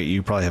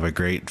you probably have a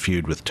great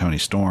feud with Tony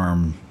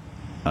Storm.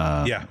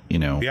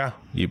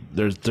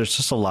 There's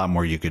just a lot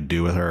more you could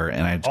do with her.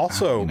 And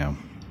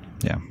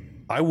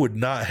I would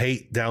not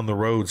hate down the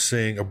road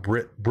seeing a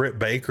Britt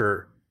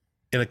Baker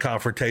in a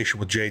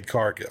confrontation with Jade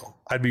Cargill.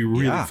 I'd be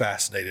really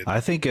fascinated. I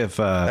think if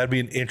that'd be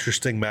an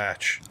interesting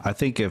match. I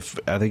think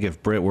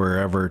if Britt were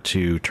ever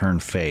to turn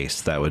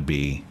face, that would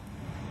be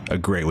a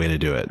great way to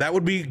do it. That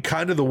would be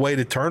kind of the way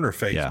to turn her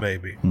face,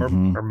 maybe,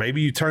 or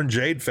maybe you turn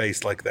Jade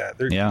face like that.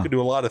 You could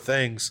do a lot of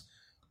things,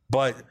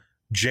 but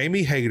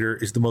Jamie Hayter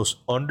is the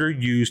most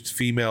underused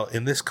female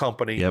in this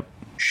company. Yep,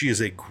 she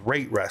is a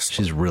great wrestler.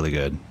 She's really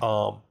good.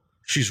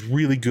 She's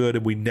really good,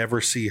 and we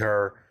never see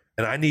her.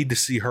 And I need to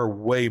see her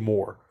way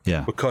more.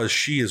 Yeah, because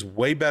she is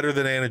way better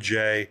than Anna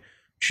Jay.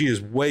 She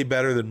is way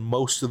better than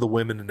most of the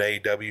women in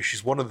AEW.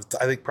 She's one of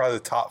the, I think, probably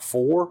the top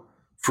 4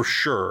 for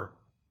sure.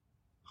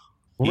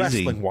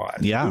 Wrestling wise,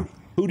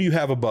 Who do you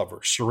have above her?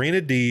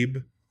 Serena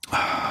Deeb.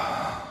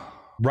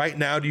 Right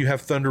now, do you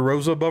have Thunder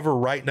Rosa above her?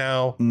 Right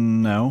now,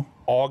 no.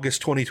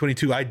 August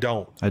 2022. I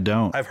don't.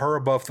 I have her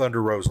above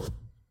Thunder Rosa.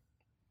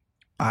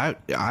 I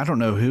don't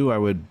know who I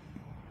would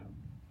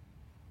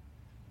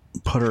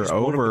put her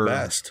over. One of the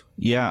best.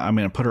 Yeah, I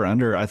mean, put her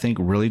under. I think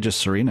really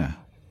just Serena.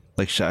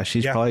 Like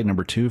she's probably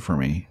number 2 for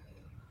me.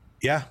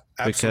 Yeah,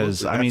 absolutely.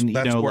 Because I mean,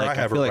 I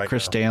feel like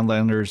Chris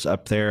Stanlander's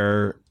up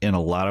there in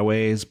a lot of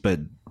ways, but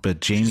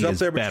Jamie is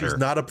better. But she's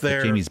not up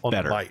there. Jamie's on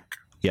better. The mic.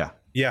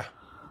 Yeah.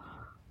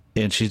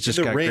 And she's just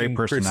got great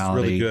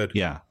personality. Really good.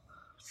 Yeah.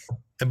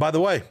 And by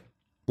the way,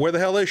 where the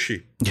hell is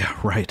she? Yeah,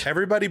 right.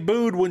 Everybody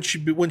booed when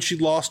she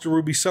lost to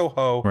Ruby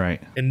Soho.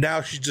 Right. And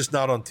now she's just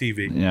not on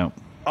TV. Yeah.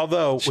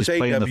 Although she's with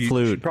playing AEW, the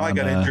flute she probably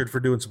got injured for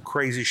doing some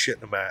crazy shit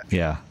in the match.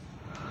 Yeah.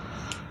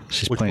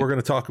 Which we're going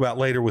to talk about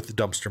later with the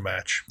dumpster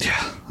match.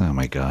 Yeah. Oh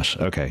my gosh.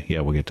 Okay.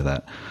 Yeah, we'll get to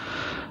that.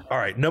 All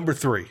right, number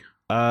 3.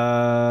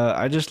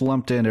 I just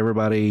lumped in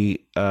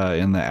everybody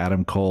in the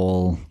Adam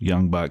Cole,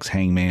 Young Bucks,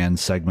 Hangman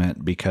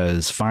segment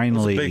because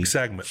finally, it was a big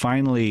segment.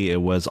 Finally,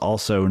 it was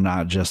also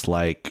not just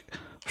like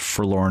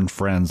forlorn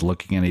friends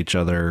looking at each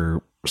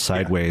other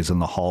sideways in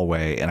the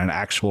hallway, and an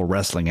actual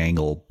wrestling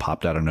angle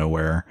popped out of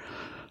nowhere.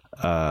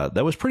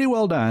 That was pretty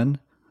well done.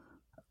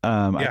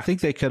 I think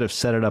they could have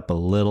set it up a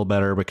little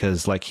better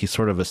because, like, he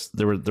sort of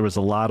there was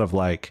a lot of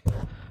like,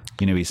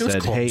 you know, he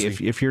said, "Hey,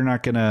 if you're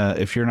not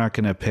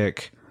gonna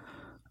pick."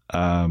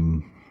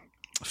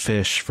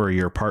 Fish for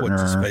your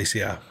partner, space,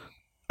 you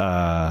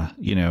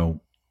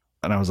know,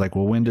 and I was like,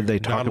 well, when did they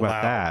talk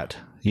about that?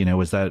 You know,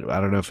 was that, I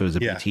don't know if it was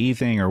a BTE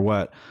thing or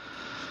what.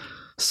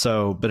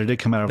 So, but it did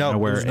come out of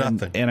nowhere.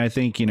 And I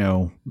think, you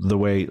know, the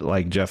way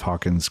like Jeff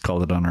Hawkins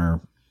called it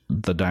on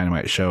the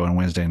Dynamite show on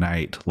Wednesday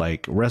night,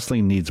 like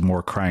wrestling needs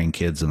more crying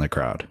kids in the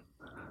crowd.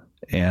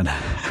 And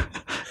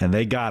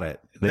they got it.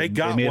 They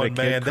got one,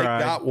 man. They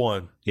got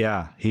one.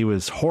 Yeah, he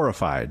was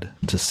horrified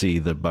to see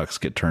the Bucks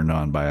get turned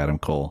on by Adam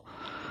Cole.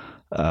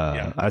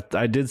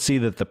 I did see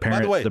that the parent.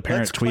 By the way,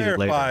 let's tweeted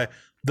clarify, later.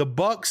 The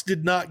Bucks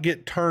did not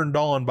get turned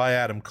on by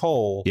Adam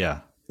Cole.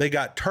 Yeah, they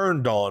got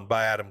turned on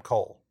by Adam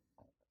Cole.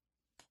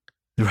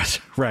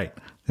 Right.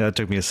 That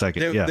took me a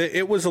second.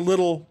 It was a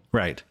little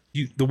right.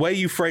 The way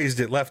you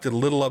phrased it left it a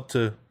little up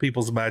to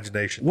people's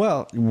imagination.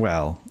 Well,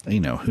 you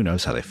know, who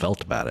knows how they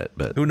felt about it,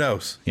 but who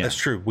knows? Yeah. That's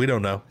true. We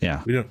don't know.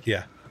 Yeah, we don't.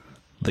 Yeah,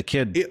 the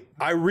kid.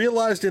 I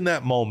realized in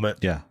that moment.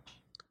 Yeah,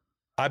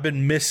 I've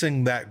been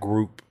missing that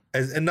group,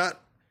 and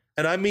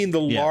I mean the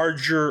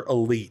larger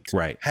elite.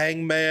 Right,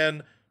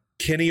 Hangman,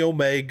 Kenny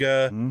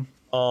Omega,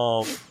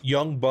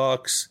 Young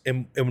Bucks,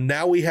 and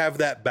now we have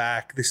that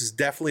back. This is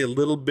definitely a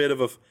little bit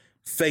of a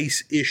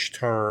face-ish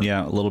turn.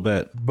 Yeah, a little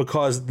bit.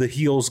 Because the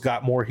heels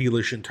got more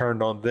heelish and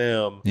turned on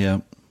them.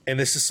 Yeah. And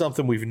this is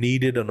something we've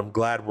needed, and I'm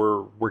glad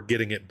we're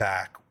getting it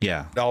back.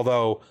 Yeah.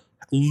 Although,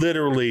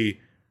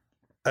 literally,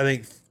 I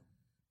think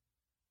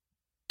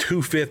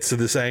 2/5 of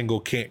this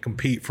angle can't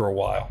compete for a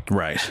while.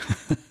 Right.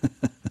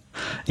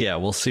 Yeah,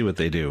 we'll see what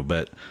they do.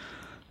 But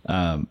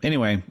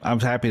anyway, I'm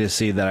happy to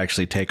see that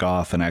actually take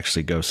off and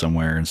actually go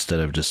somewhere instead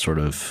of just sort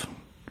of,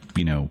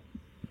 you know,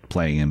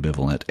 playing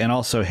ambivalent. And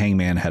also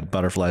Hangman had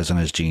butterflies on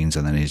his jeans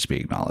and that needs to be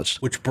acknowledged.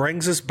 Which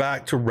brings us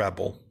back to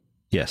Rebel.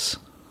 Yes.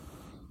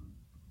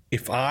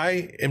 If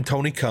I am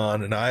Tony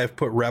Khan and I have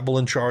put Rebel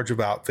in charge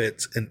of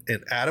outfits and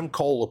Adam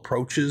Cole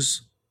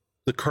approaches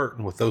the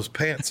curtain with those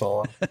pants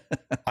on,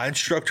 I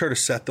instruct her to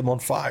set them on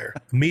fire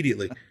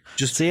immediately.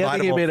 Just see, I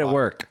think he made it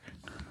work.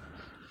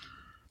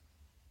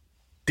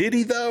 Did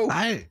he though?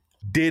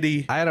 Did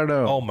he? I don't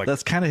know. Oh my!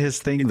 That's kind of his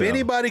thing. If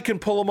anybody can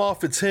pull him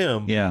off, it's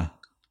him. Yeah.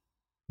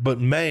 But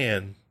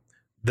man,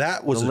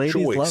 that was the ladies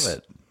choice. Love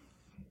it.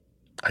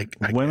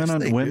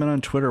 Women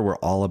on Twitter were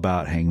all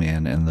about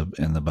Hangman and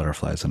the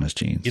butterflies on his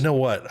jeans. You know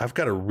what?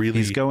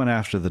 He's going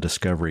after the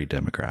Discovery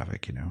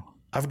demographic. You know,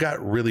 I've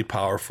got really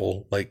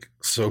powerful like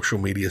social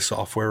media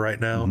software right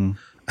now. Mm-hmm.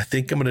 I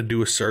think I'm going to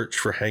do a search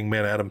for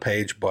Hangman Adam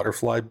Page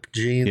butterfly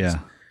jeans. Yeah.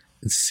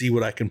 And see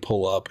what I can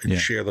pull up and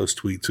share those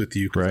tweets with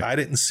you. Right. I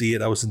didn't see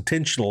it. I was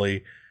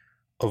intentionally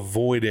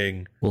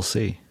avoiding. We'll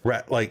see.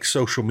 Like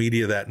social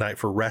media that night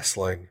for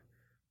wrestling.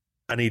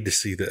 I need to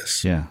see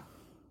this. Yeah.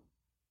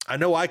 I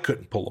know I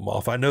couldn't pull them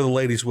off. I know the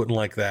ladies wouldn't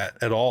like that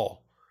at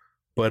all.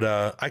 But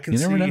I can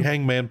see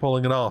Hangman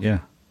pulling it off. Yeah.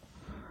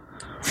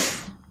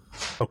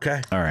 Okay.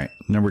 All right.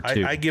 Number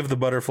 2. I give the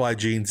butterfly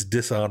jeans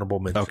dishonorable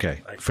mention. Okay.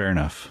 Fair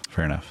enough.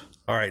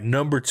 All right.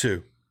 Number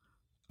 2.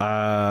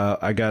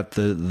 I got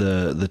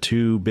the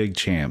two big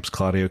champs,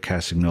 Claudio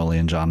Castagnoli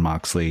and Jon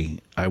Moxley.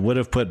 I would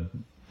have put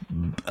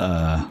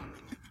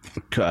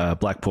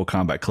Blackpool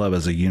Combat Club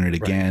as a unit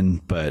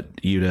again, but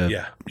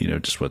Yuta, you know,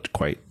 just what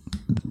quite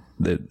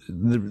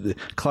the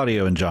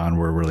Claudio and John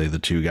were really the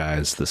two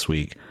guys this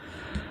week.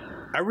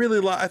 I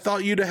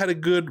thought Yuta had a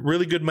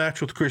really good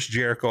match with Chris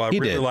Jericho. I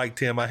really liked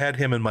him. I had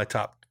him in my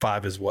top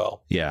 5 as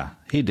well. Yeah,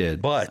 he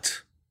did.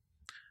 But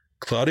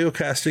Claudio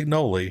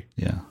Castagnoli,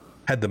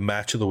 had the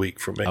match of the week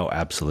for me. Oh,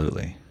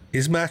 absolutely.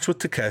 His match with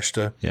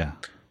Takeshita. Yeah.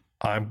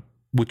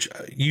 Which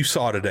you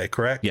saw today,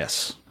 correct?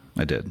 Yes,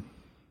 I did.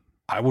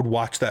 I would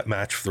watch that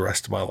match for the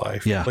rest of my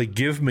life. Yeah. Like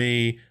give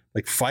me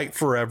like fight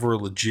forever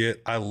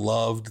legit. I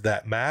loved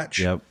that match.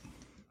 Yep.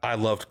 I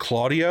loved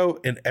Claudio,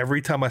 and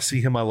every time I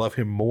see him, I love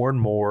him more and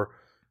more.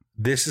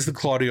 This is the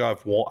Claudio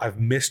I've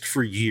missed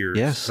for years.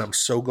 Yes. And I'm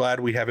so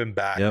glad we have him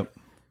back. Yep.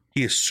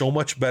 He is so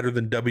much better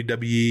than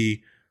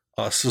WWE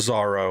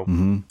Cesaro.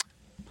 Mm-hmm.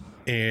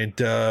 And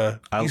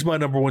he's my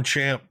number 1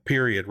 champ,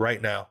 period, right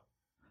now.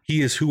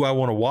 He is who I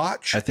want to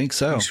watch. I think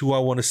so. He's who I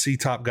want to see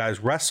top guys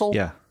wrestle.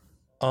 Yeah.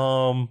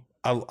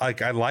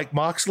 I like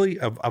Moxley.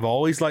 I've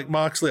always liked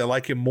Moxley. I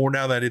like him more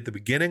now than I did at the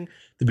beginning.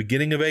 The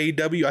beginning of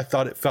AEW, I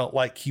thought it felt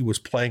like he was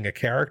playing a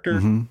character.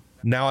 Mm-hmm.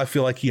 Now I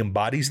feel like he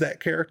embodies that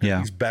character. Yeah.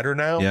 He's better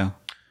now. Yeah.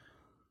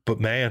 But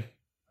man,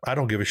 I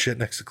don't give a shit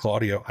next to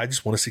Claudio. I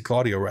just want to see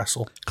Claudio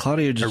wrestle.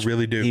 Claudio just, I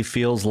really do. He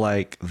feels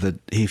like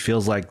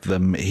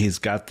he's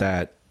got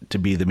that to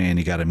be the man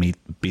you got to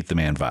beat the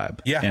man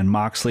vibe. Yeah. And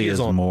Moxley is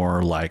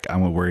more like,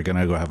 we're going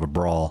to go have a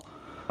brawl.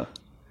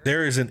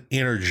 There is an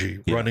energy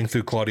running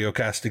through Claudio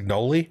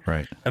Castagnoli.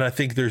 Right. And I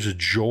think there's a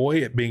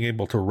joy at being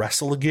able to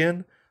wrestle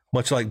again,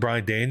 much like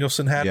Bryan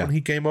Danielson had when he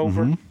came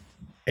over. Mm-hmm.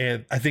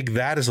 And I think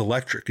that is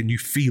electric, and you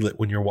feel it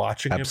when you're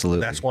watching Absolutely.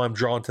 him. That's why I'm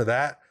drawn to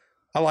that.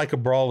 I like a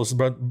brawl as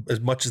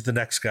much as the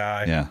next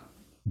guy. Yeah.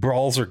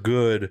 Brawls are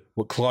good.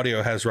 What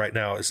Claudio has right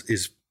now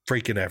is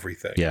freaking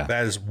everything. Yeah.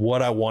 That is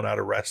what I want out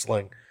of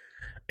wrestling.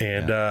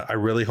 And I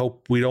really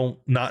hope we don't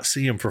not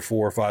see him for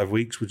 4 or 5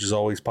 weeks, which is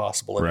always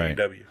possible in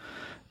AEW.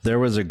 There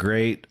was a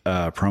great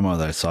promo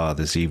that I saw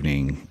this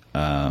evening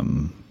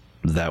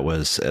that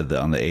was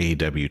on the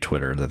AEW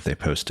Twitter that they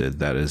posted.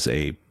 That is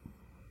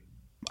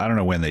I don't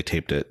know when they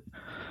taped it,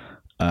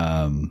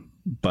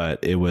 but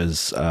it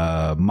was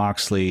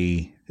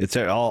Moxley. It's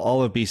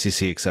all of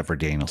BCC except for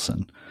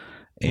Danielson.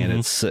 And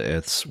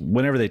it's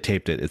whenever they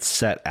taped it, it's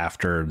set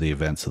after the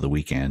events of the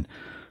weekend.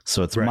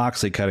 So it's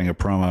Moxley cutting a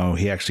promo.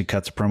 He actually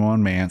cuts a promo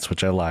on Mance,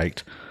 which I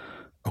liked.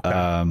 Okay.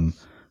 And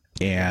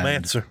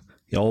Mancer.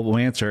 The old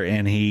Lancer,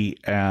 and he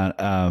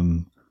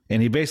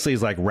basically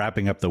is like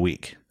wrapping up the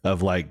week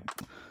of like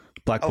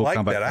Blackpool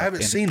Combat. That. I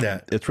haven't seen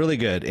that. It's really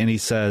good. And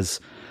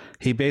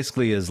he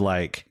basically is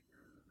like,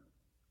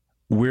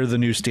 we're the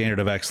new standard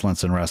of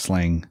excellence in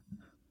wrestling.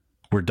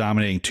 We're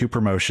dominating 2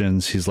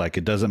 promotions. He's like,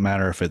 it doesn't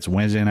matter if it's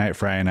Wednesday night,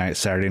 Friday night,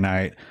 Saturday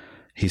night.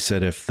 He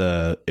said if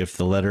the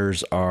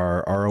letters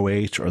are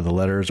ROH or the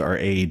letters are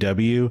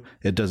AEW,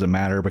 it doesn't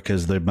matter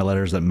because the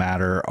letters that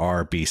matter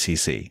are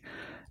BCC.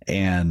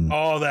 And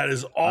that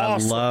is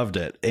awesome. I loved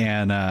it.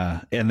 And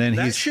then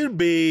that should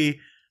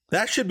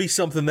be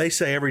something they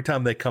say every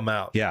time they come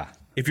out. Yeah.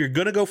 If you're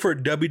gonna go for a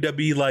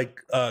WWE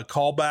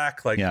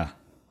callback,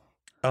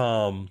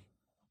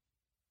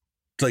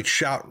 like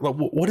shout,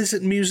 what is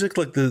it in music?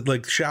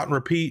 Like shout and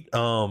repeat.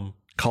 Call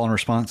and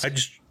response.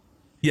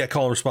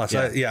 Call and response.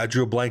 I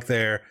drew a blank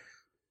there.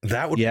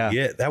 That would be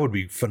it. That would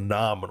be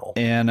phenomenal.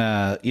 And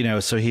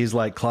so he's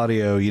like,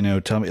 Claudio,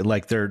 tell me,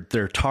 like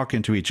they're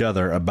talking to each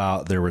other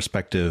about their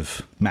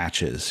respective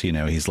matches.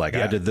 He's like,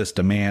 I did this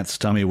to Mance.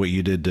 Tell me what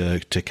you did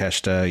to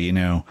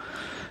Keshta.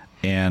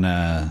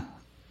 And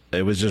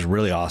it was just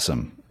really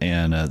awesome.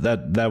 And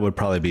that would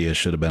probably be a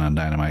should have been on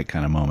Dynamite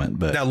kind of moment.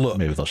 But now look,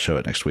 maybe they'll show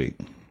it next week.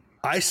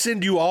 I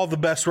send you all the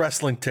best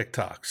wrestling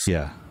TikToks.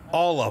 Yeah.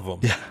 All of them.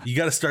 Yeah. You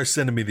got to start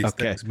sending me these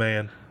things,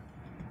 man.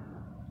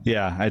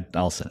 Yeah,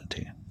 I'll send it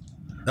to you.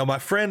 Now, my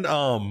friend,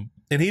 and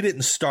he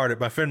didn't start it,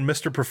 my friend,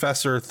 Mr.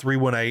 Professor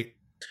 318,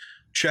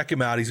 check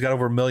him out. He's got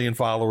over 1 million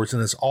followers,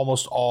 and it's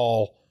almost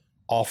all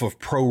off of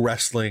pro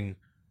wrestling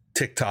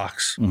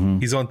TikToks. Mm-hmm.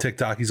 He's on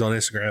TikTok. He's on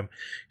Instagram.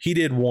 He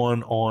did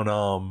one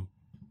on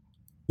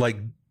like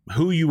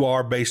who you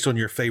are based on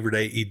your favorite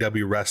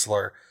AEW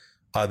wrestler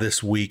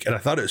this week, and I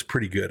thought it was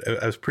pretty good.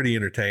 It was pretty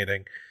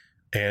entertaining,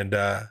 and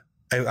I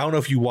don't know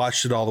if you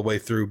watched it all the way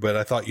through, but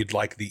I thought you'd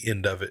like the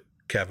end of it,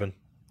 Kevin.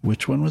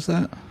 Which one was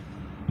that?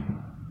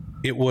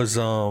 It was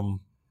who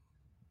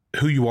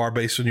you are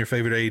based on your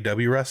favorite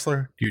AEW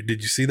wrestler.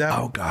 Did you see that?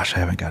 Oh gosh, I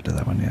haven't got to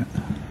that one yet.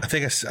 I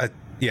think I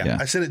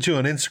sent it to you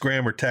on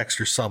Instagram or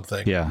text or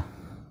something. Yeah,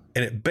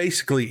 and it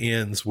basically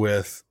ends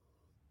with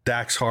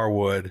Dax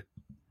Harwood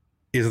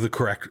is the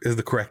correct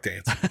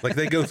answer. Like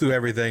they go through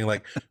everything,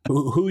 like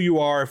who you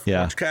are. If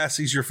Orange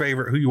Cassidy's your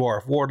favorite, who you are.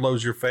 If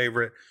Wardlow's your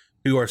favorite,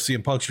 who you are. If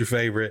CM Punk's your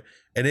favorite,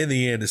 and in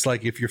the end, it's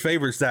like if your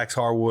favorite's Dax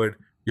Harwood,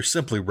 you're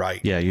simply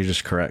right. Yeah, you're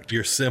just correct.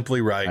 You're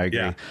simply right. I agree.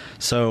 Yeah.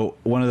 So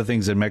one of the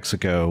things in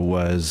Mexico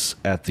was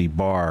at the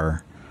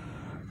bar,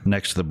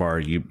 next to the bar,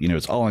 you know,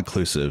 it's all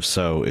inclusive.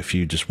 So if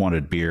you just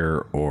wanted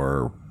beer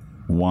or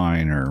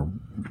wine or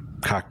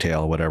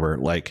cocktail, whatever,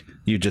 like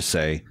you just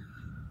say,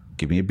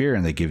 give me a beer,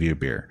 and they give you a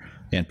beer.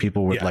 And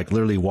people would like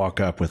literally walk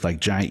up with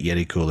like giant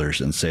Yeti coolers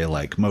and say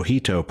like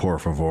mojito, por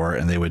favor.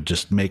 And they would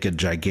just make a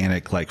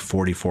gigantic like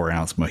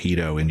 44-ounce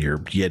mojito in your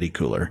Yeti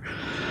cooler.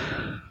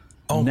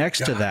 Oh,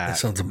 next to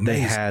that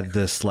they had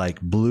this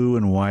like blue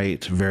and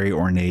white, very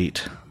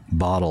ornate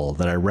bottle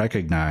that I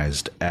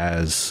recognized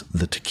as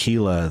the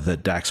tequila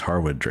that Dax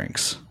Harwood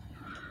drinks.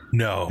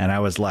 No. And I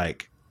was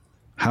like,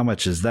 how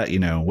much is that? You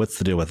know, what's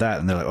the deal with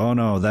that? And they're like, oh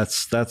no,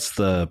 that's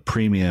the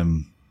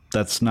premium.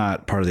 That's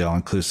not part of the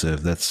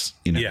all-inclusive. That's,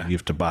 you know, you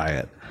have to buy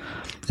it.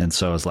 And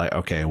so I was like,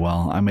 okay,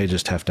 well, I may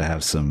just have to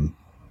have some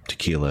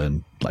tequila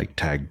and like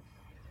tag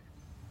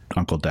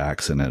Uncle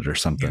Dax in it or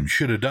something. You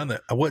should have done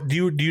that. What do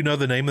you know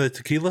the name of the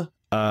tequila?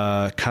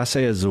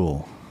 Casa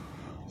Azul.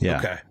 Yeah.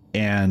 Okay.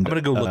 And I'm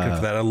gonna go looking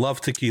for that. I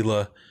love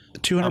tequila.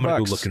 $200 I'm gonna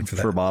go looking for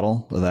that. For a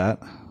bottle of that.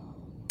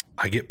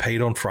 I get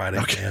paid on Friday,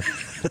 man.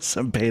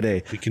 Some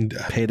payday. We can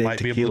payday might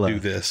tequila. be able to do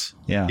this.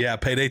 Yeah. Yeah,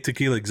 payday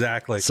tequila,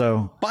 exactly.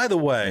 So by the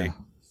way,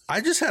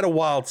 I just had a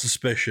wild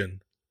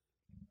suspicion,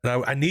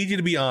 and I need you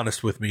to be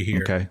honest with me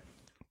here. Okay.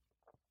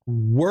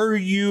 Were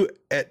you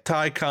at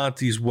Ty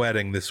Conti's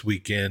wedding this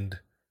weekend,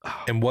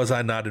 and was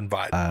I not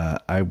invited?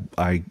 I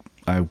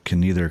can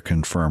neither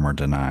confirm or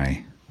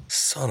deny.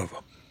 Son of a,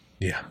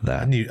 yeah.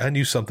 That. I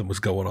knew something was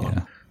going on.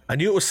 Yeah. I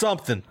knew it was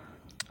something.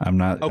 I'm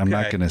not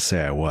going to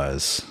say I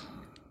was.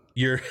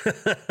 You're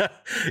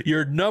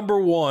number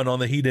one on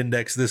the Heat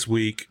Index this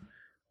week.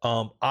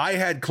 I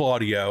had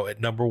Claudio at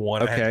number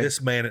one. Okay. I had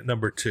this man at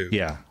number two.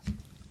 Yeah.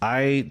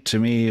 To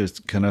me, it was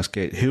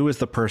Konosuke. Who was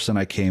the person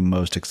I came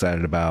most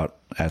excited about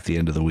at the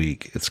end of the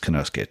week? It's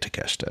Konosuke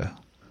Takeshita.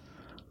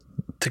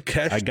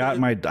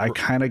 Takeshita? I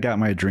kind of got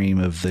my dream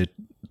of the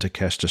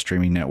Takeshita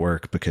streaming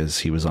network because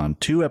he was on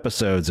 2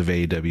 episodes of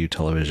AEW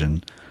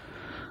television.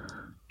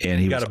 And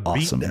he was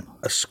awesome. Beat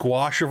a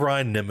squash of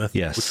Ryan Nemeth,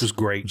 yes, which was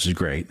great. Which is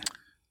great.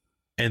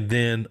 And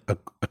then a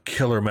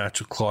killer match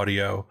with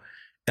Claudio.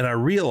 And I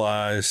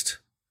realized,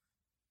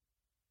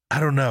 I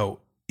don't know,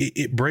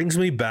 it brings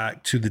me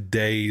back to the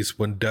days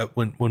when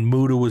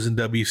Muda was in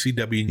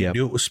WCW and you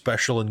knew it was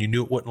special and you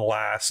knew it wouldn't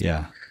last.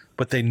 Yeah.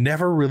 But they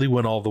never really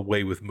went all the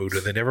way with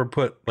Muda. They never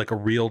put like a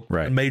real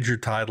major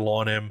title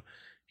on him.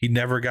 He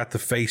never got the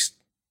face,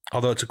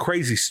 although it's a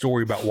crazy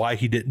story about why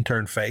he didn't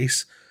turn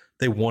face.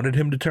 They wanted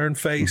him to turn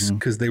face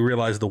because they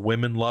realized the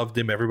women loved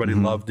him. Everybody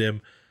loved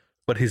him.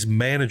 But his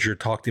manager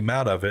talked him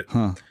out of it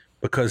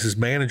because his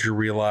manager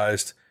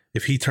realized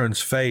if he turns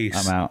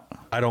face, I'm out.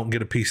 I don't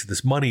get a piece of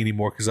this money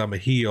anymore because I'm a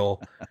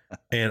heel.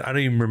 And I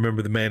don't even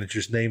remember the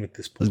manager's name at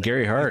this point. It was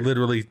Gary Hart.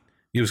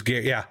 It was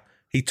Gary. Yeah.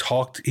 He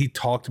talked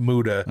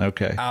Muda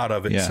out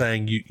of it,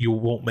 saying you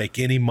won't make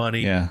any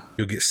money. Yeah.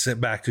 You'll get sent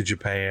back to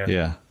Japan.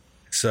 Yeah.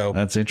 So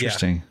that's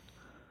interesting. Yeah.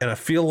 And I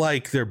feel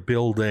like they're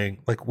building,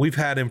 like we've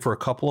had him for a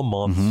couple of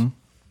months.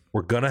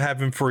 We're going to have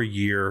him for a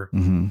year.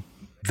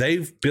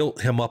 They've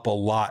built him up a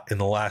lot in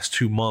the last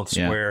 2 months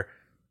where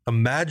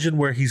imagine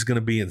where he's going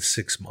to be in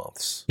 6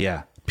 months.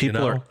 Yeah.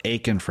 People are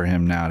aching for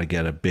him now to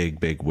get a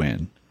big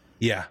win.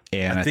 Yeah.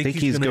 And I think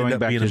he's going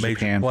back to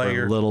Japan for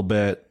a little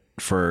bit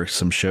for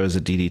some shows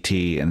at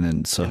DDT and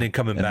then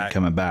coming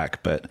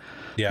back. But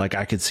like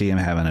I could see him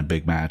having a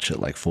big match at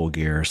like Full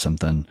Gear or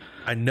something.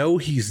 I know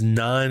he's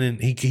 9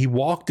 and he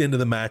walked into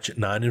the match at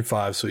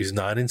 9-5, so he's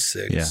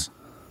 9-6. Yeah.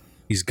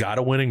 He's got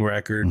a winning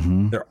record.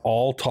 They're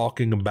all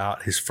talking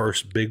about his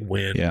first big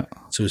win. Yeah.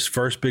 So his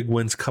first big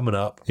win's coming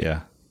up.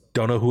 Yeah.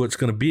 Don't know who it's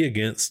going to be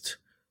against.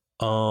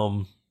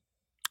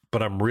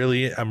 But I'm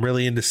really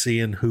into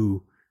seeing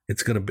who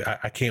it's going to be.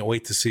 I can't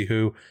wait to see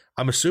who.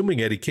 I'm assuming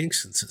Eddie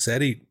Kingston, since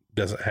Eddie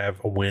doesn't have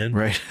a win.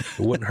 Right.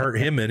 It wouldn't hurt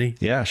him any.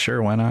 Yeah,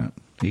 sure. Why not?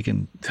 He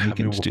can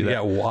just do that.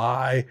 Yeah.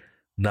 Why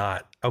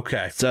not?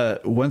 Okay. So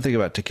one thing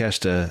about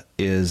Takeshita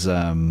is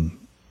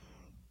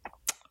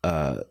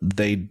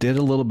they did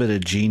a little bit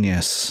of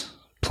genius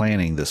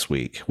planning this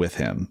week with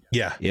him.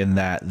 Yeah. In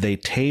that they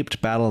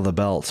taped Battle of the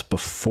Belts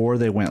before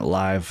they went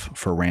live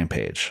for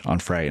Rampage on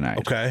Friday night.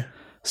 Okay.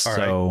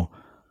 So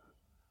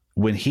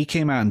when he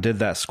came out and did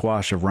that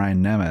squash of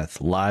Ryan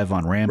Nemeth live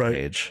on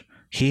Rampage,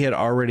 he had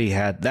already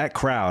that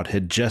crowd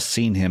had just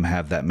seen him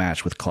have that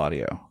match with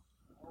Claudio.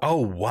 Oh,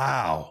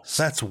 wow.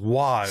 That's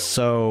wild.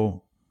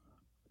 So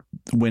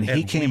when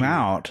he came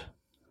out,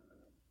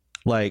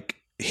 like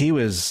he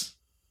was,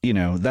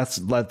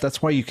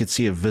 that's why you could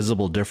see a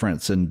visible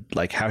difference in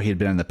like how he had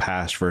been in the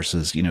past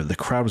versus, the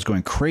crowd was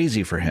going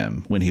crazy for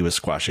him when he was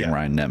squashing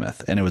Ryan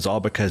Nemeth. And it was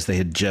all because they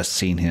had just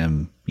seen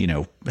him,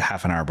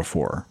 half an hour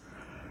before.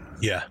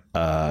 Yeah.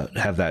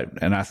 Have that.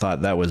 And I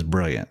thought that was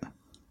brilliant.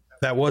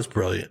 That was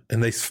brilliant.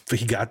 And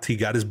he got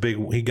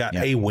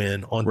a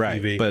win on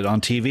TV. But on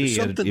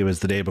TV, it was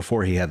the day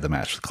before he had the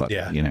match with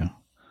Claudio. Yeah.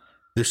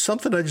 There's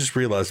something I just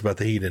realized about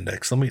the Heat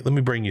Index. Let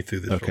me bring you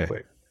through this real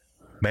quick.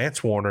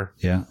 Mance Warner.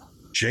 Yeah.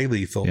 Jay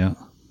Lethal. Yeah.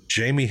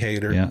 Jamie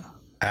Hayter. Yeah.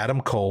 Adam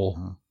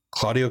Cole.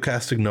 Claudio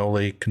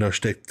Castagnoli.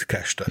 Konosuke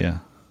Takeshita. Yeah.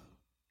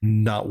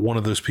 Not one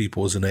of those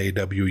people was in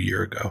AEW a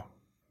year ago.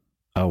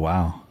 Oh,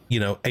 wow.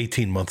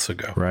 18 months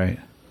ago. Right.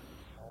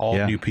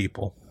 All new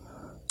people.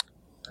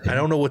 I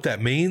don't know what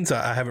that means.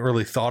 I haven't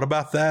really thought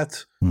about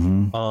that.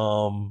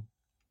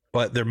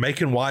 But they're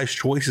making wise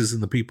choices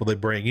in the people they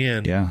bring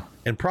in. Yeah.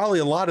 And probably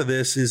a lot of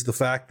this is the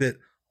fact that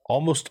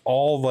almost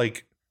all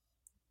like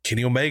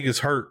Kenny Omega's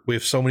hurt. We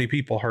have so many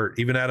people hurt.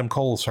 Even Adam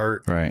Cole's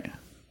hurt. Right.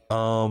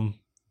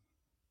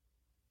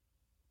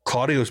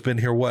 Claudio's been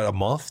here, what, a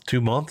month, 2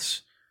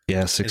 months?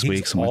 Yeah, 6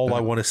 weeks. All I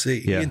want to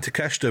see. Yeah. He and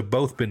Takeshita have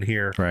both been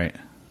here. Right.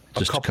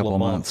 Just a couple of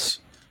months.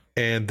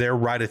 And they're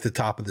right at the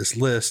top of this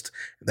list.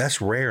 That's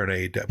rare in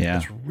AEW. Yeah.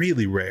 It's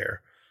really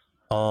rare.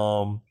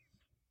 I'm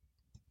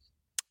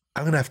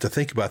going to have to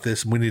think about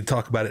this, and we need to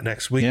talk about it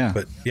next week. Yeah.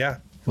 But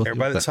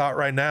everybody that's hot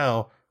right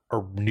now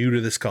are new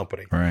to this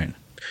company. Right.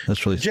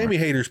 That's really Jamie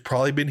Hayter's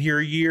probably been here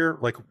a year.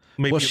 Like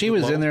maybe. Well, she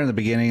was in there in the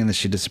beginning, and then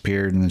she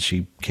disappeared, and then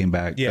she came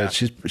back. Yeah.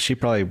 But she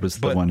probably was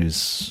the one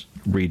who's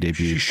re-debuted.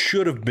 She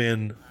should have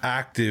been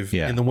active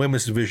in the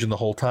women's division the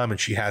whole time, and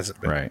she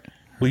hasn't been. Right.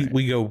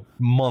 We go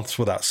months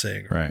without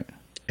seeing her. Right.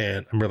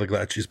 And I'm really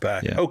glad she's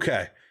back. Yeah.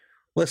 Okay.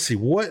 let's see,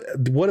 what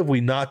have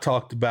we not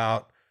talked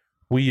about?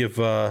 We have,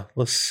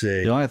 let's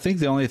see. I think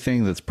the only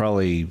thing that's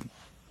probably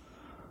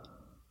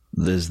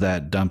is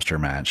that dumpster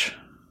match.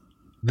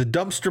 The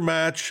dumpster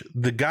match,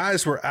 the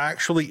guys were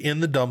actually in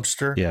the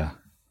dumpster. Yeah.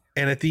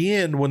 And at the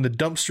end, when the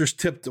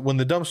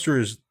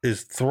dumpster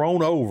is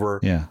thrown over,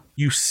 yeah,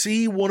 you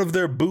see one of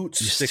their boots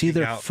sticking out. See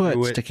their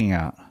foot sticking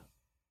out.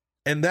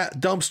 And that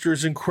dumpster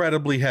is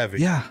incredibly heavy.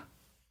 Yeah.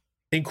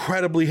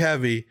 Incredibly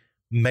heavy.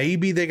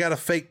 Maybe they got a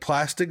fake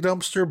plastic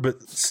dumpster,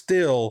 but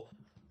still,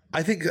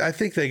 I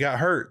think they got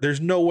hurt.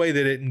 There's no way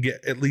they didn't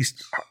get at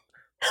least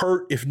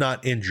hurt, if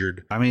not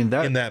injured. I mean,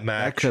 in that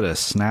match, that could have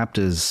snapped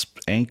his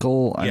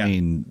ankle. Yeah. I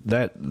mean,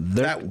 that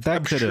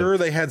I'm sure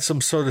they had some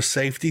sort of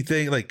safety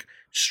thing, like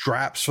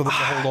straps for them to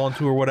hold on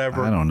to or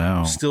whatever. I don't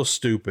know. Still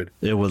stupid.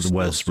 It was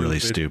really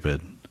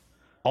stupid.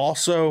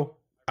 Also,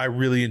 I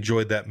really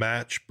enjoyed that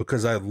match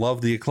because I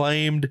love the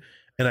Acclaimed,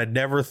 and I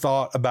never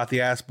thought about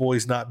the Ass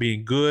Boys not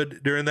being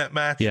good during that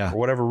match for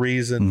whatever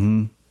reason.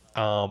 Mm-hmm.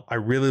 I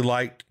really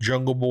liked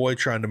Jungle Boy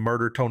trying to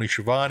murder Tony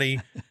Schiavone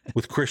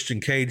with Christian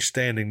Cage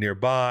standing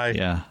nearby.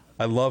 Yeah.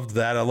 I loved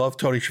that. I love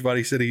Tony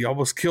Schiavone said he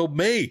almost killed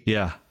me.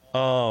 Yeah.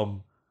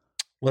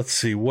 Let's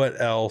see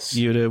what else.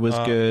 Yuta was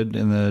good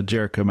in the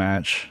Jericho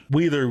match.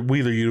 Wheeler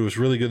Yuta was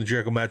really good in the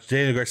Jericho match.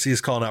 Daniel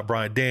Garcia's calling out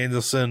Bryan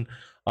Danielson.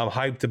 I'm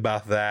hyped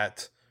about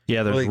that.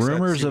 Yeah, there's really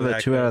rumors of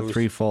a 2 out of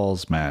 3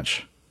 falls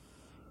match.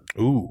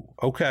 Ooh,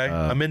 okay.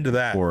 I'm into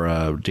that.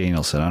 For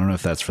Danielson. I don't know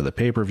if that's for the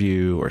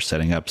pay-per-view or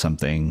setting up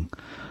something.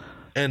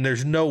 And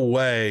there's no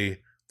way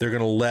they're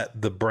going to let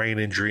the brain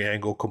injury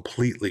angle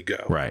completely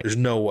go. Right. There's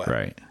no way.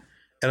 Right.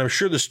 And I'm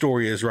sure the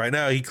story is right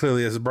now he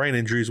clearly has a brain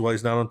injury while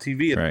he's not on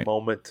TV at the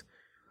moment.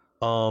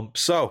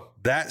 So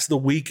that's the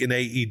week in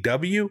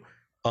AEW.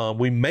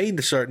 We may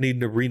start needing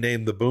to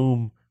rename the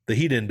Boom the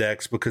Heat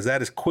Index because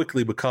that is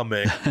quickly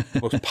becoming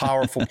the most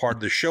powerful part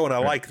of the show, and I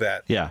like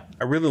that. Yeah,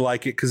 I really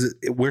like it because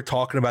we're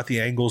talking about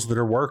the angles that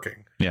are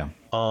working. Yeah.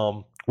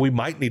 We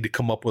might need to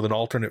come up with an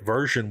alternate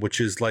version,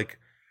 which is like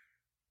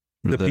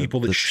the people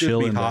that should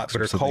be hot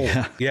but are cold.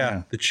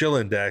 Yeah, the chill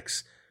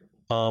index.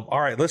 All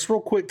right, let's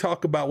real quick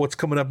talk about what's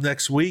coming up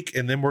next week,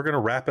 and then we're going to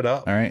wrap it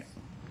up. All right.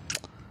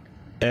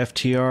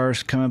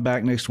 FTR's coming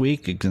back next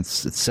week. It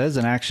says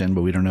in action,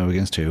 but we don't know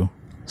against who.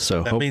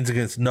 So that means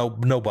against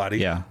nobody.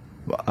 Yeah.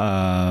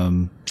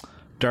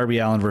 Darby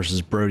Allin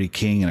versus Brody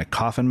King in a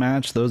coffin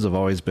match. Those have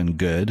always been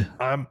good.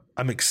 I'm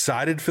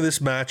excited for this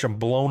match. I'm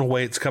blown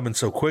away it's coming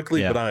so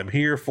quickly, but I'm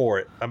here for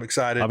it. I'm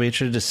excited. I'll be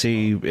interested to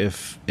see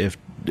if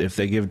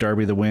they give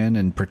Darby the win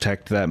and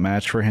protect that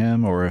match for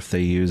him, or if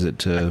they use it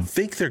to. I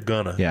think they're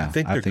gonna. Yeah, I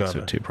think they're gonna.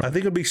 So too, I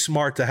think it'd be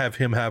smart to have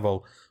him have a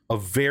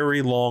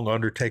very long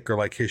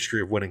Undertaker-like history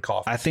of winning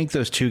coffins. I think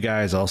those two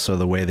guys also,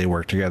 the way they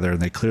work together,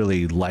 and they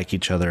clearly like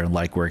each other and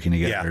like working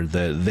together,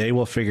 that they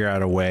will figure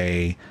out a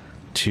way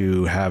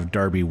to have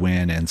Darby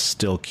win and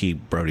still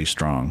keep Brody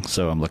strong.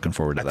 So I'm looking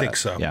forward to that. I think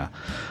so. Yeah.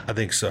 I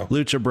think so.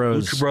 Lucha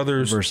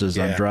Brothers versus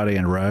Andrade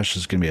and Rush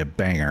is going to be a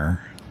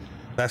banger.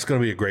 That's going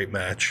to be a great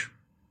match.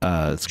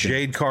 It's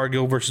Jade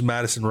Cargill versus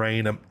Madison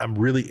Rayne. I'm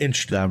really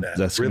interested in that.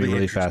 That's going to be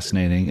really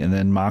fascinating. And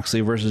then Moxley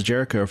versus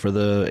Jericho for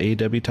the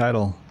AEW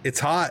title. It's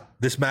hot.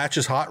 This match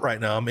is hot right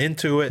now. I'm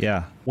into it.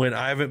 Yeah. When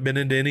I haven't been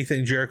into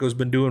anything Jericho's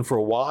been doing for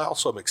a while,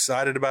 so I'm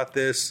excited about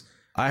this.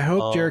 I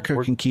hope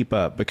Jericho can keep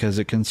up, because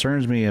it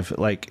concerns me if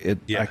I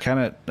kind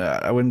of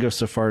I wouldn't go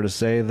so far to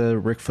say the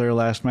Ric Flair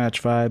last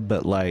match vibe,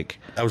 but like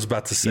I was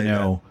about to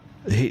say,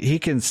 he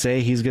can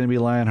say he's going to be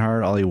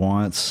Lionheart all he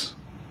wants.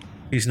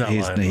 He's not.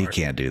 He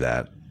can't do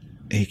that.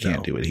 He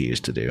can't do what he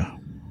used to do.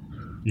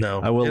 No,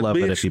 I will love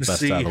it if he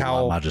busts out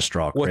a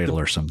Magistral Cradle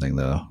or something,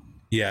 though.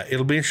 Yeah,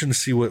 it'll be interesting to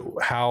see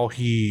how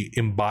he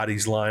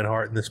embodies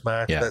Lionheart in this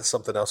match. Yeah. That's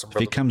something else. If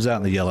he comes out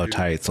in the yellow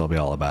tights, I'll be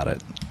all about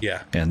it.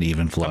 Yeah, and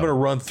even flow. I'm going to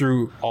run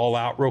through All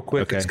Out real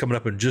quick. Okay. It's coming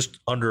up in just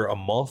under a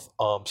month.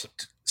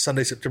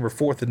 Sunday, September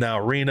 4th in Now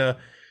Arena.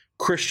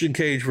 Christian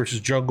Cage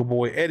versus Jungle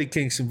Boy. Eddie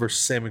Kingston versus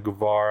Sammy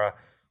Guevara.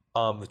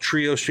 The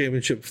Trios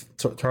Championship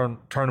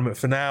tournament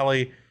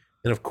finale,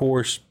 and of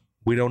course,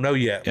 we don't know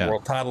yet. Yeah.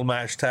 World title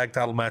match, tag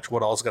title match,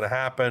 what all is going to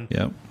happen.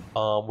 Yep.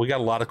 We got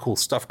a lot of cool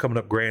stuff coming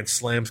up. Grand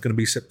Slam's going to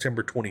be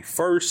September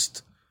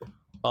 21st.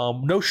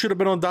 No Should Have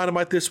Been on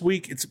Dynamite this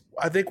week.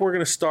 I think we're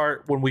going to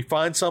start, when we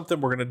find something,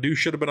 we're going to do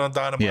Should Have Been on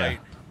Dynamite. Yeah.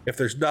 If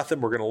there's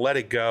nothing, we're going to let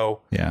it go.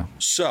 Yeah.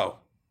 So,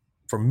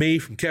 from me,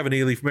 from Kevin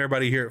Ely, from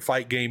everybody here at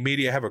Fight Game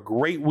Media, have a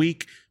great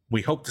week.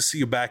 We hope to see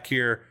you back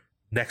here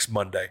next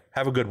Monday.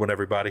 Have a good one,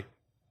 everybody.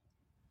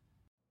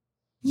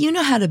 You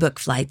know how to book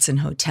flights and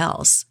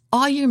hotels.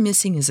 All you're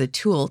missing is a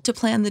tool to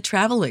plan the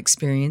travel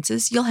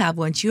experiences you'll have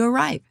once you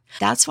arrive.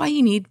 That's why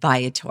you need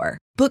Viator.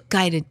 Book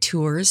guided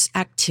tours,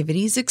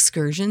 activities,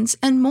 excursions,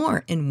 and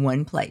more in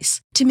one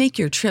place to make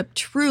your trip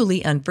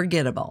truly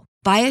unforgettable.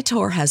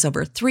 Viator has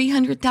over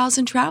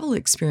 300,000 travel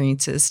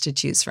experiences to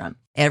choose from.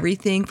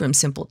 Everything from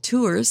simple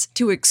tours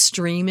to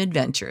extreme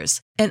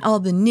adventures and all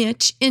the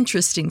niche,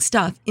 interesting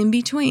stuff in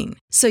between.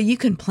 So you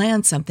can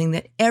plan something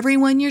that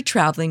everyone you're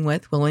traveling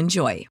with will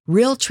enjoy.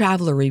 Real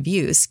traveler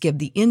reviews give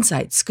the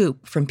inside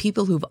scoop from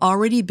people who've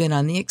already been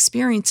on the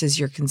experiences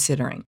you're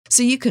considering.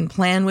 So you can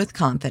plan with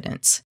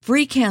confidence.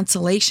 Free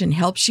cancellation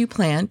helps you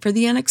plan for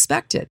the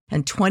unexpected.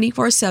 And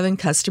 24/7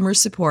 customer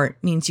support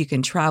means you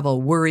can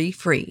travel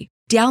worry-free.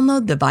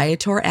 Download the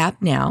Viator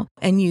app now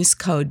and use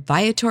code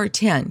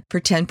Viator10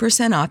 for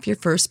 10% off your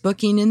first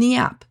booking in the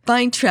app.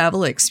 Find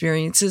travel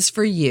experiences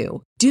for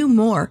you. Do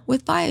more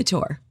with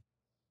Viator.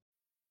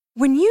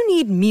 When you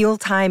need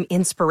mealtime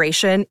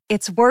inspiration,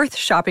 it's worth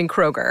shopping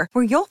Kroger,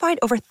 where you'll find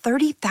over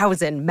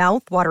 30,000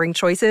 mouth-watering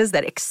choices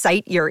that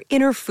excite your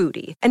inner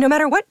foodie. And no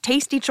matter what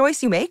tasty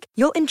choice you make,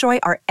 you'll enjoy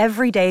our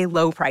everyday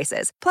low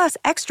prices, plus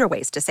extra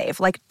ways to save,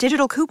 like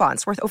digital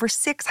coupons worth over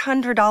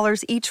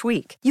 $600 each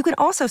week. You can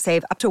also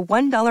save up to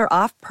 $1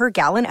 off per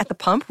gallon at the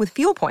pump with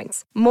fuel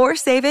points. More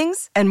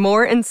savings and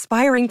more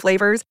inspiring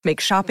flavors make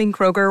shopping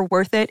Kroger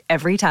worth it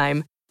every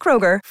time.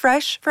 Kroger,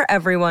 fresh for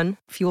everyone.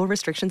 Fuel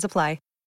restrictions apply.